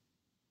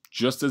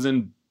 just as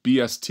in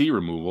BST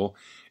removal,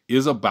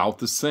 is about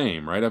the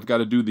same, right? I've got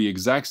to do the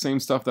exact same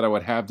stuff that I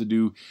would have to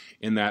do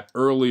in that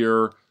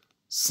earlier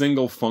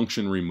single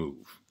function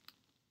remove.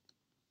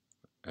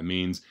 That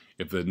means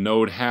if the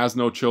node has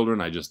no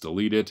children, I just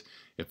delete it.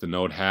 If the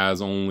node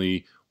has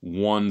only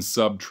one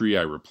subtree,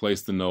 I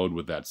replace the node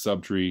with that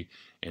subtree.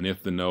 And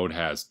if the node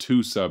has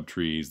two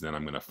subtrees, then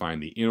I'm going to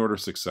find the in-order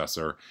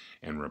successor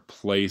and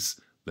replace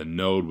the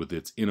node with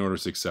its in-order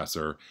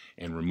successor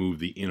and remove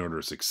the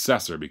in-order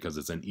successor because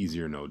it's an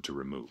easier node to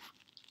remove.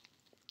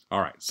 All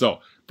right,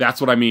 so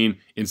that's what I mean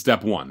in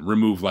step 1,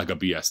 remove like a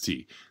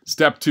BST.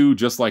 Step 2,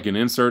 just like an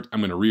insert, I'm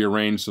going to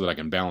rearrange so that I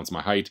can balance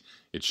my height.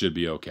 It should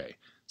be okay.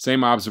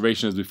 Same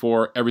observation as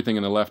before, everything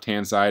in the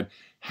left-hand side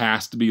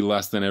has to be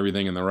less than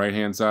everything in the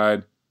right-hand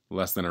side.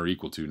 Less than or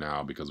equal to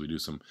now because we do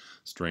some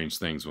strange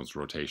things once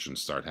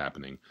rotations start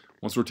happening.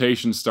 Once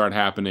rotations start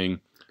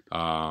happening,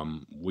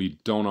 we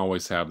don't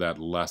always have that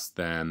less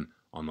than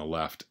on the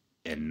left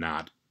and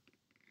not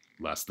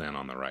less than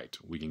on the right.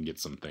 We can get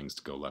some things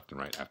to go left and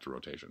right after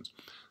rotations.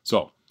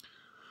 So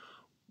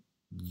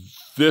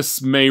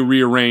this may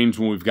rearrange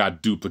when we've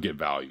got duplicate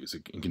values.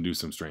 It can do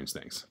some strange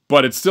things.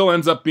 But it still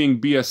ends up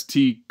being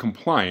BST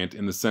compliant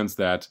in the sense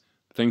that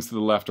things to the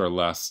left are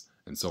less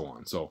and so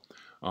on. So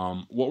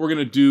what we're going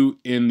to do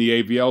in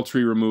the AVL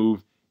tree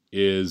remove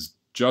is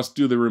just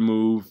do the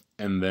remove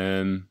and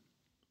then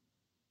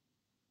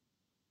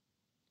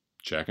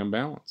check and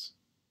balance.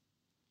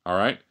 All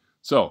right,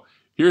 so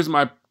here's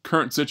my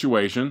current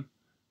situation.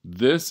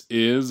 This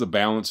is a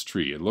balanced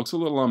tree. It looks a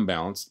little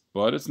unbalanced,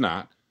 but it's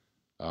not.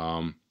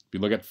 If you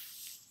look at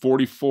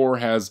 44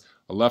 has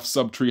a left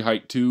subtree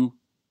height 2,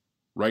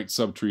 right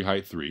subtree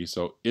height 3,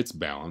 so it's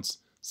balanced.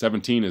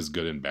 17 is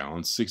good in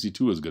balance.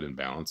 62 is good in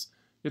balance.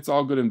 It's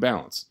all good in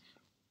balance.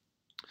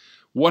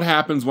 What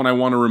happens when I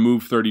want to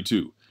remove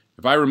 32?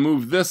 If I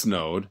remove this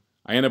node,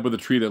 I end up with a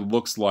tree that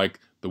looks like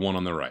the one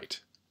on the right.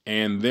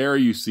 And there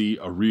you see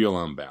a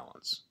real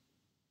imbalance.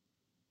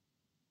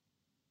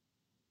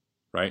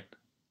 Right?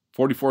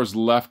 44's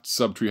left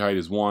subtree height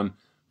is 1.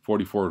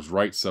 44's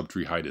right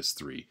subtree height is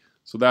 3.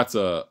 So that's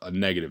a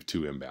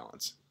 -2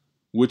 imbalance,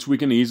 which we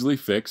can easily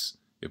fix.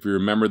 If you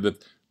remember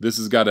that this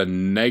has got a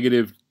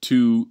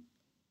 -2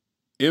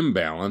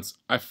 imbalance,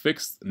 I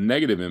fixed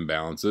negative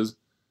imbalances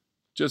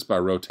just by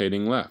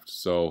rotating left.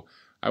 So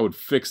I would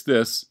fix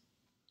this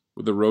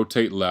with a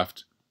rotate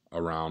left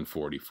around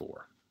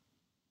 44.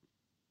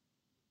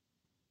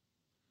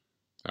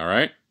 All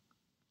right?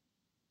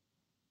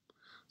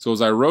 So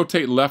as I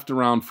rotate left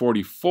around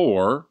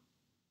 44,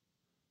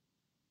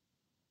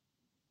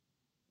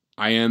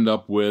 I end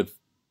up with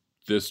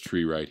this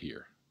tree right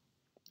here.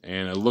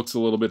 And it looks a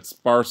little bit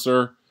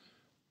sparser,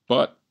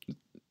 but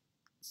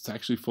it's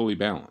actually fully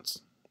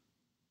balanced.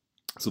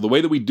 So the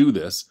way that we do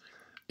this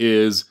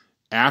is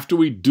after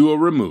we do a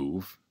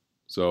remove,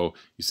 so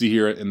you see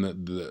here in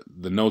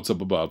the notes up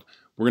above,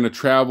 we're going to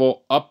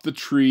travel up the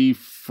tree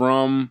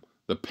from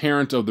the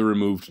parent of the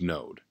removed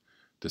node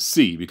to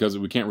C, because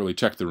we can't really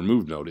check the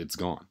removed node, it's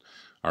gone.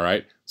 All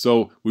right,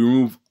 so we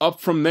move up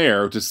from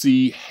there to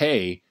see,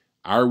 hey,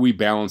 are we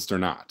balanced or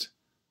not?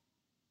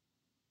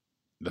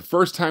 The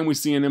first time we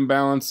see an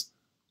imbalance,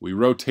 we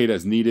rotate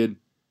as needed,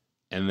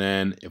 and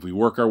then if we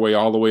work our way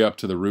all the way up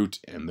to the root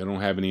and they don't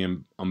have any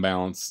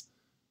unbalanced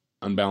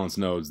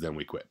nodes, then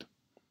we quit.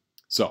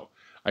 So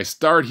I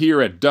start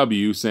here at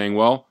W saying,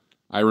 well,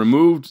 I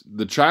removed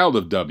the child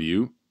of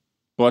W,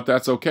 but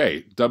that's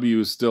okay. W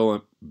is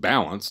still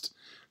balanced.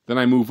 Then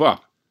I move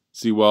up.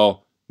 See,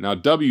 well, now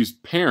W's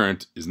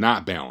parent is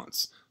not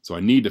balanced, so I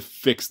need to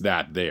fix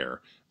that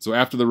there. So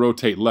after the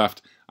rotate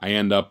left, I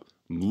end up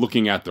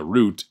looking at the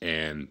root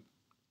and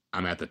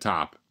I'm at the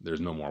top. There's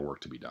no more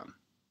work to be done.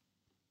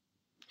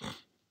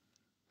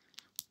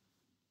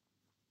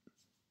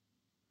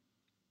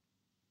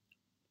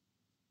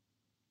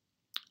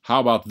 How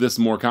about this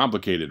more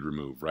complicated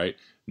remove, right?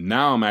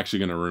 Now I'm actually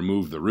going to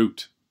remove the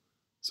root.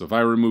 So if I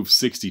remove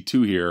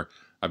 62 here,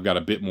 I've got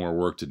a bit more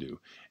work to do.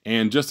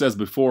 And just as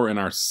before in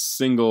our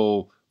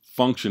single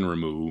function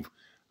remove,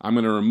 I'm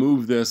going to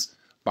remove this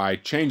by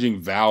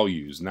changing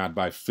values, not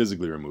by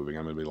physically removing.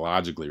 I'm going to be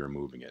logically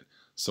removing it.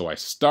 So I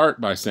start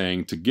by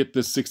saying, to get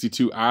this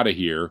 62 out of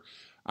here,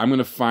 I'm going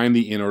to find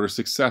the in-order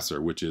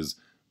successor, which is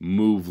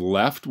move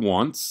left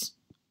once,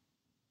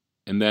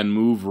 and then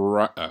move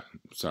right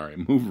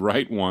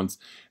once,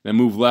 then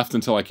move left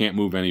until I can't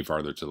move any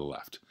farther to the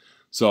left.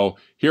 So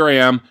here I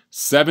am,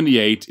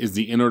 78 is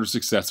the in-order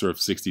successor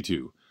of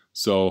 62.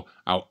 So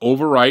I'll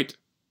overwrite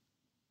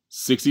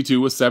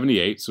 62 with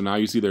 78. So now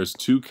you see there's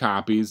 2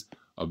 copies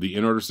of the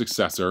in-order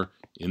successor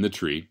in the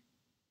tree.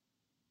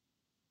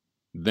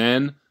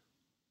 Then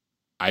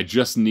I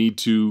just need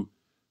to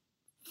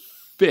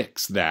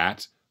fix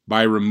that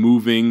by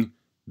removing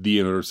the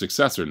in-order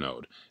successor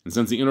node. And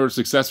since the in-order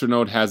successor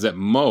node has at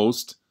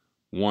most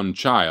 1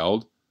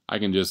 child, I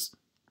can just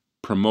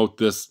promote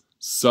this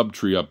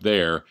subtree up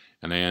there,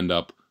 and I end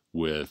up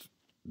with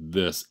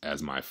this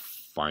as my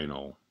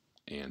final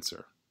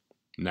answer.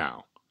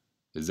 Now,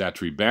 is that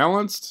tree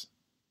balanced?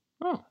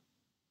 Oh,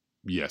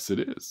 yes it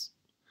is.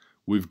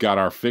 We've got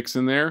our fix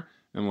in there,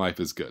 and life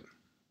is good.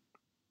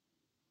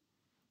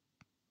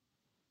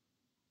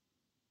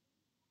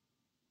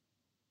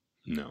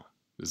 No,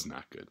 this is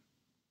not good.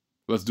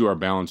 Let's do our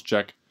balance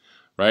check,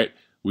 right?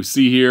 We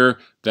see here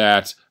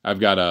that I've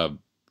got a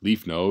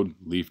leaf node,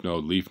 leaf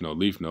node, leaf node,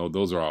 leaf node.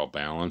 Those are all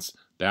balanced.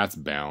 That's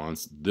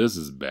balanced. This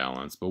is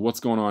balanced. But what's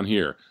going on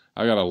here?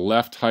 I got a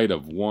left height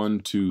of 1,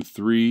 2,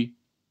 3.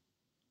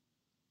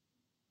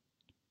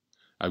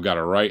 I've got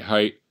a right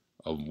height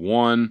of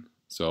 1.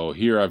 So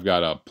here I've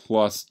got a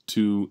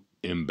 +2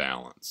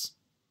 imbalance,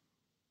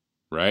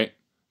 right?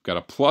 Got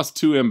a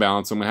 +2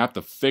 imbalance. So I'm going to have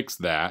to fix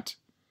that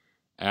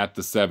at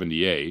the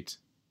 78.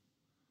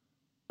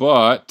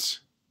 But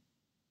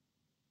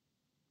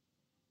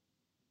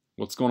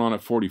what's going on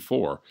at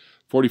 44?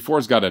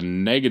 44's got a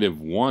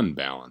 -1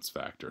 balance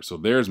factor. So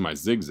there's my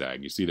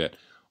zigzag. You see that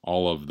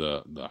all of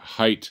the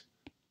height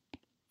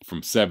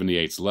from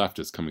 78's left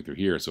is coming through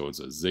here, so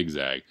it's a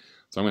zigzag.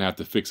 So I'm going to have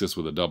to fix this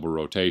with a double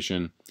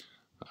rotation.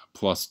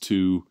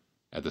 +2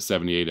 at the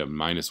 78 and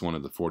 -1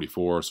 at the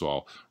 44. So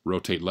I'll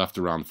rotate left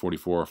around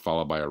 44,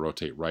 followed by a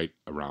rotate right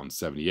around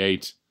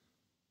 78.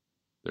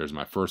 There's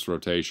my first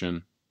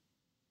rotation.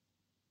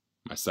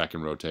 My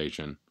second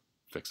rotation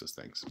fixes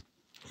things.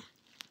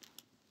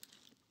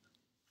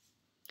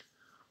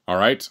 All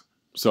right,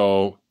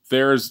 so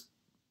there's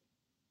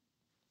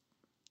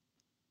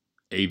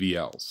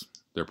AVLs.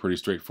 They're pretty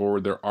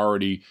straightforward. They're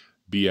already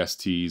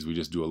BSTs. We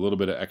just do a little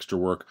bit of extra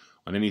work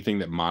on anything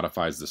that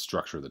modifies the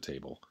structure of the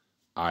table,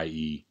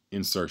 i.e.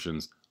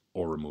 insertions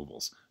or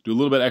removals. Do a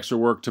little bit extra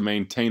work to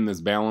maintain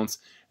this balance,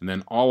 and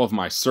then all of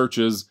my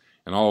searches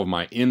and all of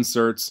my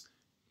inserts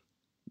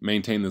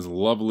maintain this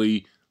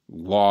lovely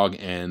log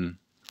n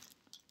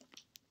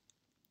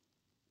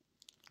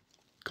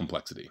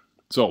complexity.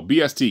 So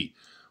BST,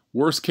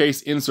 worst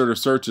case insert or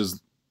search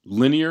is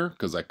linear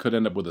because I could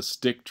end up with a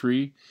stick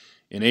tree.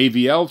 An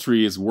AVL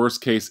tree is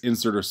worst case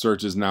insert or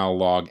search is now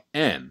log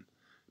n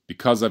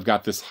because I've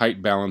got this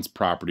height balance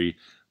property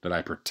that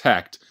I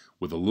protect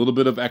with a little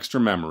bit of extra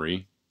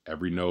memory.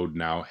 Every node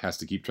now has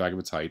to keep track of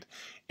its height,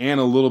 and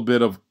a little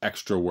bit of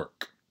extra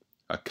work,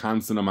 a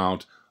constant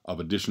amount of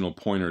additional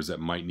pointers that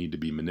might need to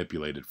be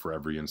manipulated for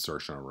every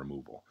insertion or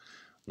removal.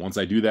 Once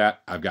I do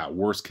that, I've got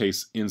worst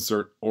case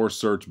insert or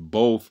search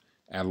both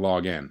at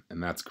log n,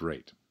 and that's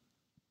great.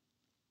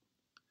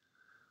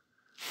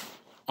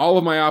 All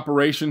of my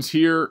operations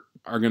here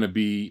are going to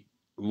be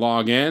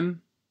log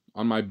n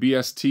on my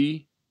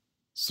BST,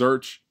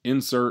 search,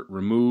 insert,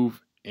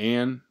 remove,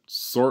 and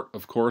sort.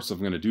 Of course, if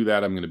I'm going to do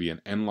that, I'm going to be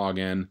an n log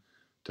n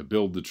to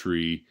build the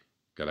tree.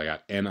 I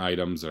got n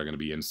items that are going to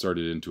be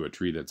inserted into a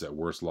tree that's at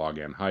worst log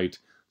n height.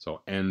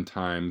 So n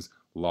times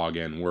log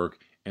n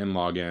work, n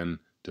log n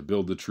to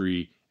build the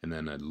tree, and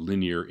then a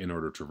linear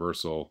in-order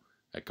traversal.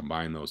 I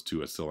combine those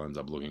two, it still ends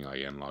up looking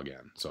like n log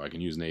n. So I can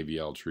use an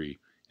AVL tree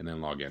and n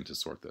log n to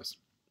sort this.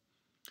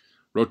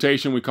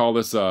 Rotation, we call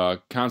this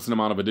a constant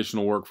amount of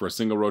additional work for a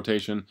single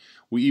rotation.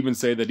 We even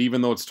say that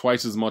even though it's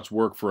twice as much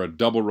work for a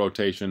double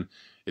rotation,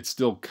 it's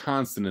still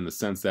constant in the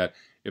sense that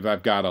if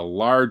I've got a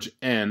large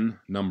n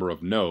number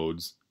of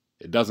nodes,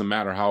 it doesn't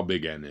matter how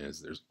big n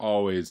is. There's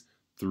always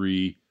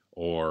 3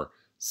 or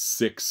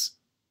 6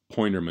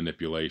 pointer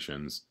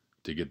manipulations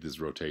to get this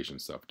rotation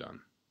stuff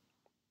done.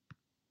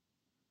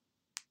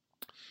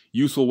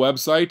 Useful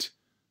website,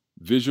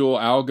 Visual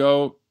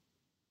Algo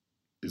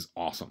is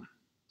awesome.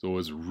 So it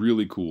was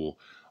really cool.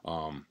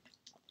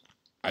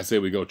 I say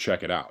we go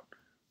check it out.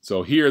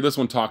 So here, this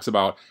one talks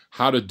about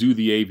how to do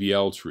the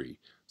AVL tree.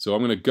 So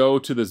I'm going to go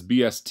to this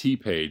BST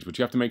page, but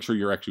you have to make sure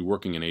you're actually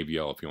working in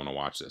AVL if you want to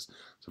watch this.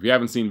 So if you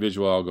haven't seen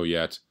Visual Algo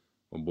yet,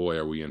 well, boy,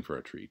 are we in for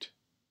a treat.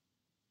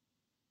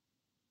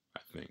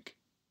 I think.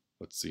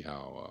 Let's see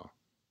how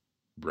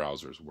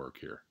browsers work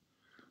here.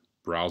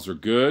 Browser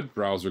good,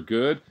 browser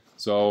good.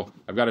 So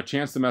I've got a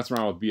chance to mess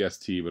around with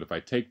BST, but if I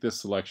take this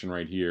selection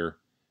right here,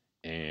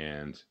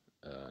 and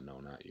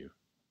no, not you.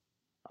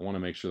 I want to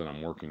make sure that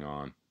I'm working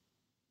on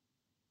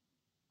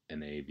an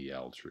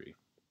AVL tree,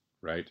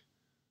 right?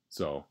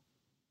 So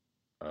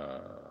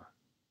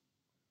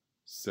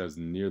says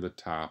near the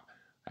top,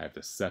 I have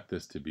to set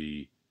this to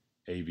be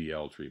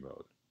AVL tree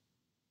mode.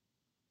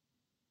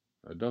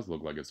 It does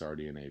look like it's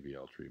already in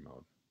AVL tree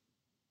mode.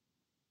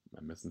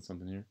 Am I missing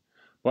something here?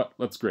 But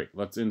that's great.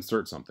 Let's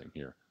insert something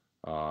here.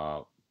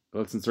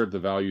 Let's insert the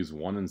values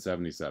 1 and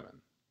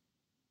 77.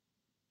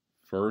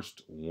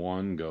 First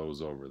 1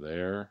 goes over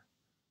there.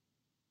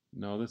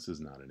 No, this is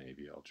not an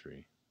AVL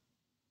tree.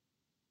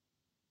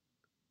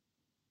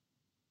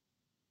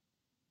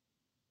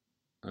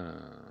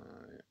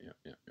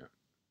 Yeah.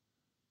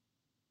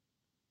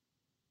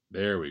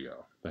 There we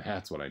go.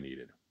 That's what I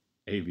needed.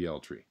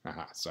 AVL tree.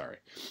 Haha, sorry.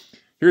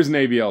 Here's an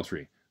AVL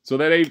tree. So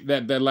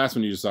that last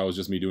one you just saw was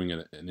just me doing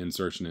an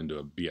insertion into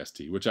a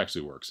BST, which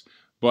actually works.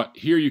 But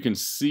here you can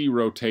see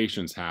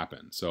rotations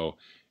happen. So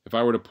if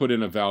I were to put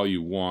in a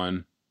value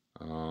 1,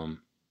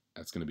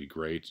 that's going to be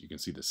great. You can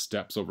see the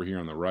steps over here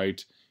on the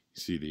right.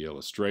 You see the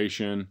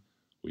illustration.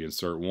 We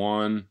insert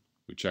 1.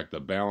 We check the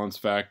balance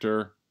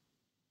factor.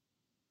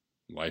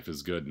 Life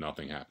is good.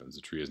 Nothing happens.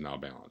 The tree is now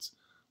balanced.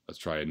 Let's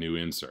try a new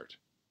insert.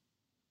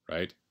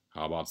 Right?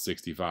 How about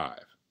 65?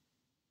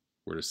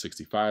 Where does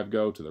 65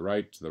 go? To the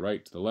right, to the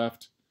right, to the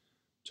left.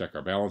 Check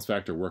our balance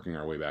factor, working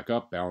our way back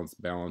up. Balance,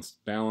 balance,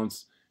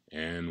 balance,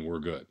 and we're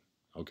good.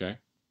 Okay?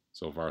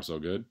 So far, so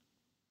good.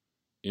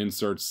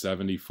 Insert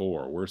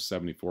 74. Where's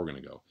 74 going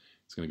to go?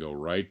 It's going to go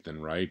right,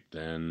 then right,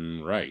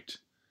 then right.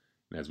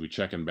 And as we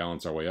check and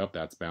balance our way up,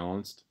 that's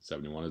balanced.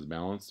 71 is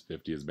balanced.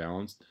 50 is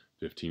balanced.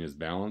 15 is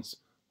balanced.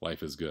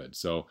 Life is good.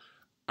 So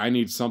I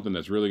need something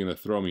that's really going to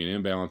throw me an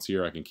imbalance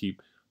here. I can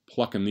keep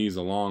plucking these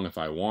along if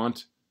I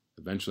want.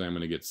 Eventually I'm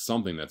going to get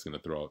something that's going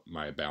to throw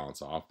my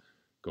balance off.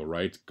 Go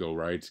right, go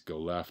right, go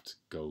left,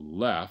 go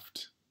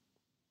left.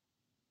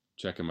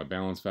 Checking my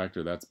balance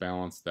factor. That's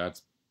balanced.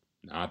 That's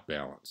not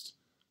balanced.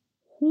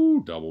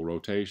 Whoo, double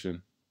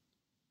rotation.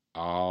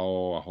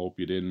 Oh, I hope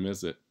you didn't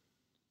miss it.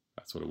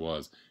 That's what it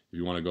was. If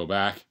you want to go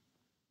back,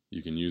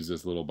 you can use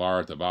this little bar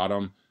at the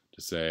bottom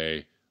to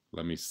say,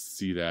 let me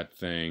see that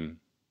thing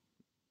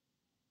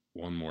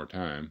one more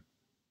time.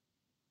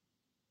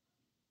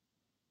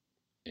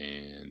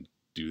 And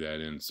do that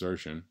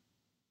insertion.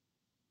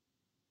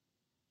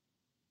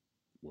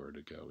 Where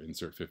to go?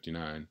 Insert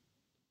 59.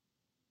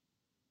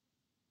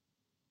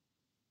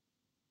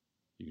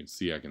 You can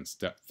see I can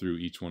step through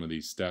each one of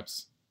these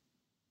steps.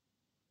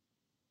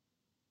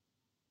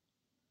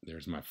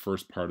 There's my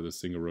first part of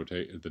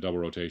the double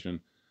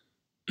rotation.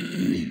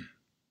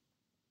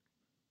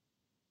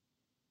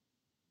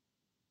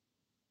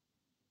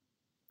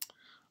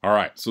 All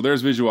right, so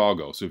there's visual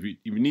algo. So if you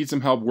need some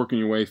help working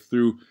your way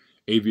through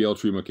AVL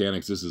tree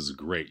mechanics, this is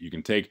great. You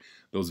can take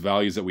those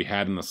values that we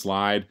had in the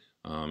slide,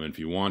 and if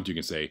you want, you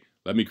can say,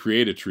 let me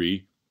create a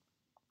tree,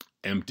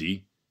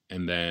 empty,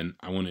 and then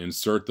I want to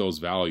insert those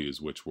values,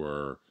 which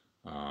were,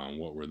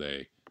 what were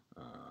they?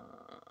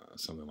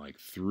 Something like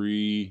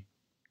 3,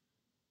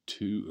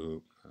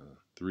 2,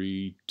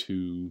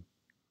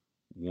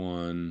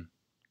 1,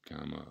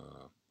 comma,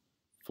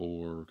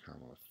 4,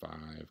 comma, 5,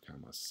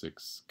 comma,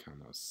 6,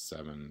 comma,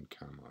 7,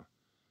 comma,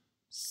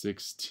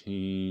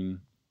 16,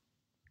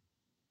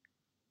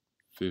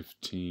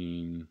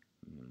 15,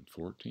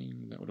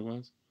 14, is that what it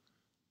was?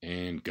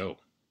 And go.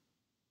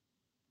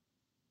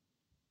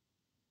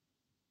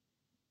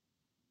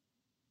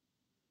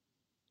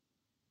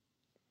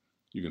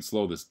 You can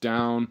slow this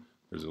down.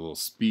 There's a little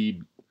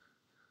speed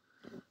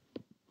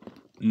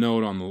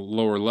note on the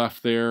lower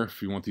left there.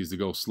 If you want these to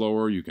go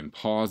slower, you can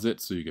pause it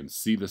so you can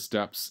see the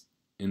steps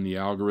in the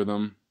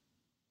algorithm.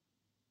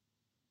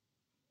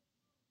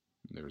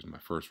 There's my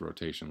first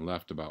rotation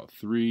left, about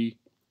 3.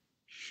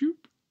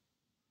 Shoop.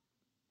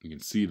 You can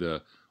see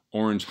the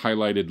orange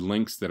highlighted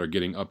links that are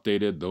getting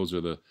updated. Those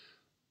are the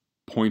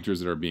pointers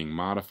that are being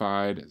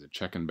modified as I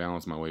check and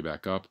balance my way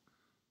back up.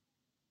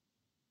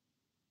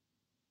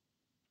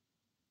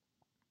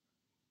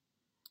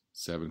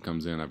 Seven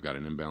comes in. I've got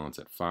an imbalance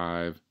at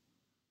 5.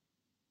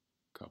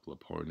 Couple of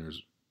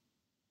pointers.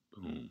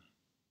 Boom.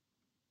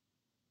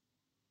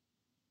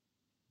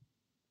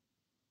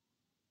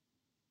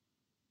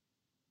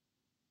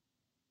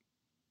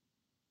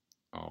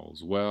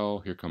 All's well.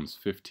 Here comes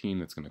 15.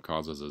 That's going to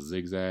cause us a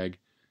zigzag.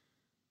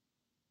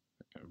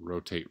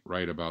 Rotate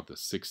right about the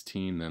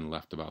 16, then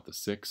left about the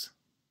 6.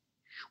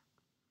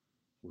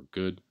 We're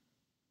good.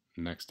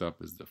 Next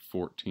up is the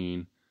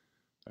 14.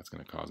 That's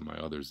going to cause my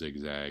other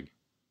zigzag.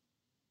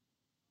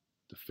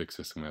 To fix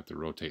this, I'm going to have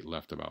to rotate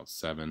left about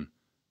 7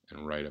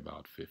 and right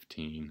about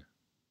 15.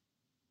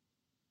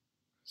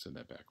 Said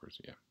that backwards.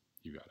 Yeah,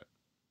 you got it.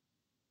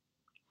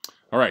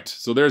 All right,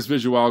 so there's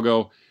Visual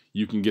Algo.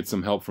 You can get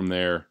some help from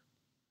there,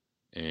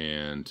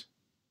 and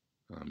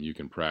you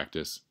can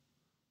practice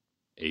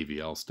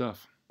AVL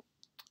stuff.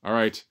 All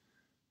right,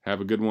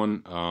 have a good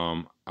one.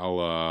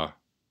 I'll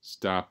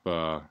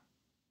stop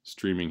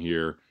streaming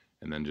here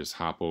and then just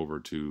hop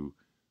over to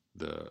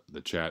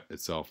the chat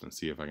itself and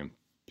see if I can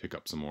pick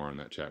up some more on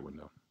that chat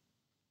window.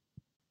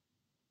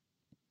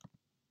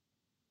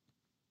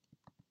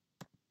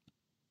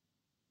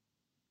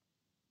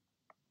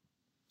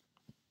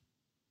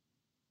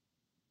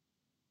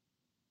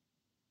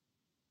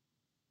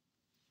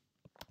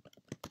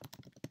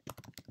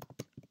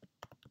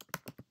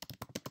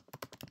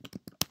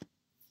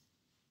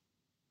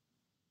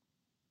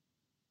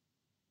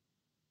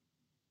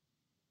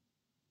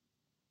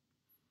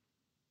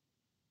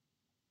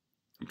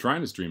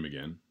 trying to stream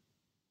again.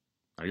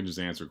 I can just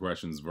answer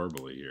questions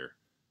verbally here,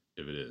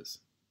 if it is.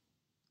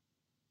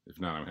 If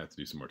not, I'm going to have to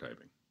do some more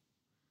typing.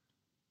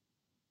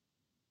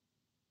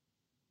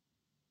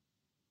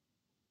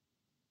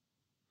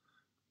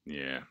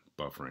 Yeah,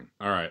 buffering.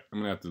 All right, I'm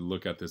going to have to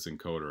look at this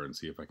encoder and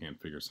see if I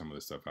can't figure some of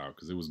this stuff out,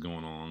 because it was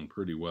going on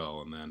pretty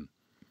well, and then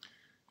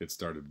it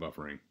started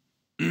buffering.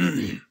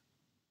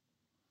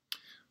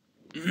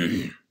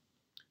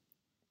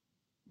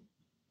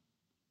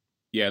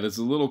 Yeah, this is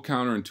a little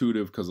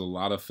counterintuitive because a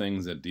lot of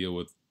things that deal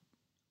with...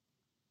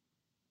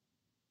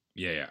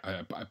 Yeah,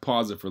 I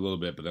pause it for a little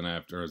bit, but then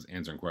after I was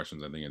answering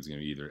questions, I think it's going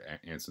to be either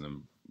answer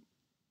them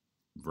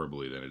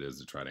verbally than it is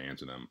to try to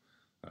answer them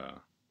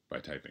by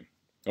typing.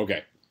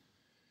 Okay.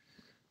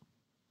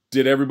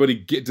 Did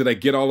I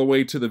get all the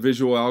way to the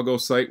Visual Algo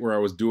site where I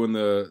was doing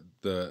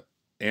the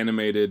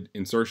animated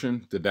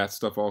insertion? Did that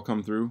stuff all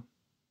come through?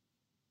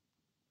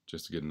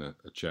 Just to get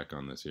a check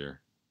on this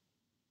here.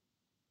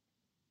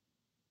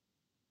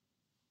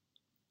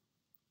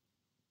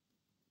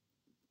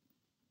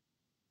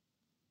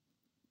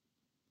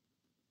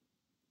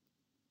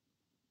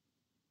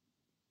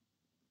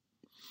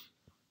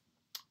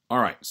 All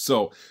right,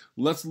 so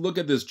let's look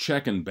at this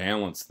check and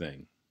balance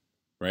thing,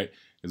 right?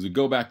 As we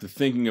go back to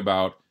thinking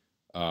about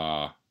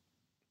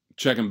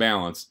check and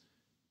balance,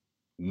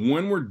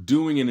 when we're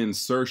doing an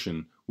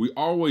insertion, we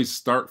always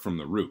start from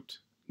the root,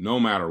 no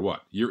matter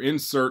what. Your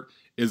insert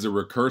is a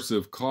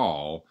recursive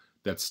call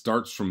that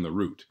starts from the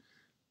root.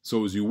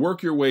 So as you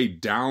work your way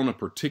down a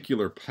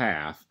particular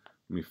path,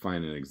 let me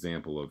find an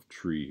example of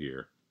tree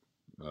here.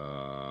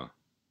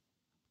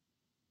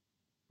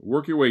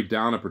 Work your way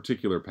down a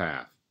particular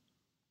path.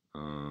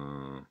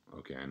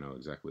 Okay, I know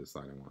exactly the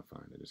slide I want to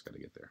find. I just got to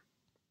get there.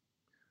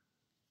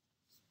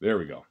 There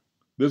we go.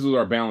 This was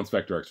our balance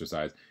vector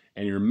exercise.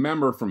 And you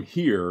remember from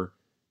here,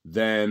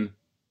 then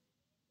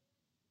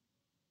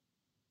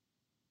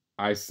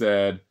I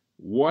said,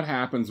 what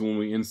happens when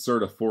we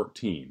insert a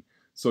 14?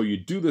 So you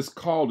do this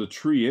call to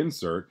tree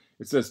insert.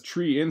 It says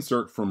tree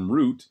insert from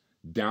root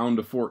down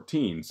to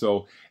 14.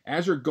 So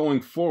as you're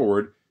going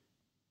forward,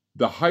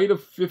 the height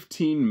of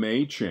 15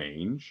 may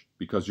change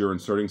because you're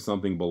inserting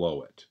something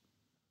below it.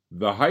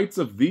 The heights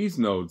of these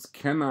nodes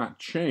cannot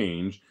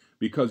change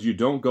because you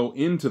don't go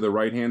into the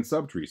right-hand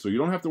subtree. So you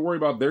don't have to worry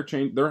about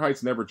their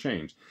heights never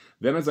change.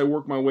 Then as I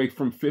work my way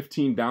from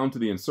 15 down to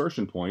the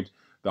insertion point,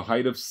 the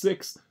height of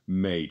 6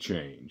 may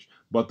change.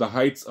 But the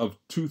heights of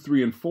 2,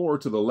 3, and 4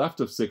 to the left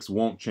of 6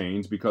 won't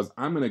change because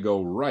I'm going to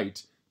go right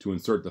to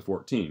insert the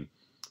 14.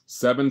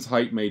 7's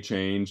height may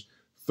change.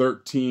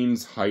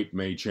 13's height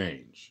may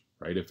change.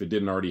 Right? If it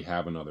didn't already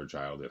have another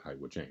child, its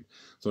height would change.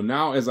 So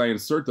now as I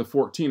insert the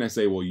 14, I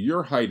say, well,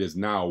 your height is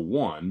now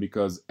 1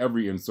 because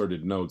every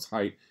inserted node's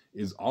height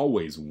is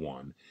always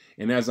 1.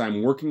 And as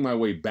I'm working my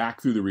way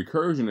back through the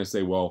recursion, I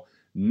say, well,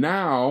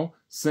 now,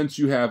 since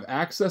you have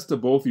access to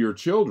both your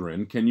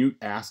children, can you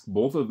ask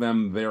both of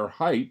them their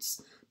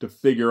heights to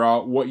figure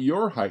out what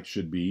your height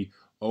should be?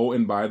 Oh,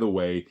 and by the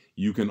way,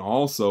 you can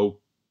also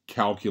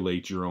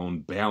calculate your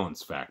own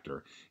balance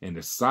factor and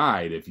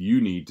decide if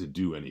you need to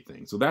do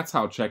anything. So that's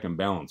how check and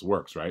balance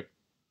works, right?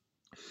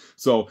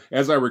 So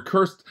as I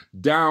recursed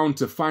down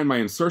to find my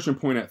insertion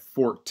point at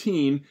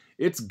 14,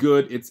 it's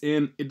good, it's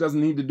in, it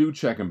doesn't need to do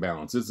check and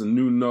balance. It's a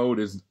new node,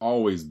 is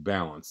always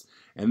balanced.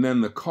 And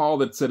then the call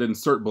that said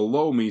insert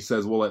below me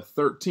says, well, at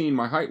 13,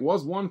 my height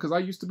was 1 because I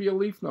used to be a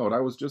leaf node. I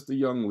was just a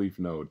young leaf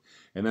node.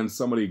 And then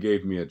somebody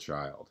gave me a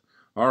child.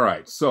 All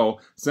right, so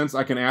since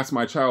I can ask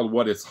my child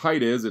what its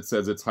height is, it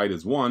says its height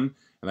is 1,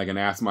 and I can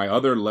ask my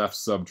other left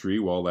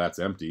subtree, well, that's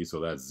empty, so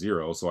that's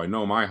 0, so I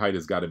know my height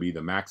has got to be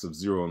the max of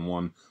 0 and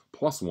 1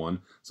 plus 1,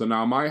 so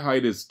now my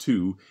height is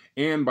 2,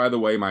 and by the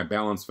way, my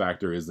balance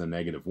factor is the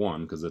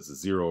 -1, because it's a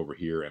 0 over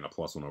here and a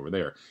 +1 over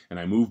there, and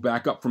I move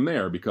back up from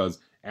there, because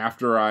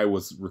after I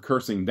was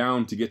recursing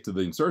down to get to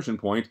the insertion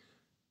point,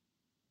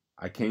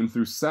 I came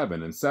through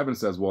 7, and 7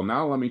 says, well,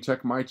 now let me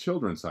check my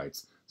children's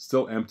heights.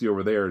 Still empty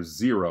over there,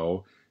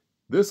 0.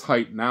 This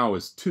height now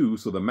is 2,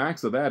 so the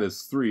max of that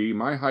is 3.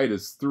 My height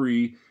is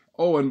 3.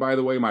 Oh, and by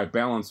the way, my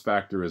balance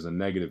factor is a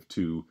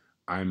 -2.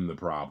 I'm the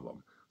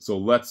problem. So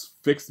let's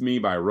fix me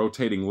by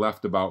rotating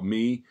left about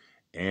me,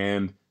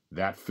 and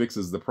that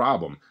fixes the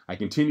problem. I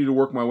continue to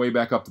work my way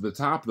back up to the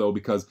top, though,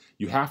 because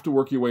you have to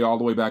work your way all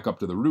the way back up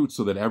to the root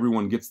so that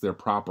everyone gets their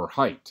proper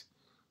height,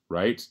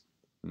 right?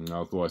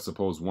 Although I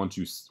suppose once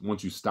you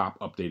stop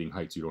updating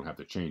heights, you don't have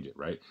to change it,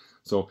 right?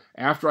 So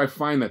after I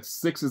find that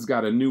 6 has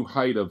got a new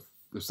height of,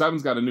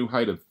 7's got a new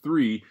height of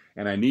 3,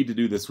 and I need to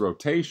do this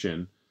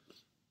rotation,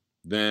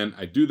 then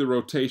I do the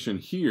rotation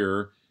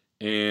here,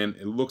 and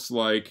it looks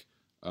like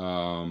it's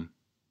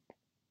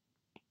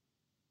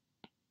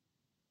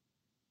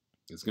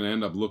going to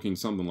end up looking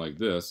something like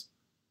this,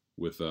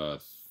 with a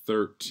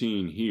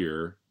 13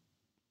 here,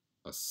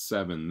 a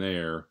 7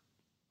 there,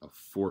 a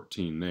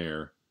 14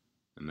 there,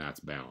 and that's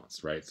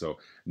balanced, right? So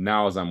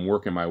now as I'm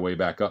working my way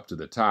back up to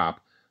the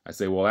top, I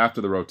say, well,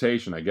 after the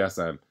rotation, I guess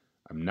I'm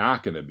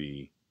not going to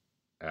be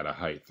at a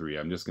height 3.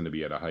 I'm just going to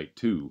be at a height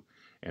 2.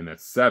 and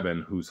that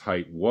 7, whose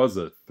height was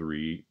a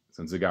 3,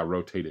 since it got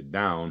rotated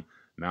down,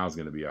 now it's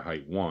going to be a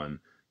height 1,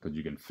 because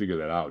you can figure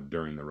that out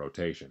during the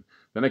rotation.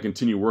 Then I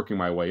continue working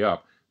my way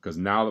up, because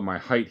now that my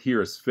height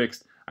here is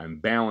fixed, I'm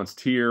balanced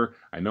here,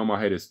 I know my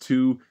height is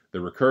 2, the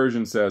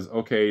recursion says,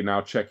 okay,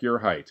 now check your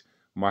height.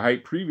 My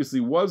height previously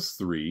was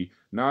 3,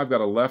 now I've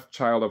got a left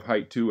child of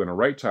height 2 and a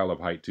right child of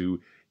height 2,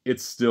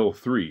 it's still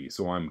 3,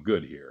 so I'm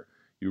good here.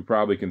 You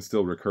probably can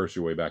still recurse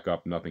your way back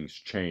up, nothing's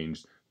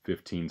changed.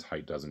 15's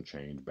height doesn't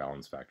change,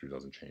 balance factor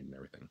doesn't change, and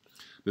everything.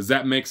 Does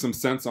that make some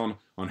sense on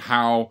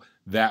how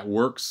that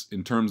works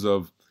in terms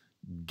of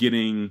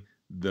getting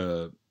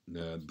the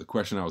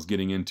question I was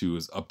getting into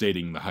is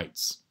updating the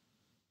heights?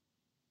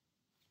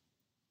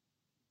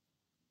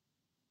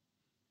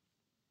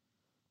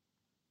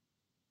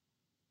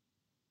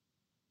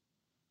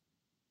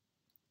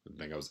 I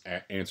think I was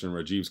answering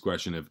Rajiv's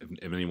question if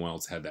anyone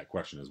else had that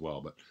question as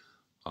well, but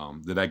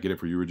did that get it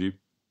for you, Rajiv?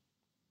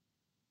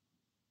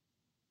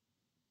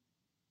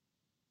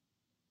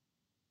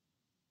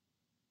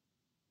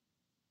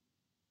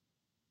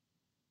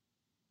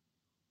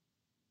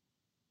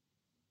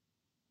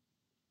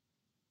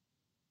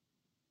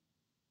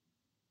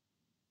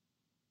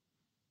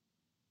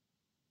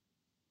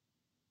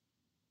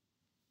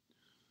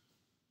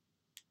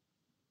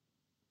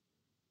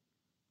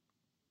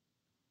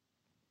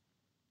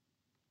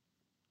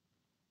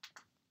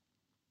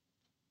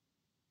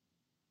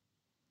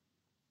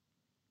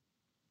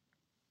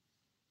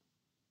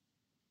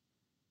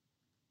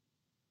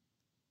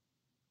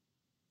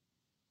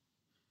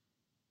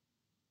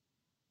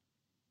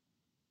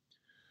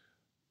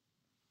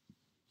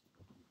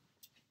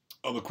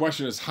 Oh, the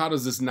question is, how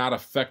does this not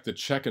affect the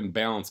check and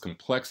balance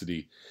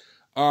complexity?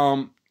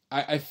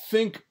 I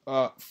think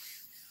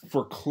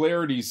for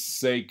clarity's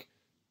sake,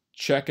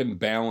 check and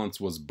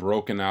balance was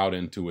broken out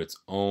into its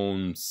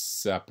own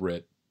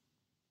separate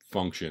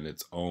function,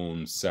 its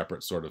own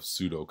separate sort of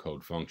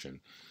pseudocode function.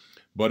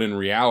 But in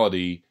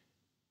reality,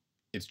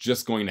 it's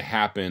just going to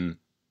happen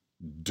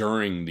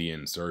during the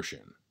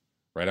insertion,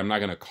 right? I'm not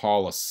going to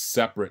call a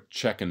separate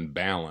check and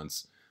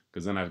balance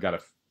because then I've got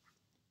to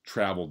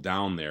travel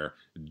down there.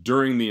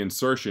 During the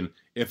insertion,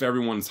 if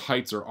everyone's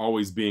heights are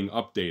always being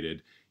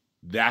updated,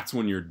 that's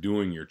when you're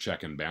doing your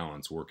check and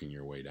balance, working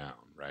your way down,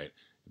 right?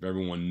 If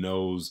everyone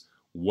knows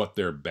what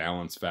their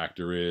balance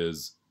factor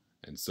is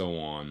and so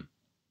on,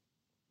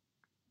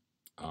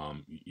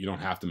 you don't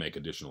have to make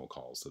additional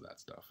calls to that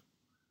stuff.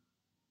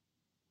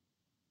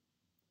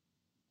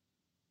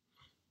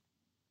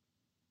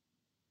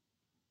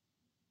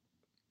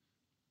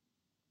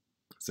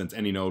 Since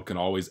any node can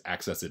always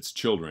access its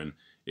children,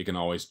 it can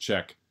always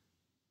check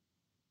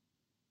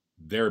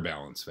their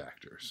balance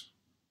factors.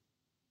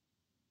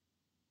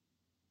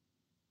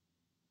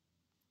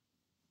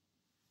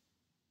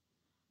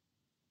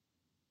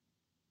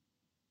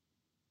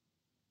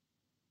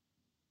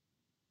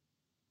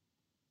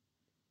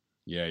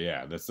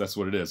 Yeah, that's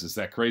what it is. It's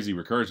that crazy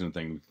recursion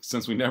thing.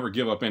 Since we never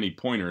give up any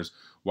pointers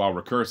while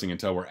recursing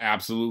until we're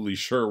absolutely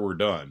sure we're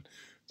done.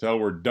 Until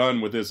we're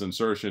done with this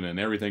insertion and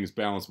everything's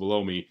balanced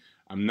below me,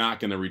 I'm not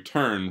going to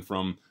return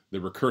from the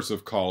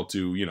recursive call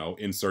to, you know,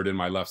 insert in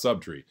my left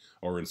subtree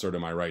or insert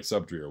in my right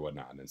subtree or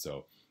whatnot. And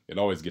so it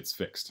always gets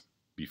fixed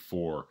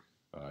before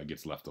it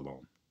gets left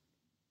alone.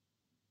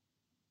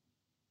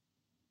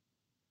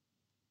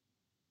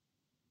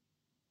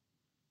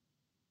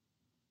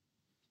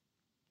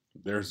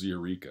 There's the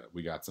eureka.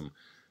 We got some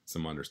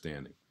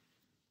understanding.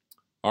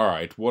 All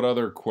right, what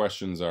other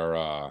questions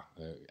are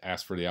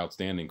asked for the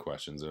outstanding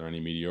questions? Are there any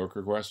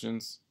mediocre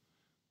questions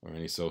or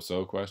any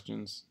so-so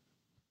questions?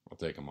 I'll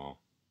take them all.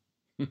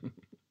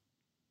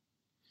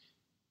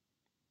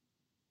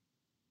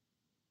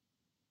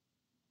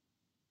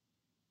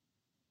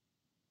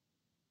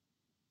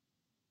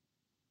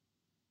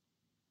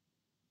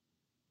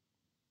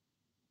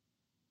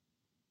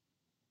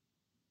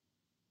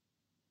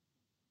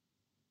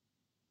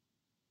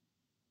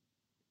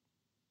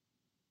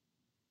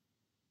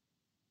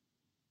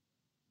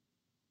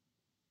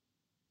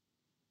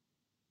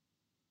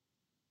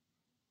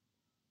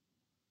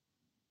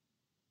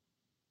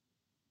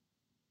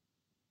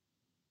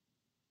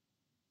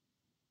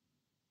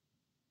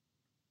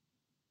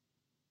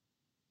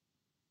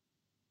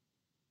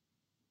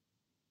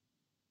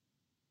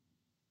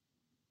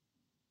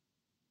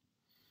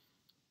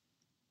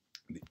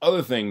 The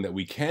other thing that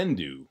we can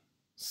do,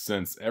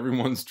 since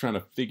everyone's trying to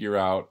figure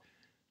out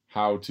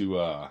how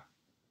to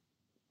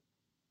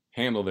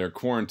handle their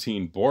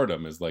quarantine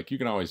boredom, is like you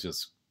can always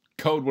just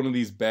code one of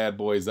these bad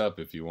boys up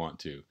if you want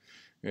to.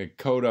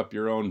 Code up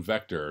your own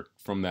vector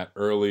from that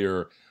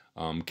earlier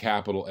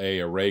capital A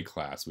array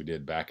class we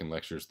did back in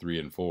lectures 3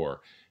 and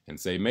 4 and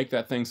say make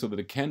that thing so that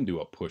it can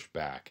do a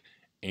pushback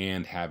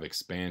and have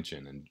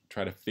expansion, and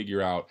try to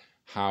figure out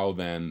how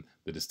then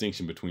the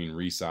distinction between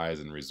resize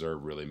and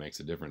reserve really makes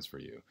a difference for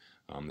you.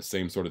 The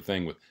same sort of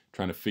thing with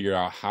trying to figure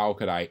out how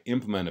could I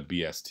implement a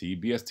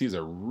BST. BSTs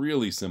are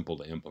really simple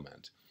to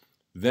implement.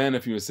 Then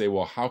if you would say,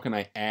 well, how can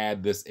I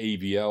add this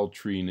AVL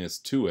treeness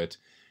to it?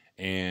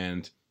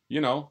 And,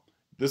 you know,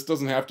 this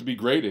doesn't have to be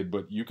graded,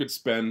 but you could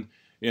spend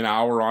an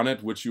hour on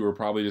it, which you were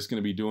probably just going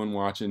to be doing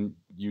watching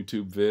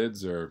YouTube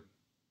vids or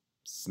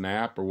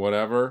Snap or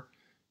whatever.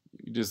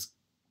 You just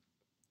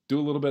do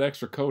a little bit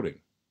extra coding.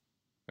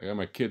 I got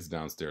my kids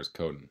downstairs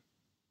coding.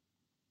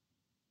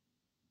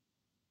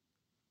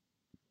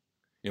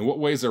 In what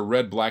ways are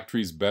red-black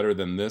trees better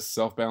than this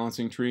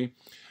self-balancing tree?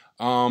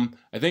 I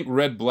think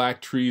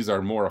red-black trees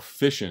are more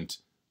efficient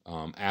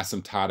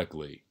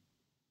asymptotically.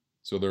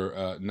 So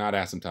they're not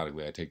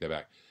asymptotically, I take that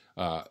back.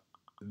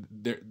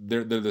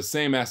 They're the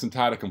same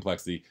asymptotic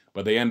complexity,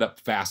 but they end up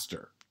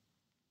faster.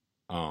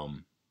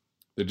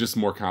 They're just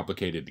more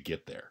complicated to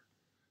get there.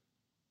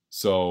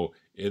 So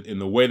in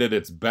the way that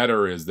it's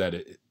better is that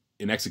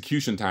in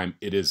execution time,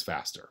 it is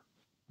faster.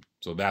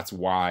 So that's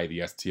why the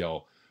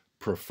STL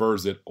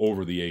prefers it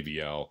over the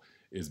AVL,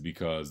 is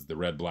because the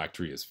red-black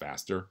tree is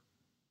faster.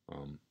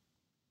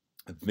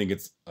 I think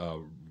it's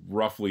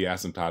roughly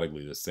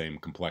asymptotically the same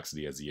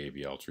complexity as the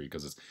AVL tree,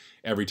 because it's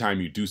every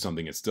time you do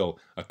something, it's still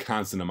a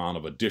constant amount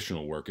of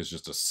additional work. It's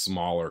just a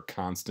smaller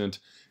constant,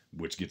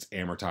 which gets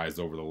amortized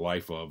over the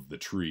life of the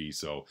tree.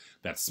 So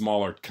that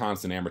smaller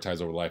constant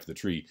amortized over the life of the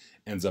tree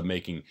ends up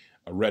making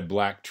a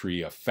red-black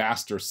tree a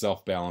faster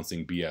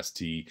self-balancing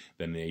BST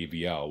than the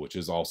AVL, which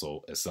is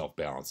also a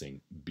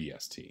self-balancing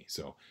BST.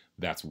 So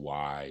that's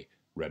why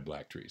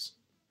red-black trees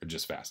are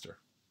just faster.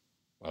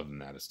 Other than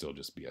that, it's still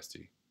just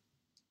BST.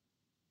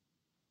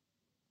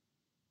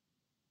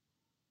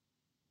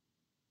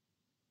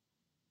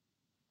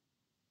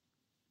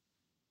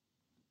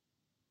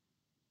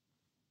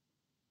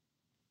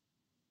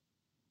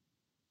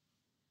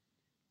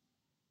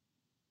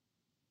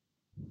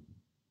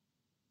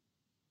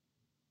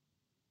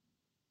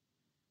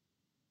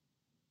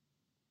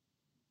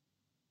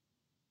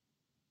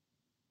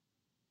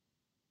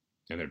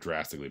 And they're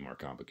drastically more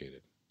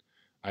complicated.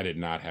 I did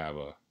not have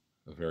a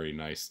very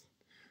nice,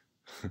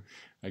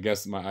 I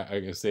guess my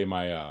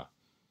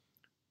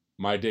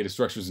data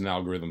structures and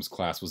algorithms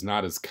class was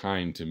not as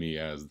kind to me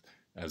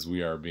as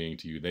we are being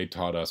to you. They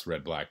taught us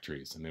red-black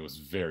trees, and it was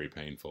very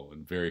painful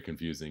and very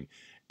confusing.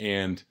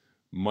 And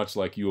much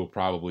like you will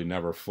probably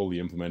never fully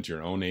implement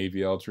your own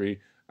AVL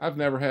tree, I've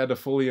never had to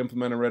fully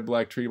implement a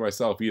red-black tree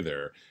myself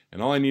either.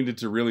 And all I needed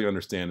to really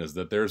understand is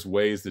that there's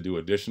ways to do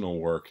additional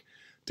work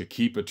to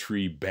keep a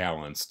tree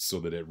balanced so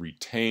that it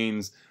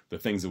retains the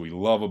things that we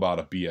love about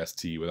a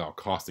BST without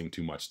costing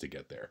too much to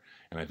get there.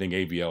 And I think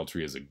AVL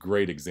tree is a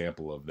great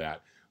example of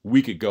that.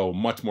 We could go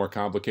much more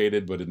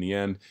complicated, but in the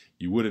end,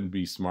 you wouldn't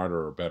be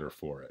smarter or better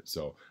for it.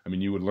 So, I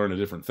mean, you would learn a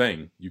different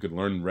thing. You could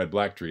learn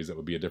red-black trees. That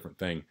would be a different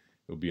thing.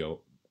 It would be a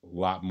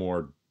lot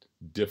more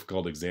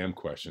difficult exam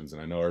questions,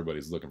 and I know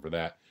everybody's looking for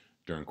that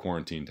during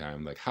quarantine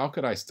time. Like, how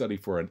could I study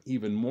for an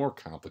even more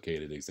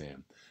complicated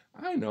exam?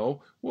 I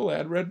know, we'll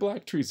add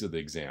red-black trees to the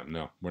exam.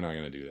 No, we're not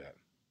going to do that.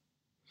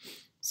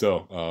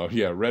 So,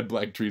 yeah,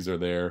 red-black trees are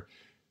there.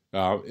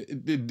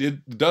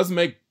 It does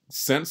make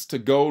sense to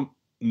go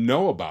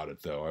know about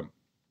it, though.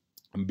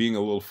 I'm being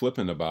a little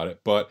flippant about it,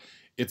 but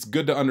it's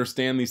good to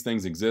understand these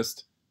things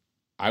exist.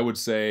 I would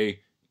say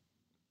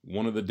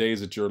one of the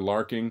days that you're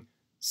larking,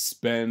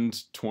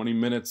 spend 20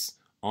 minutes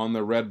on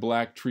the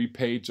red-black tree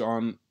page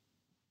on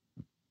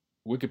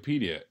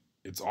Wikipedia.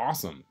 It's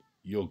awesome.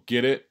 You'll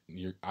get it.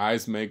 Your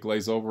eyes may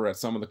glaze over at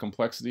some of the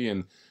complexity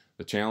and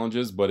the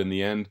challenges, but in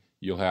the end,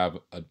 you'll have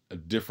a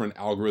different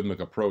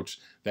algorithmic approach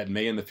that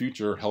may in the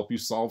future help you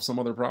solve some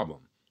other problem.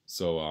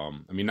 So,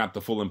 I mean, not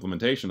the full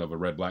implementation of a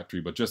red-black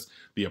tree, but just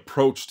the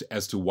approach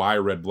as to why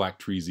red-black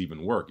trees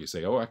even work. You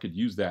say, oh, I could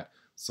use that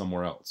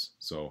somewhere else.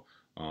 So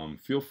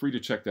feel free to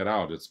check that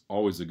out. It's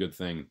always a good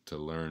thing to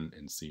learn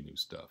and see new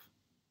stuff.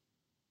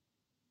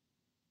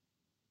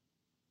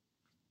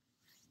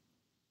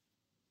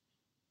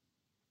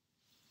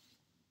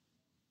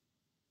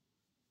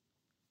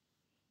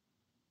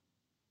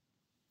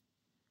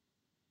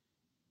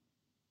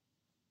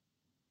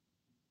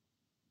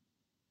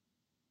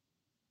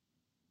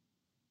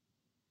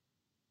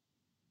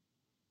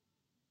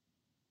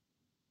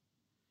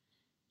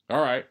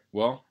 All right,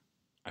 well,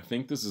 I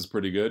think this is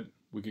pretty good.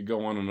 We could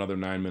go on another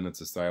 9 minutes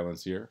of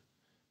silence here.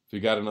 If you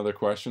got another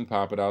question,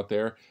 pop it out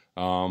there.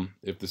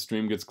 If the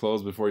stream gets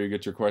closed before you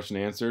get your question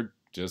answered,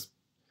 just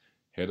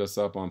hit us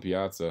up on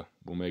Piazza.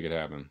 We'll make it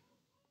happen.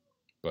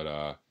 But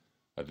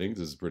I think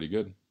this is pretty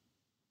good.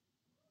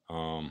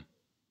 All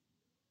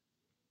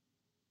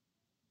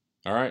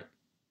right,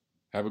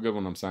 have a good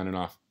one. I'm signing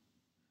off.